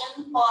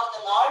devotion for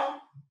the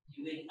Lord,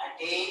 you will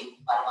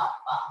attain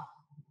Paramatma.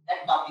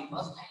 That topic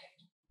was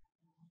highlighted.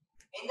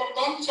 In the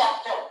 10th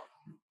chapter,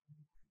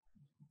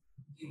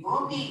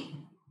 Vibhuti,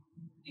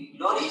 the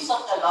glories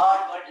of the Lord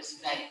were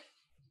described,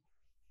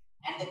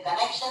 and the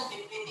connection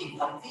between the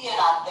Bhakti and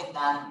Atmik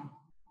Dhanam,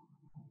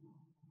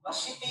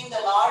 worshipping the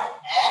Lord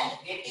and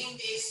getting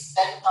this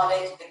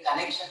self-knowledge, the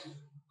connection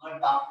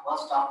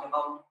was talked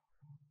about.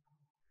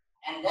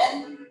 And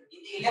then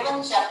in the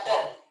 11th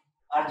chapter,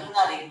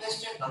 Arjuna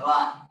requested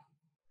Bhagavan,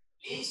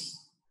 please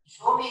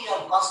show me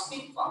your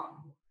cosmic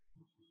form.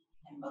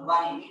 And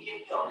Bhagavan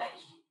immediately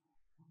obliged,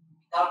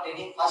 without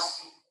any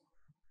fuss.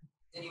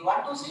 Then you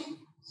want to see?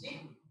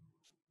 See?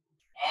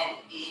 And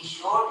he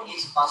showed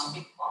his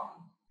cosmic form.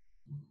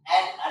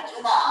 And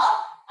Arjuna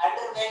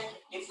underwent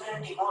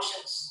different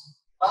emotions.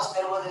 First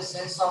there was a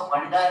sense of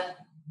wonder,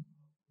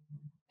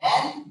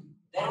 then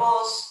there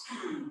was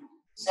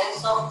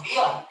sense of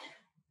fear,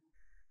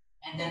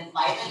 and then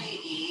finally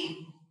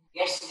he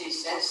gets the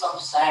sense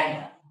of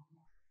surrender.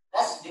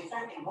 Thus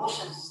different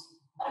emotions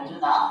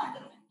Arjuna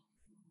underwent.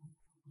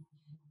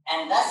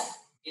 And thus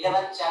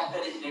 11th chapter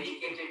is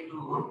dedicated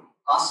to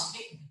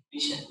cosmic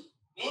vision.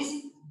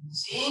 Means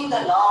seeing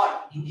the Lord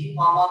in the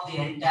form of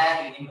the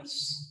entire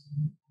universe.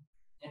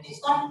 That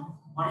is not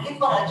only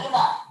for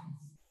Arjuna.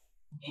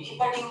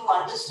 Anybody who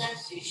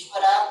understands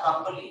Ishvara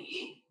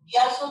properly, he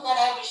also can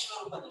have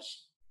Vishwarupa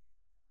Darshan.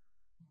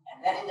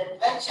 And then in the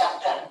 12th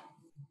chapter,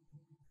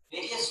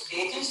 various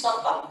stages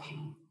of bhakti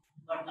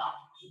were taught.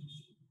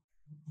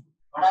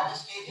 What are the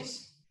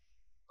stages?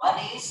 One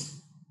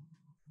is,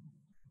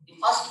 the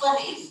first one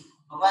is,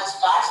 Bhagavan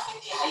starts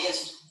with the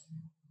highest.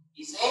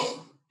 He says,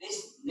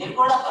 this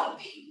Nirguna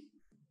Bhakti,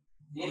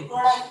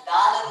 Nirguna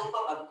Dana Rupa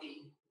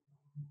Bhakti,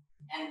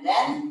 and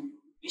then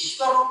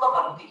Vishwarupa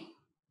Bhakti,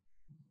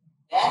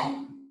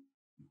 then,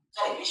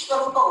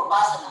 Vishwarupa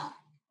Upasana,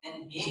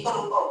 then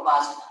Ekarupa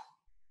Upasana,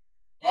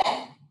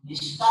 then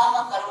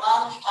Nishkama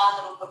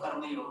Karmanusthana Rupa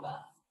Karma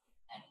Yoga,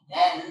 and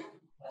then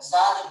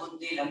Prasada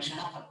Buddhi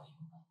Lakshana Karma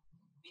Yoga,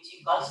 which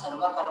he calls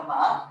Sarva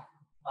Karma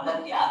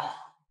Palatyaga.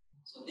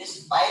 So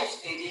these 5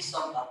 stages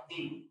of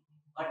bhakti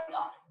were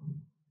taught.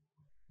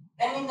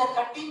 Then in the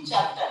 13th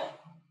chapter,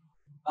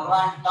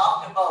 Bhagavan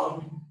talked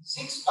about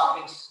 6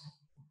 topics: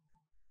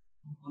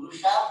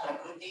 Purusha,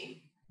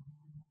 Prakriti,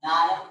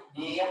 Jnanam,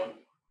 Neyam,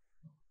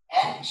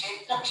 and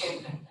Kshetra,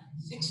 Kshetra.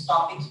 6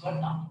 topics were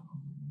taught.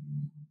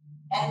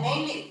 And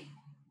mainly,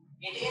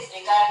 it is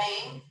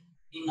regarding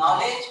the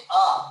knowledge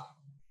of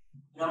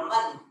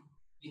Brahman,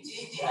 which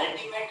is the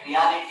ultimate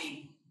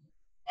reality,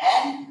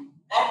 and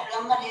that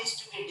Brahman is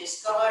to be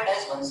discovered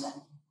as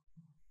oneself.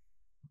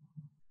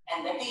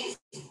 And that is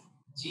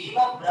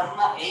Jiva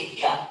Brahma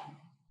Aikya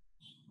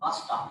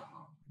was talked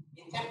about.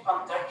 In fact,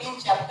 from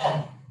 13th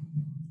chapter,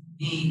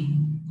 the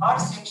 3rd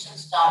section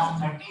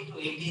starts 13 to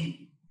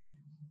 18.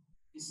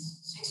 These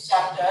 6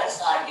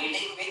 chapters are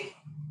dealing with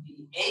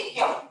the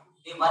Aikyam,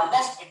 the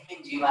oneness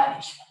between Jiva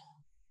and Ishvara.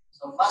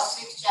 So first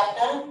 6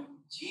 chapter,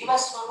 Jiva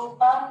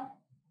Swarupa,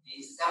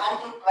 the 7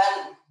 to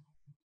 12,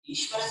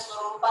 Ishvara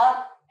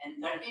Swarupa,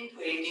 and 13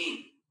 to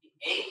 18, the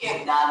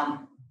Aikya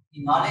Jnanam,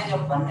 the knowledge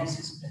of oneness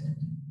is present.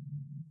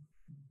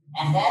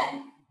 And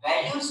then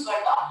values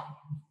were taught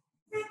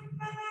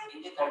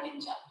in the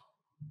 13th chapter.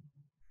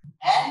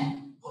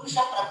 And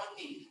Purusha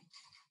Prakriti,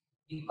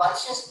 the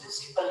conscious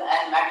principle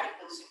and matter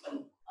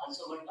principle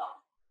also were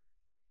taught.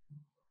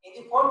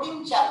 In the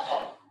 14th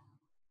chapter,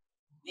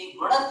 the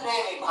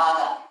Gunatraya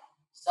Vibhaga,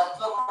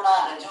 Sattva Guna,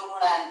 Rajo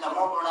Guna and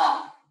Tamo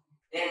Guna,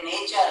 their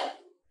nature,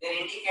 their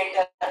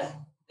indicators,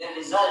 their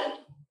result,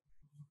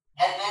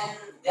 and when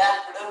they are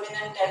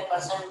predominant and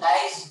person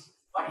dies,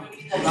 what will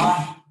be the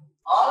lot?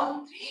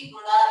 All 3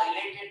 Guna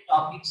related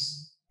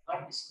topics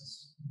got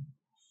discussed.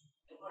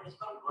 Therefore, it is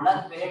called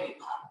Gunadvaya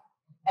Vibhaga.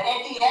 And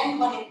at the end,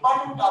 one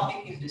important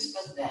topic is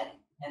discussed there,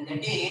 and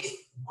that is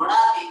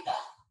Gunadita.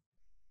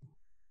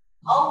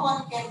 How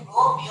one can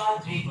go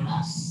beyond three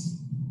gunas,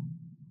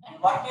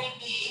 and what will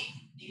be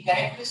the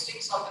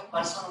characteristics of a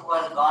person who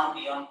has gone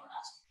beyond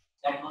gunas.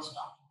 That was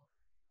talked.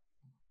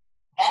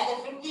 And the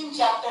 15th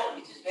chapter,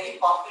 which is very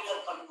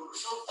popular, called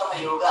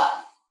Purushottama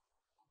Yoga,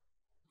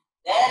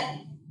 there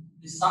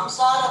the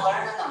samsara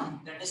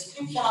varnanam, the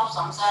description of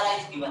samsara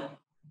is given.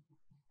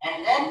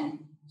 And then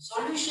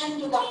solution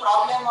to the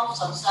problem of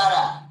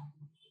samsara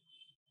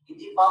in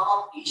the form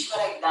of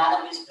Ishvara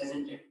Jnanam is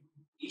presented.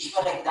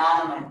 Ishvara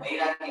Jnanam and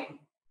Vairagyam,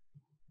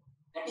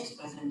 that is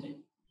presented.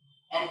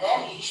 And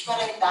then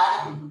Ishvara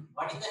Jnanam,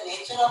 what is the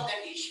nature of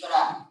that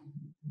Ishvara?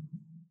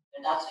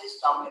 That also is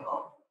talked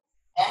about.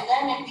 And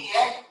then at the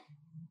end,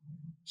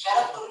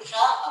 Kshara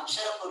Purusha,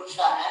 Akshara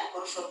Purusha and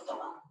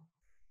Purushottama.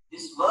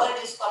 This world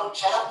is called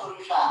Kshara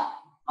Purusha,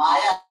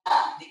 Maya,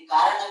 the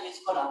Karanam is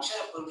called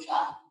Akshara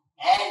Purusha,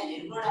 and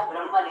Nirguna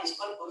Brahman is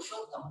called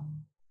Purushottama.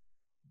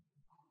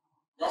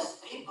 Thus,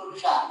 three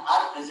Purusha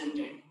are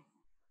presented.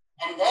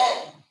 And then,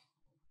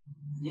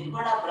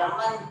 Nirguna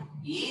Brahman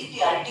is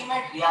the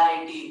ultimate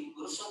reality,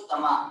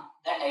 Purushottama,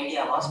 that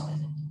idea was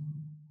present.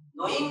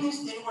 Knowing this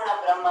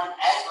Nirguna Brahman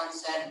as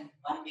oneself,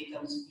 one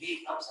becomes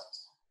free from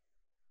samsara.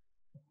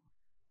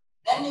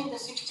 Then in the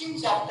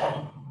 16th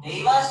chapter,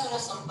 Devasura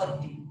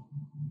Sampatti,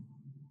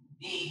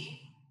 the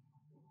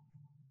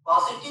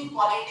positive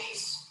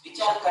qualities which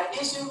are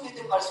conducive to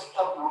the pursuit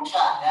of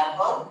moksha, they are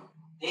called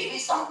Devi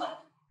Sampat,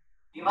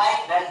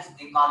 divine wealth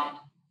they call it.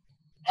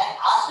 And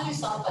Asuri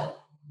Sampat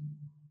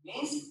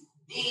means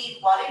the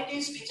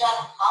qualities which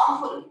are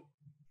harmful,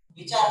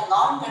 which are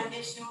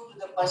non-conducive to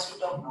the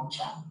pursuit of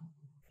moksha.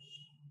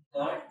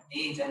 Third,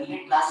 they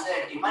generally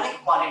classify demonic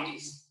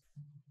qualities.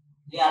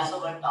 They also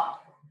were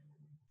talked about.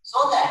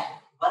 So that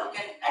one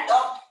can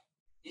adopt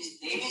this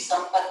Devi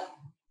Sampat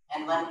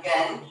and one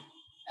can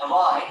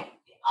avoid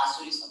the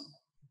Asuri Sampat.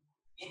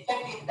 In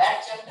fact, in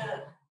that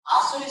chapter,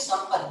 Asuri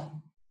Sampat,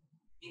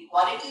 the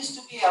qualities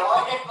to be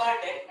avoided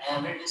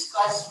were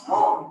discussed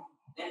more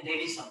than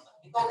Devi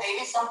Sampat, because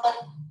Devi Sampat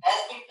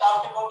has been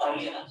talked about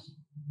earlier also.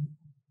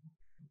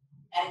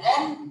 And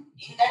then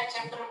in that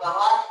chapter,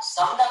 Bhagavan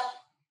summed up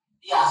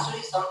the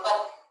Asuri Sampat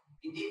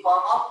in the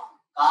form of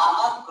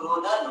Kama,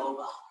 Krodha,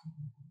 Lobha.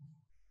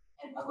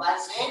 And Bhagavan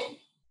said,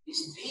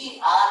 these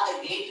three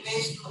are the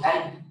gateways to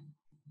hell.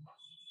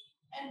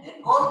 And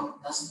therefore,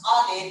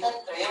 Tasmad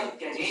Etat Trayam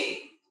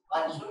Tyaje,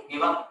 one should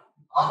give up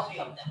all three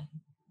of them.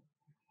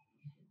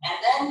 And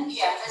then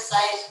he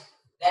emphasized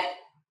that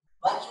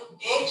one should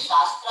take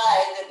Shastra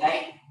as a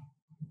guide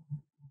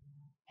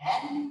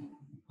and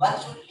one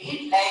should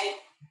lead life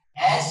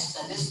as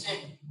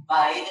suggested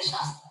by the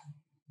Shastra.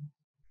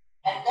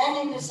 And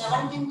then in the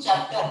 17th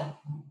chapter,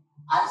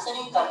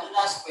 answering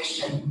Arjuna's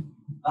question,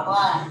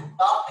 Bhagavan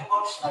talked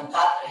about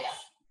Shraddha-traya,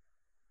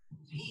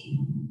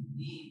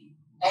 three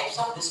types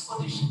of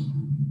disposition.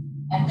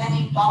 And then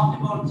he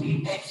talked about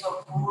three types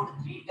of food,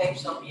 three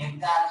types of yajna,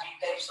 three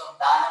types of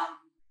dhanam,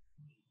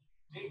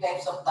 three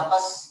types of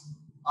tapas,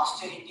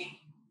 austerity.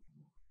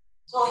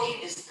 So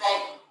he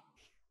described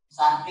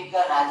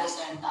Sattvika, Rajas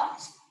and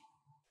Tamas.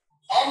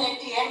 And at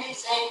the end he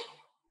said,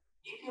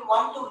 if you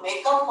want to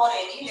make up for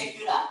any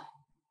lacuna,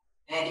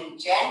 then you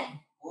chant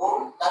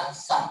Om Tat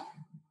Sat.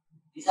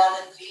 These are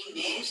the three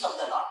names of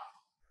the Lord.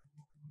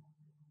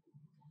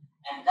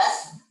 And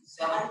thus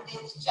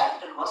 17th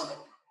chapter was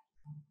complete.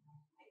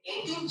 The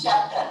 18th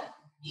chapter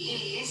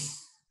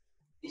is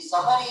the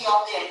summary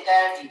of the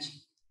entire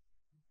teaching.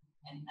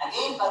 And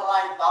again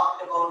Bhagavan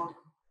talked about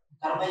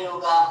Karma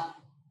Yoga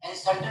and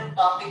certain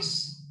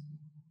topics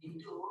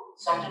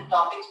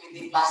with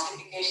the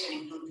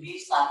classification into three,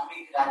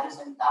 Sattvic, Rajas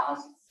and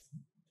Tamas.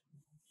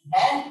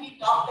 And we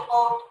talked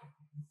about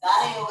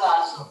Dana Yoga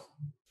also,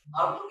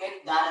 how to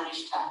get Dana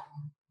Nishtha.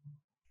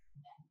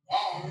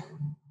 And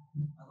then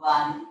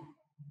Bhagavan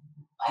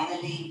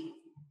finally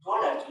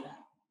told Arjuna,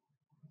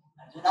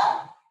 Arjuna,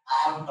 I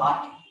have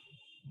taught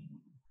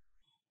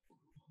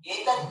you.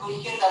 Etat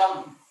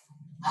Guhyataram,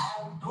 I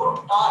have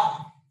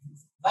taught,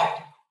 but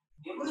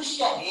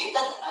Vimrushya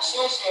Etat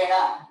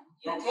Asheshena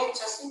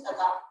Yathechasi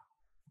Tata.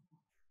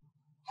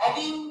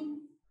 Having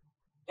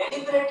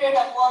deliberated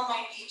upon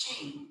my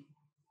teaching,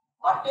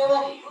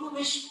 whatever you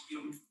wish to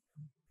do,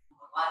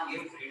 Bhagavan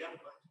gave freedom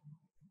to it.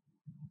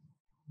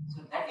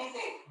 So that is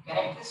a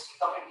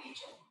characteristic of a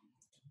teacher.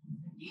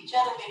 The teacher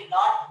will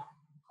not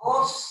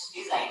force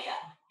his idea.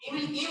 He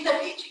will give the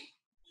teaching,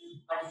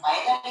 but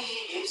finally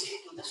he leaves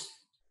it to the student.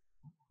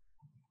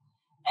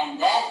 And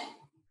then,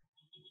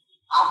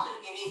 after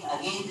giving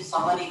again the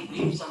summary,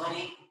 brief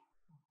summary,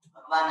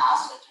 Bhagavan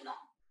asked Arjuna,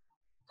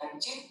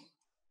 Kanchit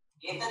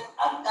etat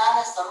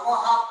adana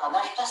sammoha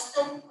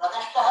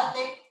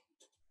pradashtahate,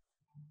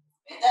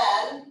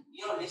 whether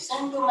you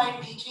listen to my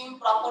teaching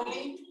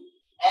properly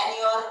and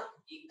your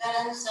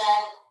ignorance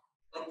and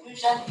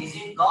confusion, is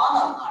it gone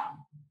or not?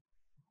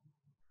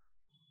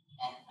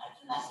 And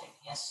Arjuna said,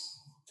 yes.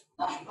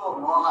 Nashto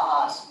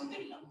moha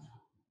smritilabdha.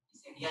 He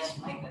said, yes,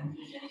 my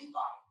confusion is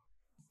gone.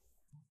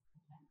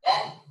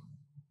 Then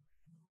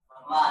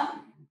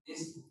Bhagavan,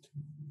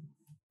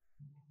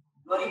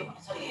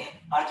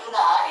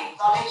 Arjuna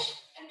acknowledged,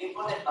 and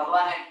before that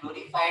Bhagavan had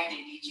glorified the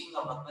teaching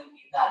of Bhagavad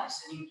Gita,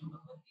 listening to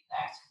Bhagavad Gita,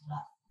 etc.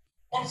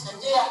 Then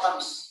Sanjaya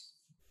comes,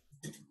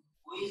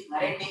 who is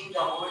narrating the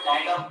whole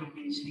dialogue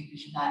between Sri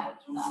Krishna and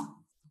Arjuna,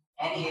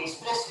 and he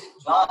expressed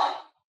his joy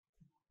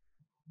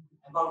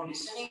about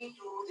listening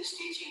to this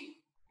teaching,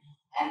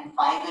 and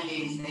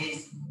finally he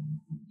says,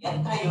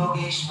 Yatra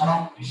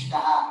Yogeshwara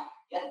Krishna,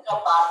 Yatra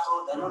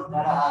Partho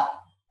Dhanurdhara,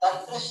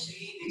 Tatra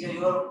Shri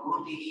Vijayor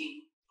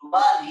Bhutihi,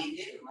 Ruba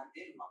Nidir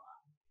Mandir Mama.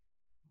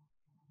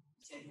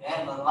 He said,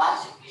 where Bhagavan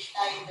Sri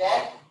Krishna is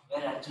there,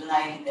 where Arjuna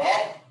is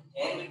there,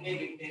 there will be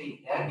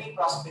victory, there will be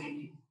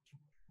prosperity.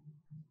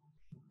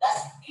 Thus,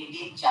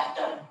 18th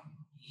chapter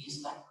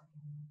is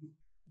concluded.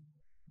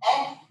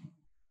 And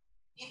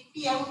if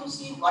we have to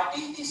see what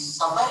is the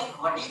summary,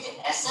 what is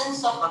the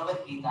essence of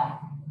Bhagavad Gita,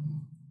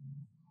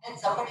 then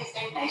somebody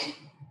said nicely,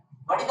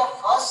 what is the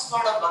first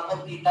word of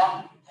Bhagavad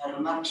Gita?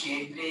 Dharma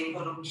Kshetre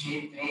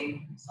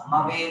Kurukshetre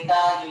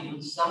Samaveta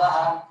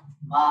Yuyutsavaha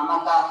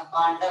Mamaka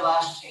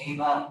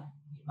Pandavascheva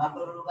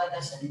Imakuruvata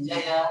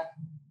Sanjaya.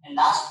 And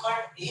last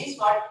word is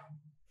what?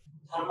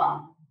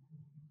 Dharma.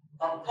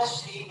 Tatra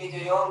Shri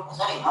Vijayo,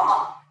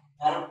 Mama.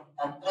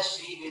 Tatra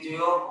Shri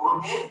Vijayo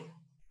Bhutir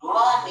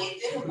Ruva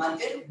Nitir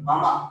Mandir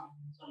Mama.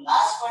 So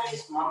last word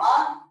is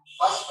Mama,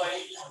 first word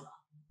is Dharma.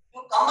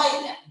 You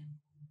combine them.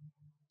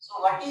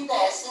 So what is the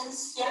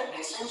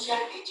essential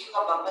teaching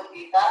of Bhagavad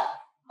Gita?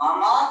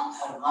 Mama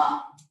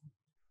Dharma.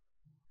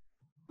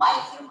 My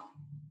Dharma.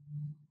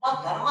 Now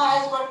Dharma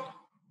has got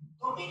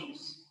two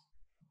meanings.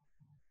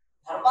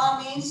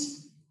 Dharma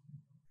means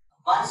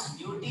one's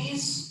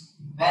duties,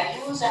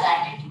 values and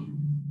attitude.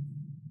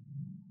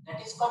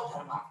 That is called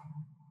Dharma.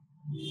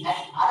 And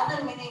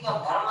another meaning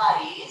of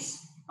Dharma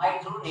is my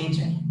true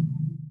nature.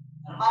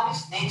 Dharma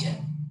means nature.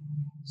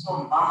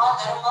 So Mama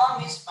Dharma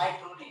means my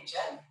true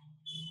nature.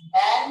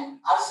 And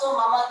also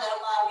Mama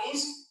Dharma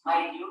means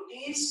my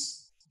duties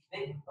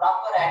with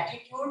proper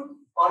attitude,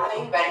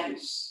 following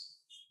values.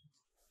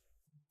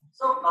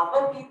 So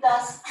Bhagavad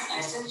Gita's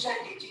essential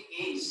teaching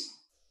is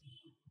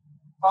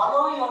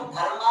follow your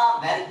Dharma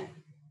well.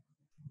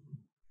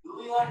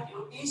 Do your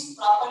duties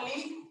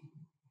properly,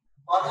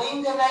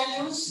 following the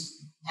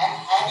values and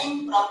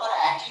having proper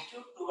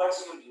attitude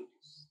towards your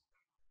duties.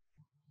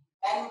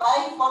 And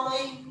by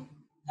following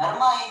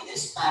Dharma in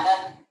this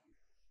manner,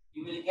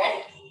 you will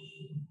get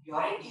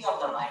purity of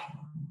the mind.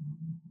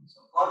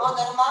 So follow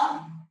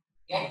Dharma,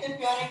 get the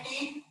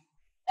purity,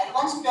 and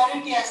once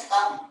purity has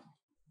come,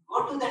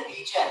 go to the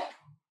teacher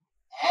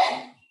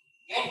and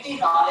get the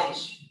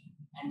knowledge,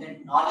 and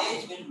that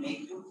knowledge will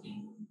make you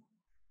free.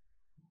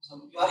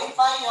 So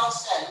purify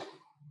yourself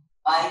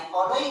by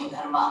following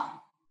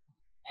Dharma,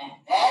 and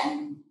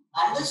then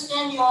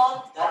understand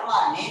your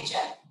Dharma nature,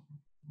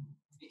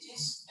 which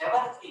is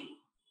ever free,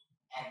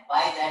 and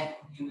by that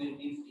you will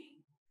be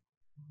free.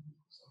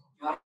 So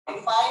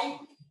purify,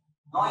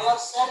 know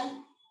yourself,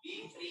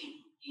 be free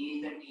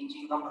is the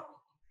teaching of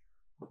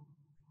Bhagavad.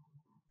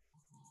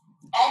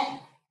 And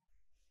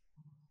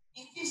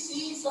if we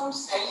see some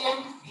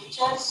salient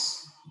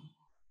features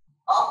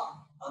of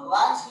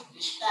Bhagavan Sri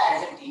Krishna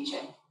as a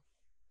teacher,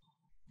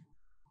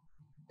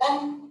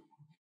 then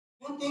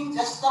you think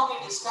just now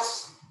we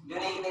discussed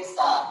during this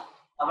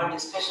our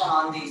discussion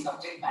on the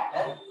subject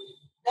matter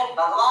that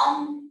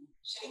Bhagavan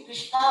Sri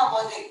Krishna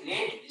was a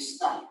great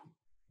listener.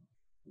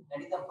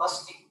 That is the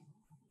first thing.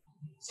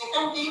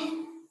 Second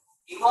thing,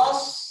 he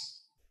was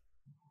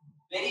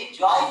very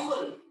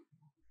joyful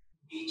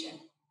teacher,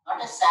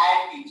 not a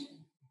sad teacher.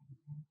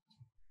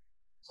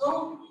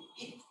 So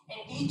if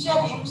a teacher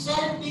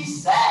himself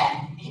is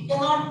sad, he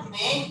cannot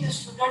make the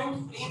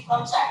student free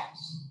from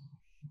sadness.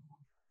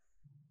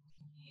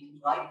 He is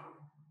joyful.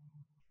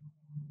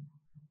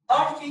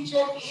 Third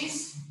feature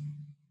is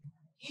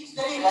he is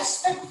very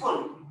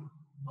respectful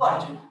to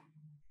Arjuna.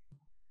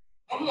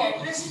 When he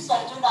addresses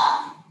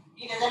Arjuna,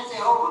 he doesn't say,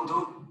 oh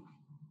Buddhu,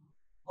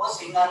 oh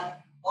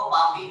sinner, oh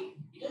papi.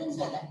 He doesn't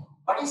say that.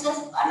 But he says,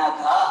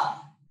 Anagha,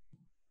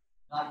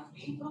 you are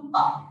free from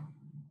papi.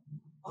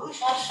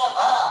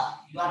 Purusharshava,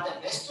 you are the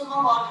best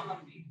among all human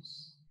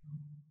beings.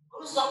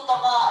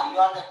 Purusattama, you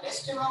are the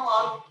best among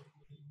all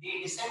the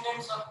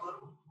descendants of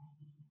Guru.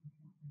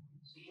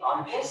 So he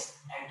always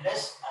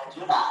addressed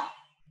Arjuna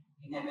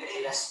in a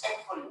very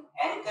respectful,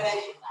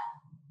 encouraging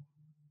manner.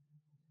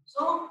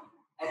 So,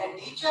 as a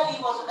teacher,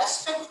 he was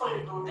respectful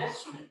to the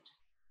student.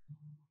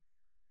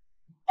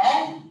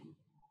 And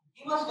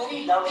he was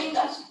very loving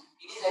also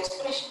in his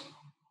expression.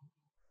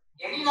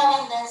 Every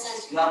now and then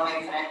says, you are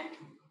my friend,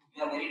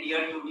 you are very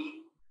dear to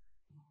me,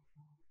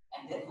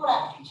 and therefore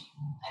I am teaching.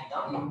 I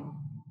love you.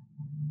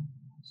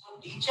 So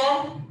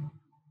teacher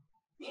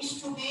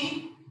needs to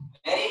be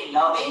very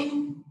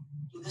loving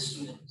to the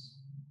students.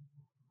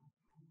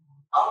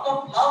 Out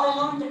of love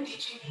alone, the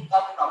teaching will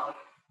come properly.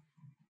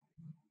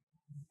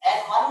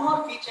 And one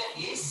more feature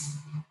is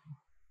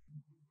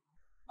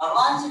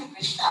Bhagavan Sri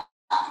Krishna.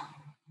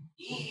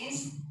 He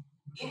is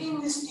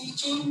is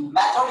teaching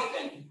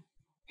methodically.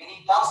 When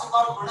he talks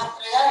about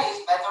Gunatraya, he is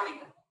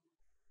methodical.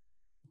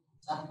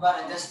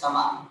 Sattva, Rajas,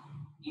 Tama,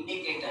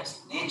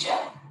 indicators, nature.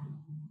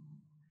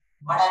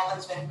 What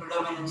happens when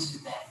predominance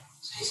is there?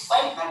 So he is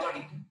quite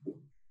methodical.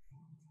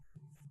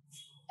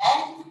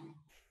 And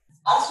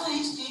also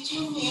his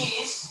teaching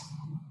is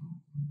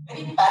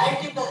very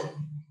palatable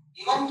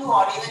even to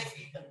ordinary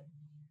people,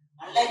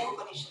 unlike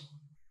Upanishad.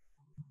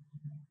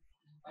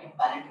 Quite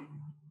palatable.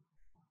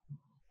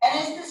 And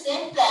at the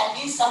same time,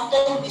 he is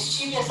sometimes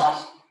mischievous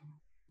also.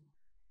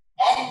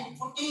 And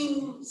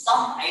putting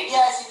some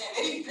ideas in a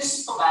very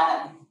crisp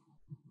manner.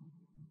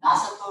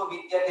 Nasato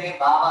vidyate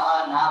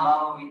bhavaha na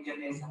bhava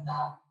vidyate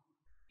sataha.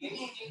 It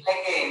is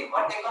like a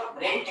what they call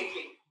brain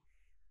tickling.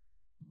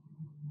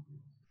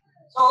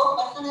 So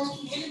person has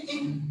to really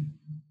think.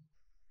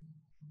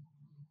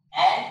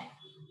 And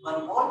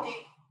one more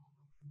thing,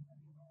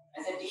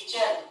 as a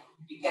teacher,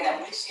 we can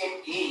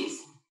appreciate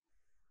is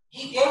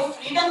he gave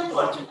freedom to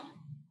Arjuna.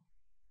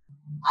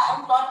 I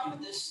have taught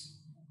you this,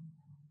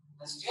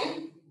 but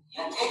still,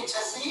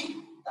 yathechasi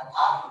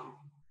tatha kuru.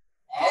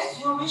 As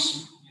you wish,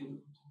 you do.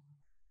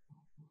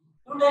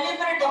 You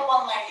deliberate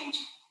upon my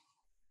teaching.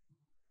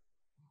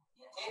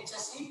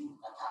 Yathechasi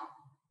tatha.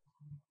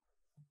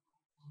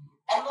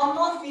 And one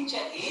more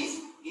feature is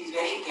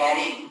very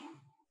caring.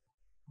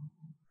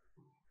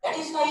 That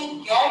is why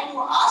he cared to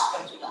ask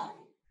Arjuna,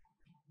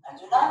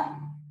 Arjuna,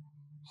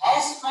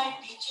 has my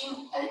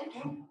teaching helped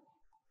you?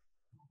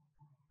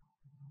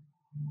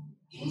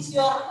 Is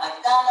your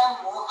Adhyatma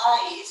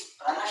Moha is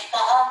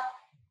pranashtaha?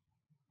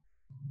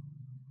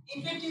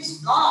 If it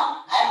is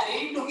not, I am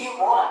ready to give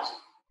more also.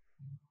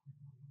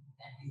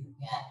 That is the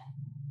care.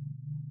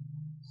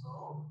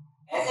 So,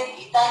 as a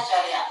Gita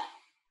Acharya,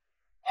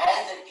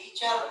 as the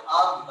teacher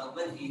of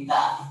Bhagavad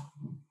Gita,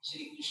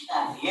 Shri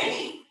Krishna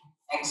really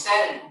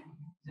excelled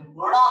the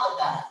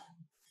Purnavatara.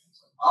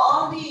 So,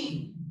 all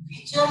the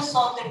features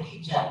of the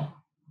teacher,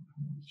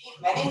 he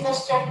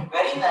manifested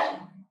very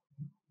well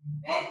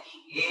when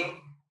he gave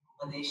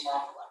Upadesha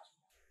to Arjuna.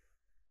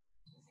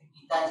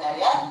 Gita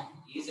Acharya,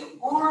 he is a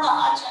Purna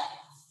Acharya.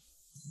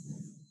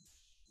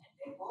 And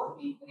therefore,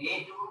 we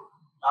pray to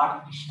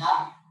Lord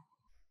Krishna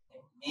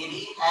that may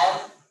we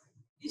have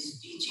this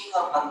teaching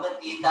of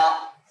Bhagavad Gita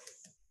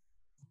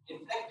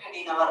reflected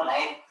in our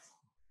life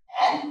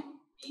and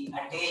we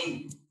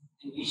attain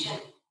the vision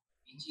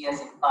which he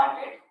has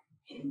imparted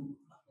in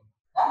Bhagavad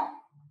Gita.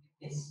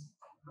 This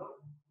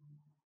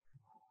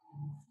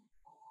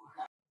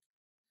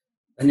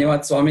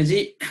Dhanyavad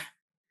Swamiji.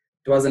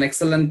 It was an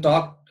excellent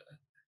talk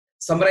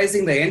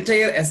summarizing the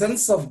entire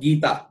essence of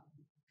Gita.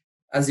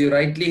 As you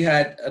rightly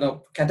had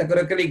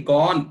categorically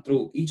gone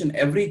through each and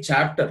every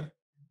chapter.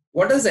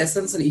 What is the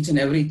essence in each and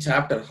every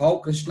chapter? How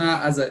Krishna,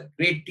 as a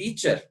great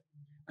teacher,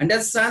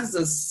 understands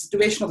the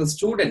situation of the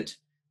student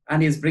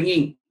and is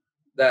bringing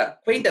the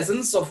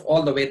quintessence of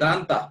all the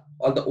Vedanta,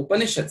 all the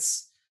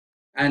Upanishads,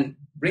 and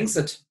brings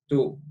it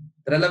to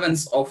the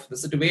relevance of the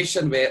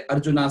situation where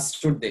Arjuna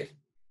stood there.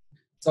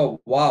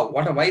 So, wow,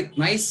 what a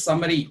nice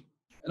summary.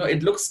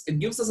 It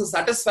gives us a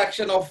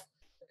satisfaction of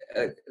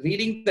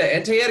reading the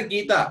entire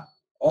Gita,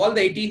 all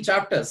the 18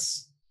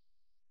 chapters,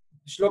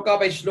 shloka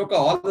by shloka,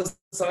 all the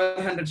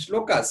 700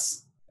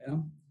 shlokas.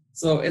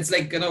 So it's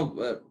like,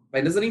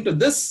 by listening to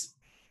this,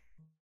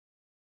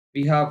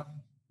 we have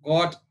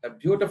got a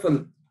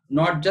beautiful,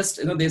 not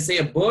just, they say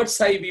a bird's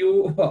eye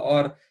view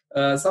or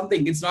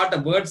something. It's not a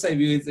bird's eye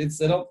view. It's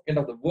kind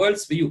of the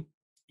world's view.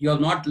 You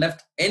have not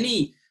left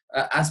any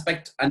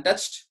aspect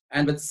untouched,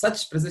 and with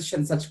such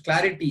precision, such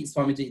clarity,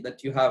 Swamiji,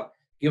 that you have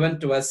given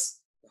to us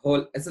the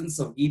whole essence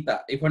of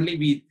Gita. If only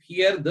we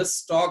hear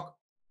this talk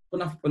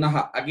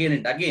punaha again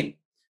and again,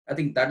 I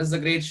think that is a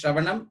great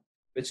Shravanam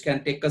which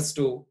can take us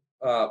to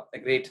a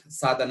great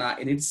sadhana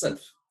in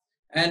itself.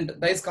 And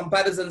there is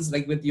comparisons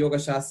like with Yoga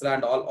Shastra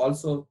and all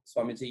also,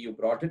 Swamiji, you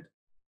brought it.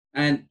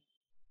 And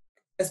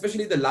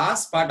especially the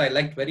last part I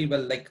liked very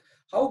well, like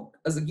how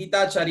as a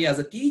Gita Acharya, as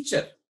a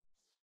teacher,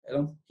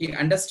 he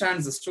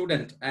understands the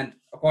student and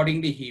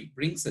accordingly he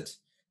brings it.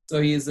 So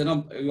he is,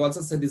 you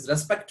also said he's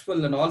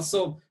respectful and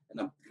also,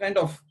 kind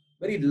of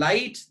very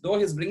light, though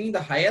he's bringing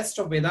the highest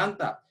of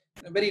Vedanta,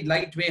 in a very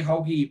light way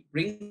how he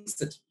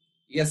brings it.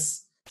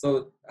 Yes.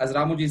 So as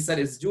Ramuji said,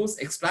 it's juice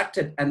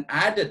extracted and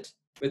added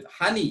with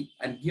honey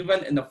and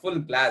given in a full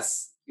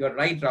glass. You're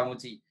right,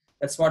 Ramuji.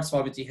 That's what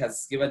Swamiji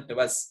has given to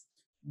us.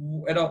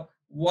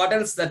 What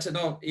else that,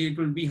 it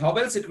will be, how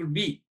else it could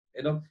be?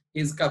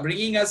 He's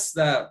bringing us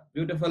the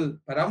beautiful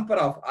parampara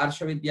of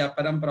Arshavidya,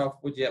 parampara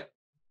of Pujya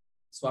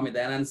Swami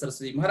Dayananda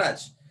Saraswati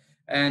Maharaj.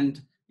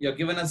 And you have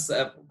given us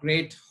a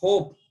great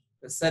hope.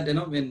 They said,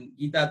 in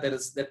Gita,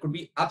 there could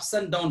be ups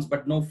and downs,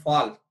 but no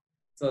fall.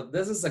 So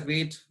this is a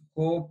great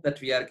hope that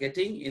we are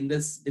getting in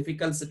this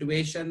difficult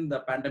situation,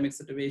 the pandemic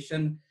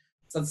situation.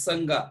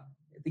 Satsanga,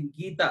 I think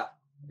Gita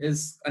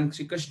is, and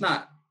Shri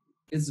Krishna,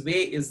 his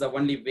way is the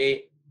only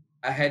way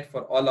ahead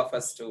for all of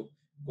us to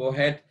go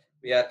ahead.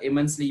 We are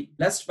immensely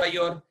blessed by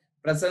your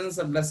presence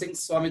and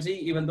blessings, Swamiji,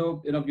 even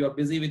though, you are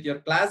busy with your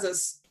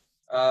classes.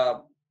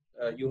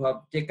 you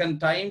have taken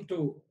time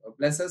to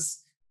bless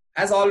us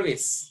as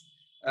always,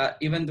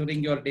 even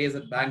during your days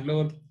at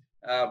Bangalore.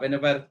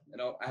 Whenever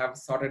I have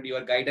sorted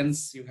your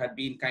guidance, you had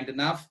been kind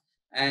enough,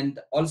 and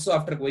also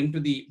after going to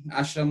the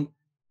ashram,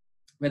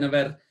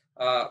 whenever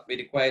we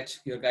required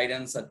your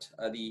guidance at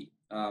the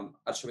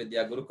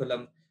Arshavadyā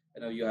Gurukulam,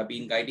 you have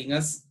been guiding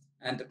us,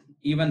 and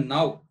even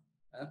now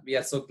we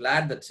are so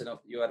glad that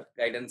your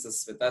guidance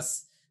is with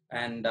us.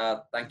 And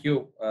thank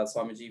you,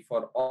 Swamiji,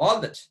 for all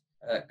that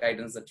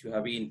guidance that you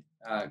have been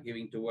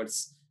giving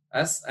towards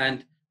us.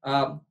 And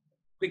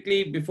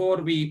quickly before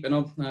we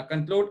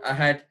conclude, I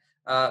had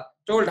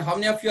told how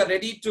many of you are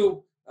ready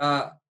to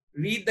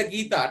read the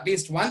Gita, at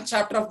least one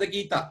chapter of the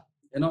Gita,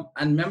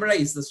 and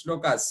memorize the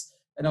slokas.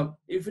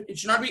 If it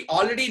should not be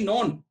already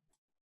known,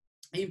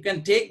 you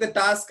can take the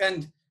task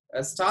and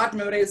start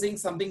memorizing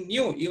something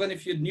new, even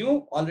if you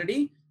knew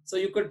already. So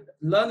you could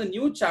learn a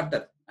new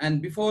chapter,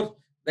 and before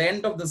the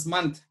end of this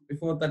month,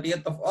 before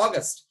 30th of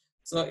August.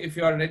 So if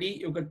you are ready,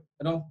 you could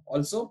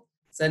also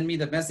send me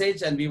the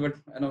message, and we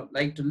would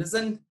like to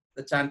listen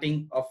the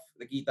chanting of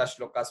the Gita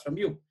shlokas from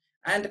you.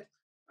 And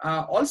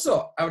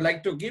also I would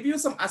like to give you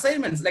some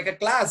assignments like a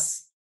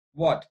class.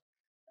 What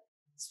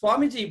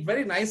Swamiji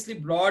very nicely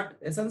brought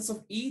essence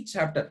of each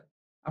chapter.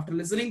 After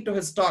listening to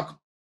his talk,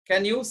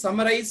 can you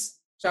summarize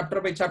chapter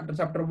by chapter,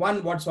 chapter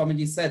 1, what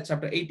Swamiji said,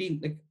 chapter 18,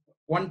 like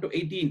 1 to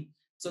 18?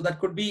 So that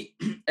could be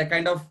a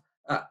kind of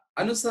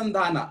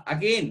anusandhana.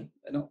 Again,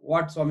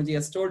 what Swamiji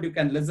has told, you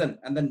can listen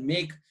and then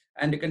make,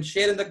 and you can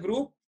share in the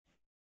group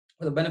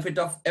for the benefit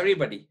of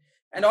everybody.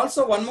 And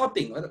also one more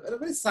thing, a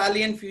very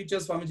salient feature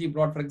Swamiji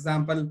brought, for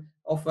example,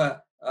 of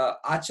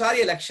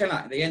Acharya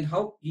Lakshana, in the end,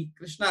 how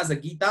Krishna as a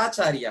Gita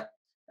Acharya,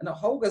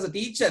 how as a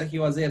teacher he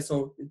was there.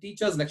 So the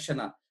teacher's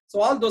Lakshana.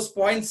 So all those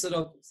points,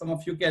 some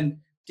of you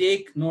can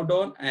take note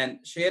down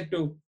and share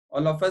to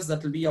all of us.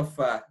 That will be of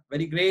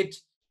very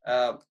great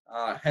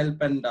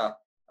help and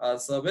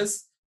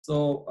service.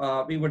 So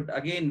we would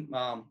again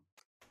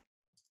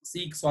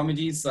seek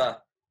Swamiji's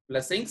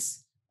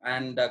blessings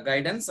and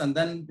guidance. And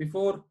then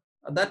before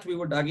that, we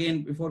would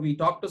again, before we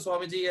talk to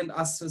Swamiji and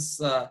ask his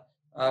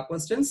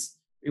questions,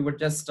 we would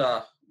just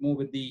move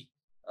with the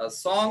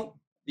song,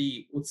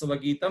 the Utsava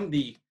Geetam,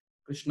 the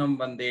Krishnam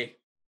Vande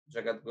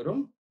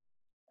Jagadgurum,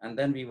 and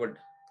then we would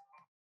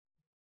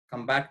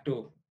come back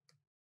to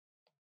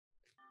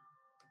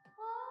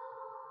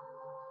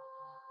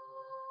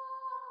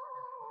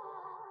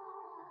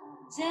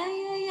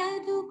Jaya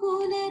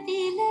Yadukula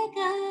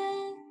Tilaka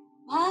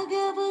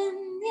Bhagavan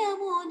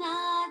Yamuna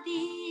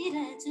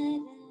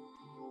Tirajara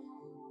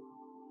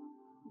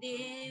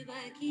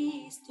Devaki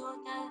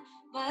Stota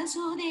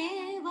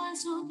Vasudeva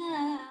Sudha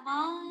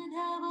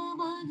Madhava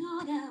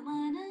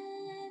Madhuramana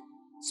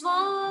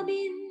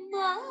Swamin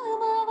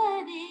Mamava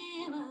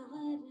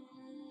Devavara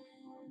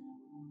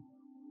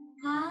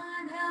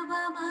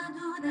Madhava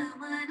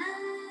Madhuramana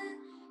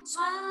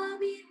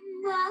Swamin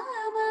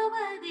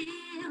Mamava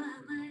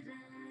Devavara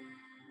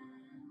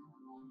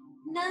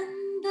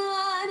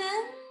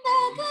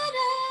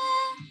Nandanandakara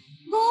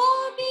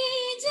Gopi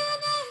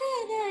Jana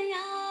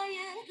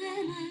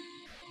Hridayayatana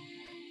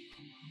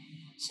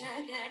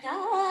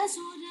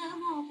Shagadasura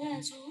Mukha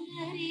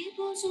Surari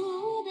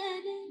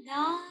Pusudana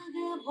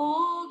Naga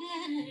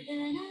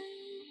Bhoganadana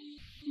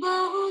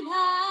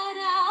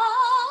Bahudhara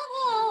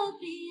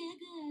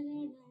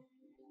Priyakarana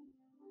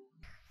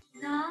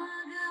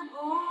Naga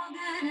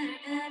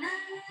Bhoganadana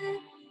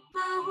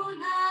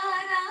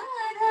Bahudhara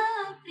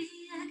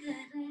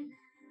Priyakarana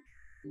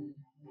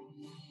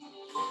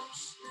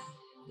Krishnam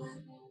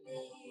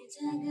Vande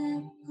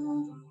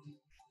Jagadgurum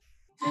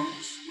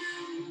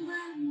Krishnam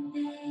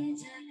Vande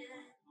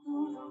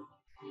Jagadgurum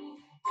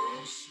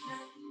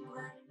Krishnam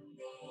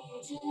Vande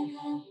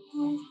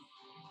Jagadgurum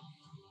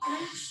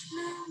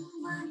Krishnam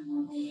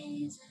Vande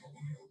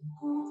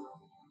Jagadgurum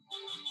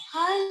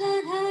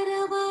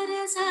Haladhara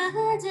Vara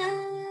Sahaja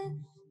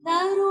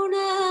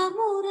Daruna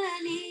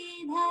Murali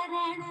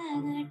Dharana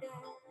Nata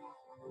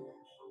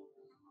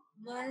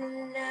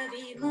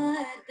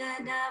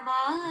Mallavimardana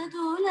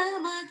Madhula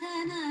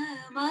Madhana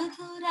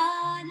Mathura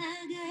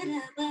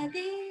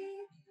Nagarapati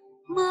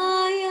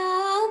Maya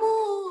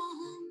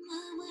Moham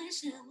Mama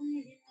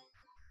Shamaya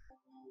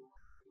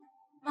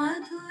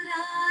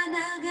Mathura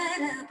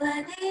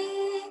Nagarapati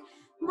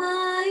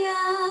Maya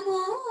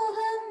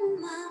Moham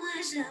Mama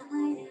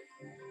Shamaya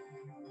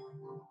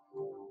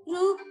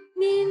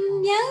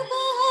Rukminya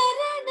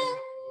Maharanam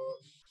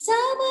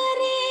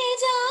Samare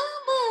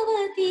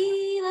Jambavati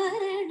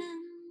Varanam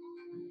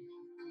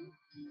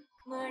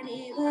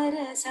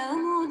Manivara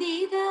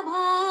Samudita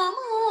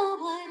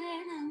Bhama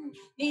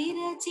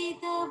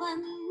Virachita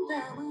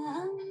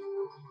Vandamam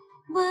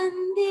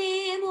Vande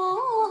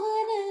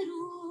Mohana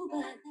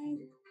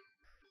Rubadhara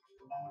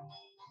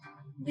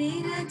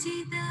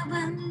Virachita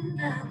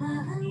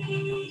Vandamam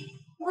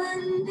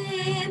Vande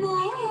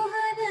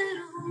Mohana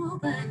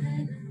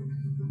Rubadhara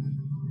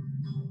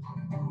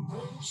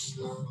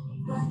Krishnam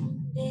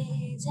Vande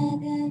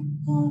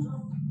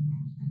Jagadgurum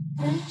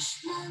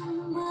Krishnam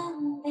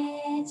Vande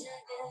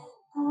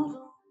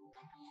Jagadgurum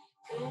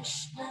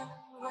Krishnam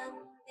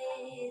Vande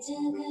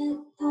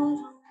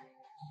Jagadgurum.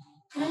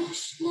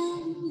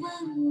 Krishnam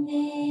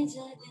Vande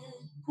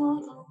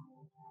Jagadgurum.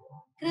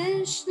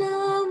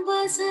 Krishnam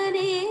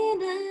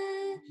Vasanena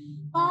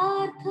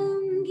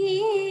Partham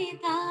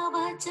Gita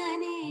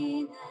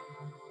Vachanena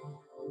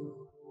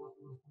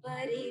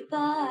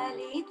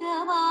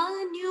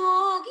Paripalitavan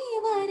Yogi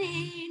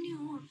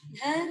Varenyu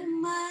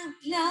Dharma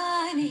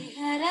Glani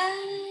Hara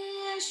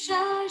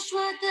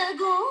Shashwata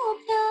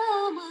Gopta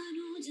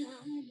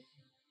Manujana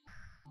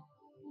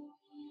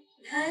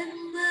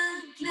Dharma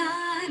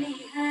Glani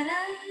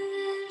Hara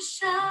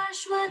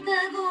Shashwata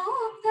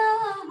Gopta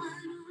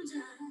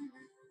Manujana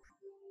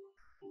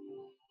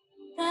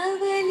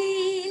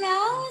Tavalila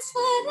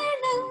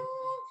Swaranam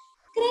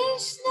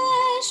Krishna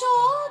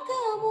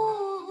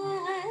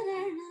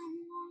Shokamoharanam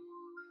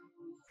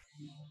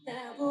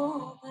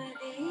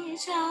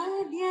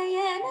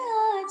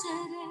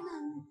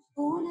Tavopadeshadhyayanacharanam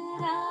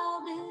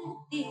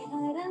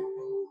Punaravrittiharam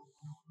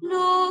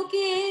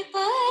Loke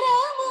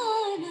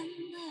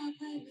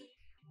Paramanandaphanam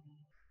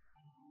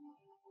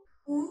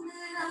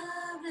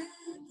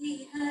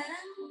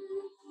Punaravrittiharam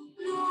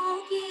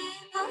Loke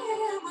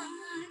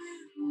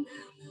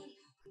Paramanandaphanam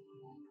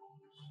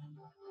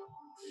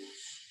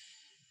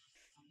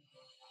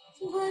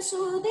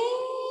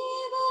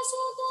Vasudeva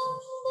Sudam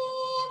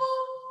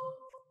Devam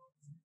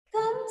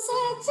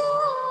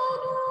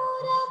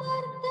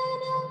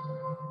Kamsachanuramardanam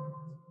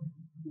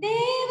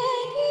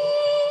Devaki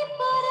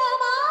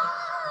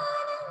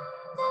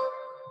Paramanandam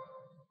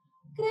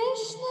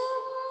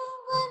Krishnam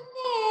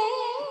Vande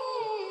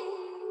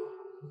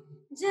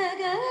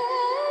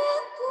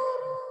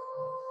Jagadgurum.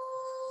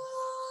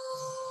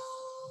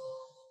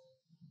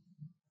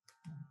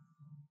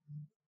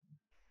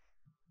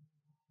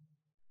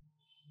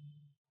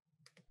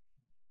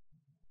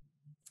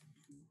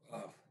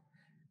 Wow.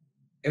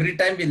 Every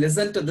time we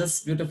listen to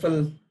this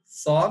beautiful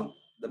song,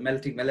 the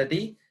melting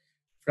melody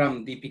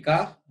from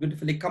Deepika,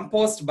 beautifully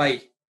composed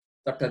by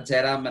Dr.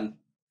 Jayaraman,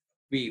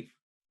 we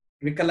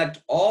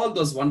recollect all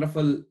those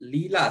wonderful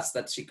leelas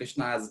that Sri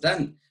Krishna has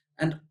done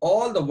and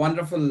all the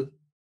wonderful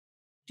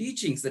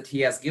teachings that he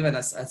has given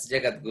us as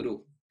Jagat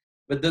Guru.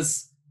 With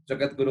this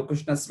Jagat Guru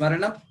Krishna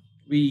Smarana,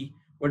 we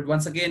would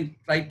once again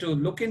try to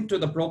look into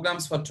the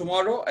programs for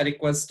tomorrow. I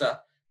request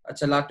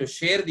Achala to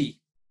share the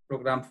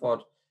program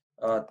for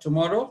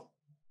tomorrow.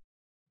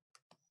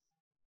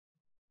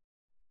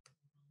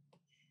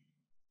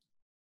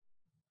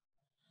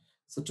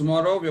 So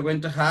tomorrow we're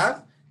going to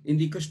have, in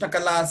the Krishna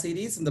Kala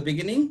series in the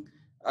beginning,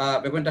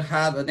 we're going to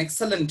have an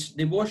excellent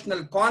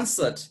devotional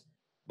concert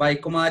by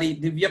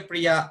Kumari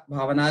Divyapriya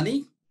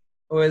Bhavanani,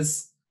 who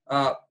is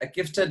a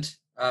gifted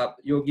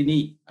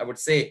yogini, I would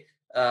say,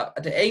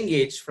 at a young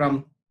age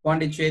from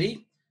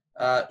Pondicherry.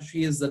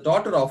 She is the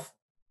daughter of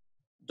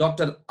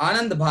Dr.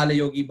 Anand Bhala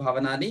Yogi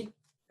Bhavanani,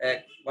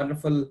 a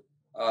wonderful,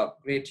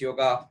 great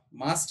yoga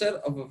master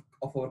of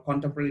our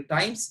contemporary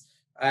times.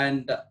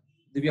 And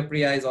Divya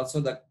Priya is also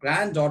the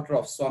granddaughter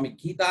of Swami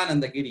Gita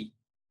Giri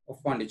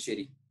of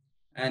Pondicherry.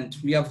 And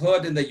we have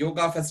heard in the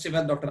Yoga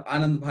Festival, Dr.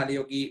 Anand Bhala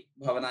Yogi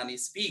Bhavanani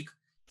speak.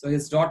 So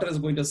his daughter is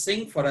going to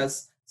sing for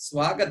us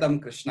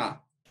Swagatam Krishna,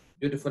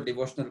 beautiful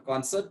devotional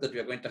concert that we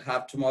are going to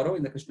have tomorrow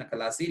in the Krishna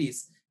Kala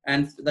series.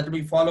 And that will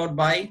be followed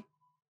by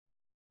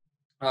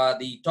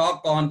the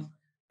talk on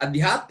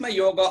Adhyatma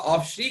Yoga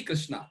of Sri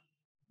Krishna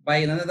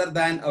by none other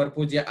than our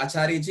Pujya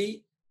Acharya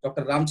ji,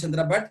 Dr.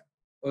 Ramchandra Bhatt,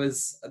 who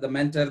is the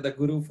mentor, the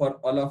guru for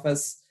all of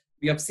us.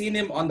 We have seen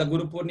him on the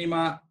Guru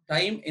Purnima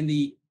time in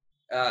the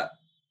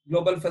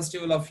Global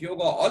Festival of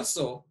Yoga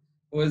also,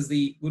 who is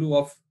the guru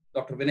of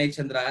Dr. Vinay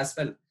Chandra as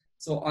well.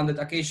 So on that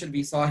occasion,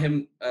 we saw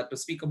him to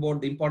speak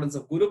about the importance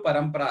of Guru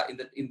Parampara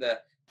in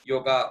the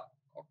yoga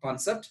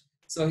concept.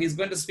 So he's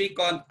going to speak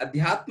on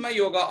Adhyatma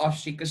Yoga of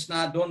Sri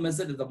Krishna. Don't miss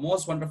it. It's the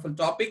most wonderful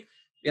topic.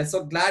 We are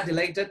so glad,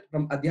 delighted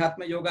from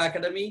Adhyatma Yoga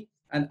Academy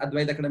and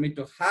Advaita Academy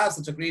to have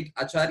such a great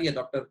Acharya,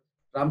 Dr.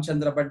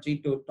 Ramchandra Bhatt ji,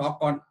 to talk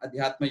on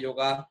Adhyatma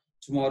Yoga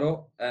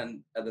tomorrow.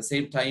 And at the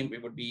same time, we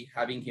would be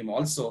having him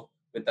also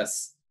with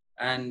us.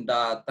 And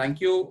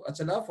thank you,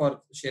 Achala,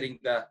 for sharing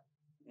the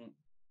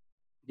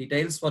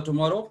details for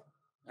tomorrow.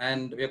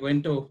 And we are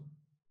going to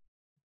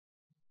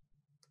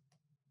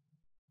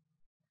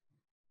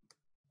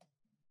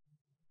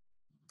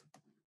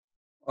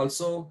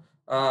also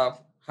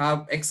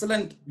have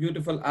excellent,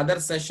 beautiful other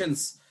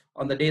sessions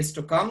on the days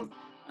to come.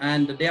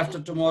 And the day after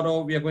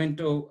tomorrow, we are going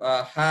to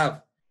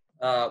have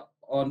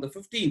on the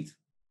 15th,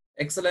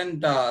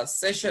 excellent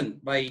session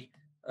by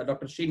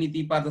Dr.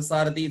 Sriniti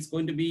Parthasarathi. It's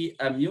going to be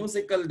a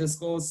musical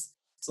discourse.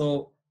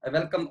 So I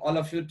welcome all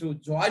of you to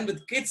join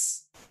with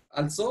kids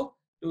also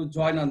to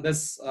join on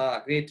this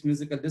great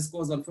musical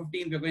discourse. On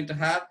 15th, we're going to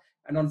have,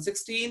 and on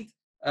 16th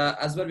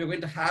as well, we're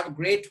going to have a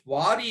great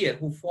warrior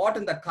who fought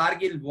in the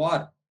Kargil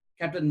war,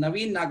 Captain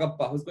Naveen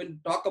Nagappa, who's going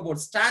to talk about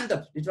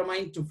stand-up,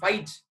 determined to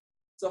fight.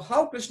 So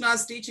how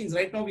Krishna's teachings,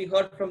 right now we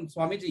heard from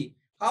Swamiji,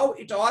 how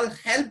it all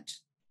helped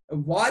a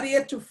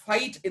warrior to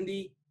fight in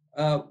the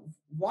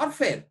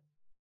warfare,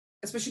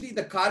 especially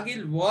the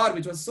Kargil war,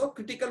 which was so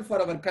critical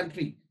for our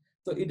country.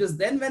 So it is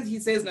then when he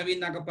says,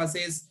 Naveen Nagappa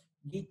says,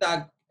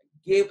 Gita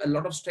gave a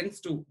lot of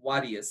strength to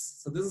warriors.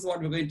 So this is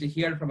what we're going to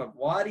hear from a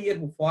warrior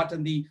who fought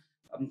in the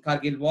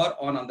Kargil war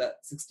on the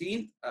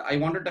 16th. I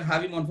wanted to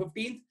have him on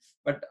 15th,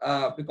 but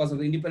because of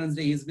the Independence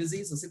Day, he's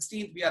busy. So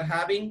 16th we are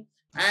having,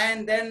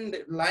 and then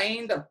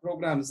lined up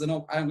programs.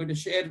 I'm going to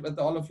share with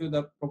all of you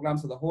the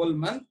programs for the whole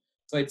month.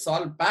 So it's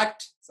all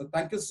packed. So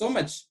thank you so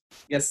much.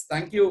 Yes,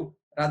 thank you,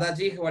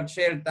 Radhaji, who had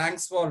shared.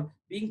 Thanks for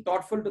being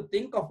thoughtful to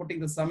think of putting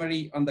the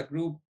summary on the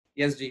group.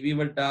 Yes, G, we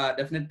would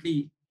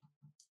definitely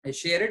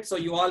share it. So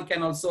you all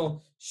can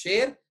also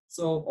share.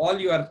 So all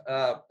your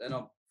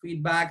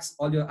feedbacks,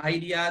 all your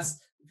ideas.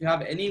 If you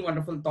have any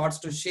wonderful thoughts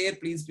to share,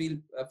 please feel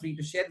free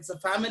to share. It's a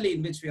family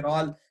in which we are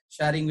all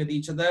sharing with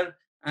each other.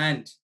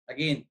 And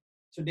again,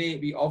 today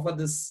we offer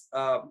this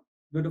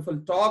beautiful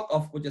talk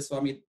of Puja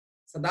Swami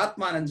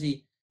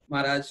Sadatmananji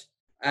Maharaj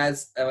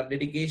as our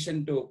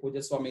dedication to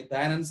Puja Swami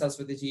Dayanand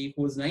Saraswati Ji,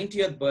 whose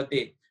 90th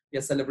birthday we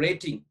are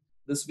celebrating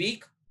this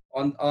week.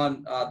 On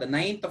the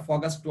 9th of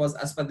August was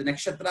as per the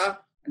nakshatra,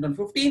 and on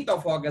 15th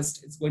of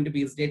August it's going to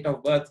be his date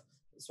of birth.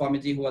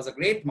 Swamiji, who was a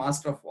great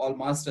master of all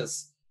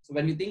masters. So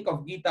when we think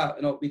of Gita,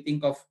 we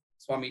think of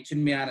Swami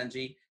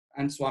Chinmayananji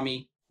and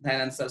Swami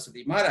Dayanand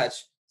Saraswati Maharaj.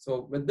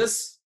 So with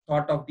this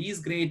thought of these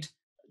great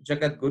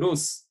Jagat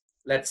Gurus,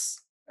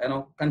 let's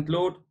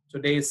conclude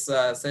today's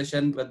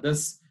session with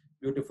this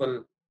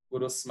beautiful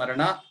Guru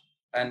Smarana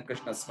and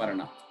Krishna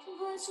Smarana.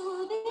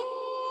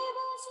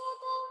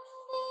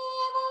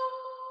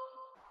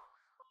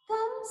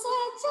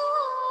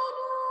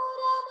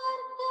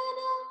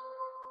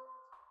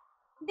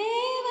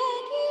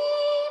 Devaki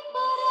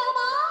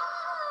Paramanandam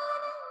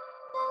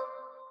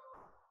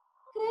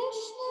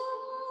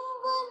Krishnam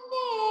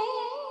Vande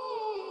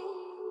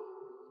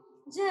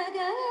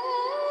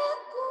Jagadgurum.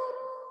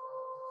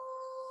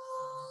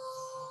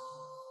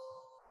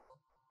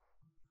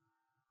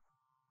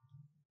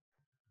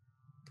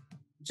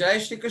 Jai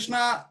Shri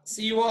Krishna.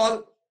 See you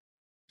all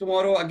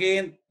tomorrow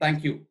again.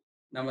 Thank you.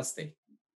 Namaste.